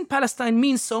 the reason Palestine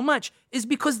means so much is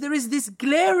because there is this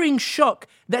glaring shock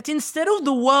that instead of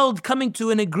the world coming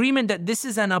to an agreement that this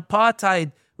is an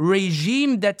apartheid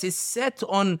regime that is set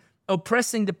on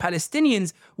oppressing the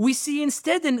Palestinians, we see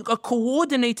instead a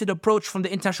coordinated approach from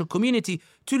the international community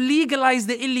to legalize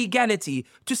the illegality,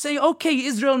 to say, okay,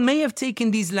 Israel may have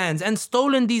taken these lands and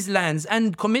stolen these lands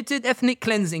and committed ethnic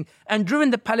cleansing and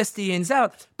driven the Palestinians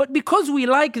out, but because we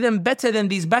like them better than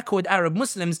these backward Arab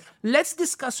Muslims, let's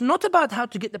discuss not about how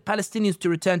to get the Palestinians to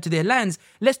return to their lands,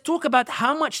 let's talk about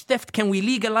how much theft can we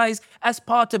legalize as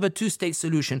part of a two-state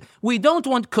solution. We don't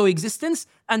want coexistence,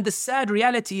 and the sad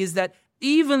reality is that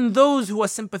even those who are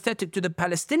sympathetic to the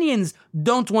Palestinians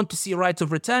don't want to see a right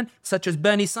of return, such as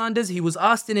Bernie Sanders. He was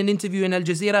asked in an interview in Al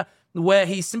Jazeera where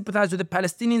he sympathized with the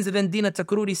Palestinians, and then Dina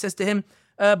Takruri says to him,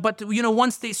 but one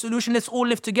state solution, let's all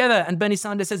live together. And Bernie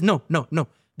Sanders says, no.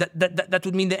 That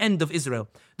would mean the end of Israel.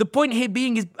 The point here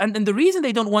being is, and the reason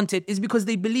they don't want it is because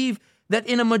they believe that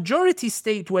in a majority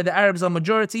state where the Arabs are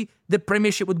majority, the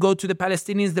premiership would go to the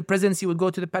Palestinians, the presidency would go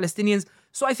to the Palestinians.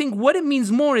 So I think what it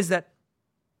means more is that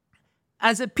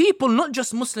as a people, not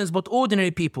just Muslims, but ordinary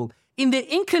people, in their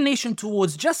inclination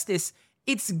towards justice,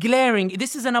 it's glaring.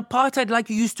 This is an apartheid like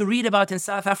you used to read about in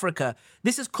South Africa.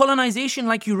 This is colonization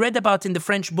like you read about in the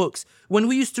French books. When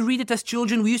we used to read it as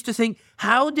children, we used to think,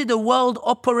 how did the world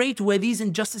operate where these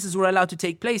injustices were allowed to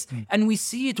take place? And we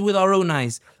see it with our own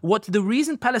eyes. What the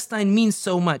reason Palestine means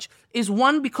so much is,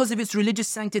 one, because of its religious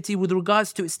sanctity with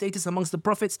regards to its status amongst the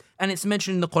prophets, and it's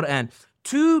mentioned in the Quran.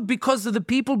 Two, because of the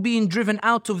people being driven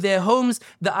out of their homes,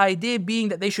 the idea being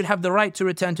that they should have the right to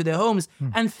return to their homes.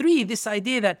 And three, this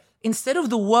idea that instead of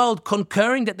the world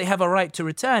concurring that they have a right to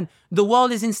return, the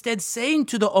world is instead saying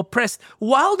to the oppressed,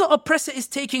 while the oppressor is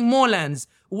taking more lands,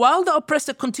 while the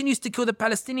oppressor continues to kill the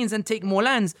Palestinians and take more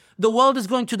lands, the world is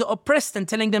going to the oppressed and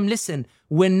telling them, listen,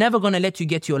 we're never going to let you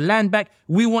get your land back.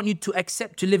 We want you to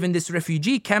accept to live in this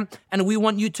refugee camp, and we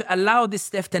want you to allow this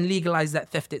theft and legalize that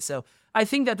theft itself. I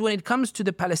think that when it comes to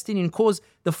the Palestinian cause,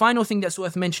 the final thing that's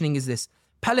worth mentioning is this.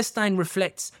 Palestine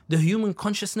reflects the human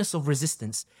consciousness of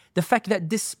resistance. The fact that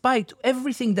despite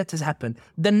everything that has happened,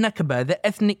 the Nakba, the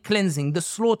ethnic cleansing, the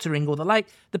slaughtering or the like,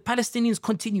 the Palestinians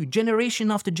continue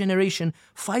generation after generation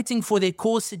fighting for their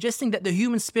cause, suggesting that the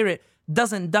human spirit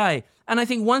doesn't die. And I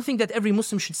think one thing that every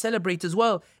Muslim should celebrate as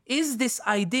well is this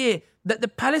idea that the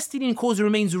Palestinian cause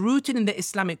remains rooted in the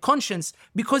Islamic conscience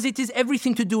because it is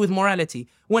everything to do with morality.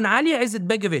 When Ali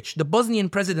Izetbegovic, the Bosnian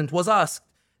president, was asked,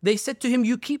 they said to him,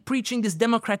 you keep preaching this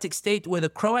democratic state where the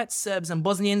Croats, Serbs and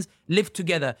Bosnians live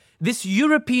together. This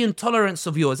European tolerance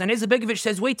of yours. And Izetbegovic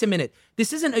says, wait a minute,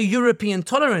 this isn't a European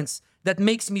tolerance that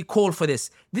makes me call for this.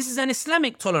 This is an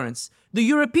Islamic tolerance. The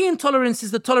European tolerance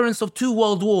is the tolerance of 2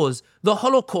 world wars, the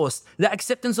Holocaust, the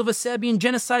acceptance of a Serbian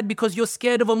genocide because you're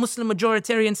scared of a Muslim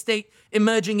majoritarian state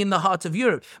emerging in the heart of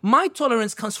Europe. My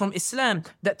tolerance comes from Islam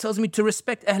that tells me to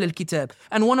respect Ahl al-Kitab.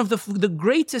 And one of the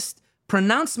greatest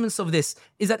pronouncements of this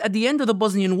is that at the end of the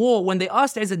Bosnian War, when they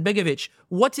asked Izetbegovic,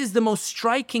 what is the most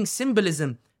striking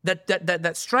symbolism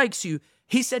that strikes you?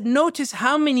 He said, notice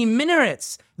how many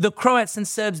minarets the Croats and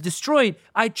Serbs destroyed.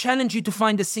 I challenge you to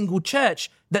find a single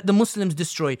church that the Muslims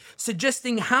destroyed,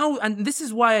 suggesting how, and this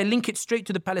is why I link it straight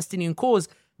to the Palestinian cause,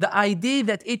 the idea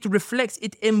that it reflects,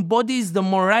 it embodies the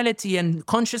morality and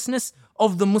consciousness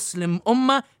of the Muslim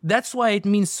Ummah. That's why it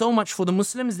means so much for the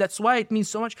Muslims. That's why it means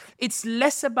so much. It's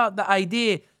less about the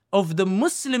idea of the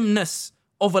Muslimness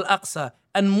of Al-Aqsa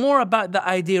and more about the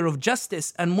idea of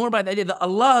justice and more about the idea that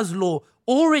Allah's law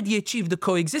already achieved the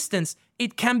coexistence.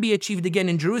 It can be achieved again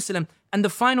in Jerusalem. And the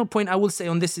final point I will say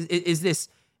on this is this,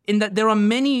 in that there are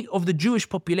many of the Jewish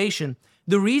population,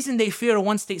 the reason they fear a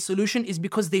one-state solution is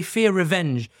because they fear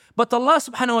revenge. But Allah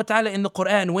subhanahu wa ta'ala in the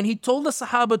Quran, when He told the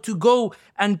Sahaba to go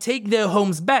and take their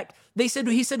homes back, He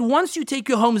said, once you take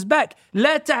your homes back,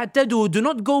 لا تعتدوا, do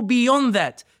not go beyond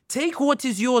that. Take what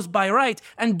is yours by right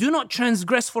and do not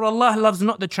transgress, for Allah loves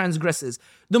not the transgressors.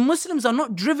 The Muslims are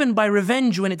not driven by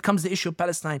revenge when it comes to the issue of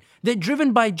Palestine. They're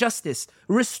driven by justice.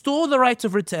 Restore the right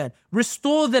of return.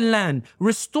 Restore the land.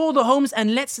 Restore the homes,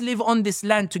 and let's live on this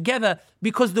land together,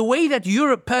 because the way that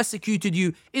Europe persecuted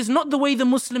you is not the way the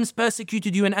Muslims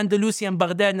persecuted you in Andalusia and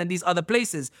Baghdad and these other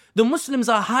places. The Muslims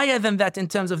are higher than that in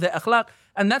terms of their akhlaq.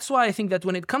 And that's why I think that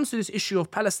when it comes to this issue of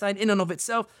Palestine in and of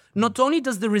itself, not only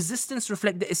does the resistance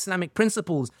reflect the Islamic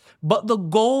principles, but the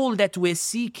goal that we're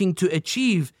seeking to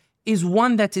achieve is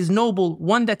one that is noble,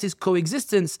 one that is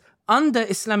coexistence under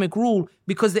Islamic rule,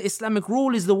 because the Islamic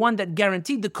rule is the one that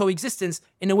guaranteed the coexistence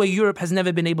in a way Europe has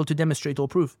never been able to demonstrate or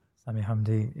prove. Sami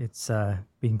Hamdi, it's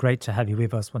been great to have you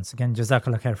with us once again.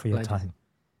 Jazakallah khair for your time.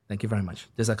 Thank you very much.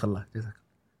 Jazakallah.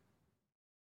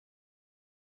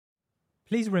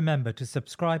 Please remember to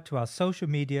subscribe to our social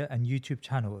media and YouTube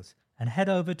channels, and head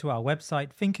over to our website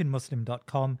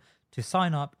thinkingmuslim.com to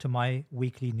sign up to my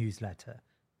weekly newsletter.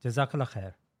 Jazakallah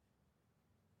khair.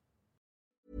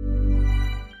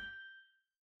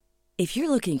 If you're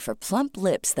looking for plump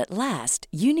lips that last,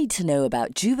 you need to know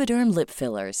about Juvederm lip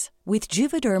fillers. With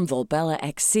Juvederm Volbella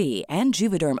XC and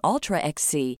Juvederm Ultra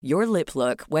XC, your lip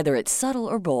look, whether it's subtle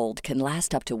or bold, can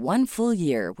last up to 1 full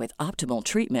year with optimal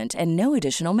treatment and no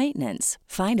additional maintenance.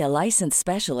 Find a licensed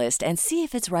specialist and see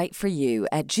if it's right for you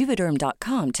at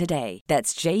Juvederm.com today.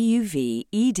 That's JUVEDERM.com.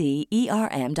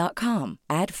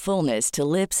 Add fullness to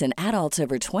lips in adults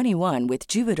over 21 with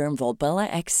Juvederm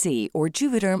Volbella XC or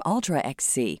Juvederm Ultra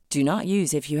XC. Do not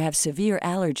use if you have severe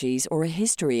allergies or a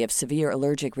history of severe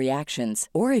allergic reactions,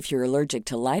 or if you're allergic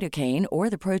to lidocaine or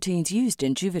the proteins used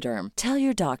in Juvederm. Tell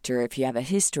your doctor if you have a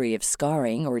history of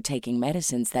scarring or taking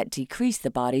medicines that decrease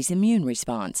the body's immune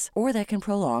response or that can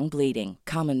prolong bleeding.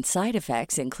 Common side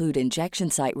effects include injection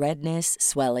site redness,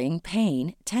 swelling,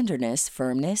 pain, tenderness,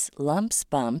 firmness, lumps,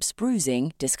 bumps,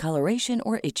 bruising, discoloration,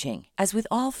 or itching. As with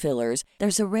all fillers,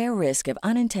 there's a rare risk of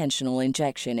unintentional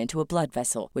injection into a blood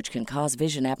vessel, which can cause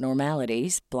vision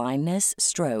abnormalities, blindness,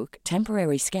 stroke,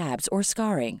 temporary scabs, or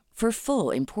scarring. For full,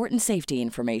 important safety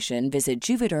information, visit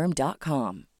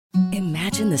Juvederm.com.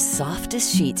 Imagine the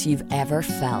softest sheets you've ever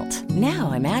felt.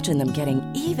 Now imagine them getting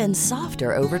even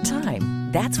softer over time.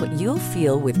 That's what you'll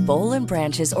feel with Boll &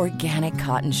 Branch's organic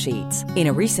cotton sheets. In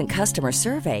a recent customer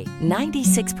survey,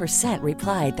 96%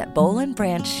 replied that Boll &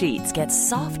 Branch sheets get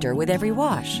softer with every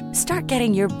wash. Start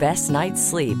getting your best night's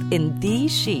sleep in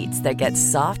these sheets that get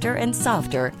softer and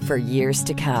softer for years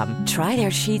to come. Try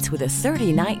their sheets with a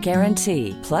 30-night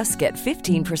guarantee. Plus, get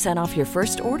 15% off your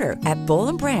first order at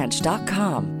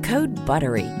bollandbranch.com. Code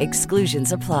BUTTERY.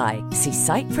 Exclusions apply. See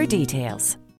site for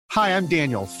details. Hi, I'm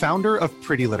Daniel, founder of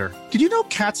Pretty Litter. Did you know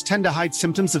cats tend to hide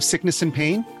symptoms of sickness and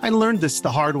pain? I learned this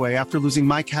the hard way after losing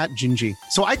my cat, Gingy.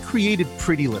 So I created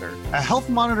Pretty Litter, a health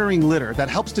monitoring litter that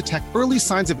helps detect early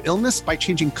signs of illness by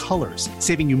changing colors,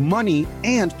 saving you money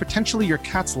and potentially your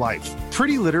cat's life.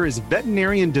 Pretty Litter is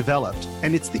veterinarian developed,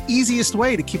 and it's the easiest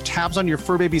way to keep tabs on your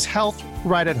fur baby's health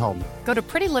right at home. Go to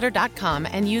prettylitter.com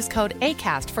and use code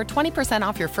ACAST for 20%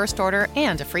 off your first order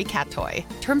and a free cat toy.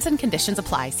 Terms and conditions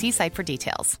apply. See site for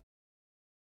details.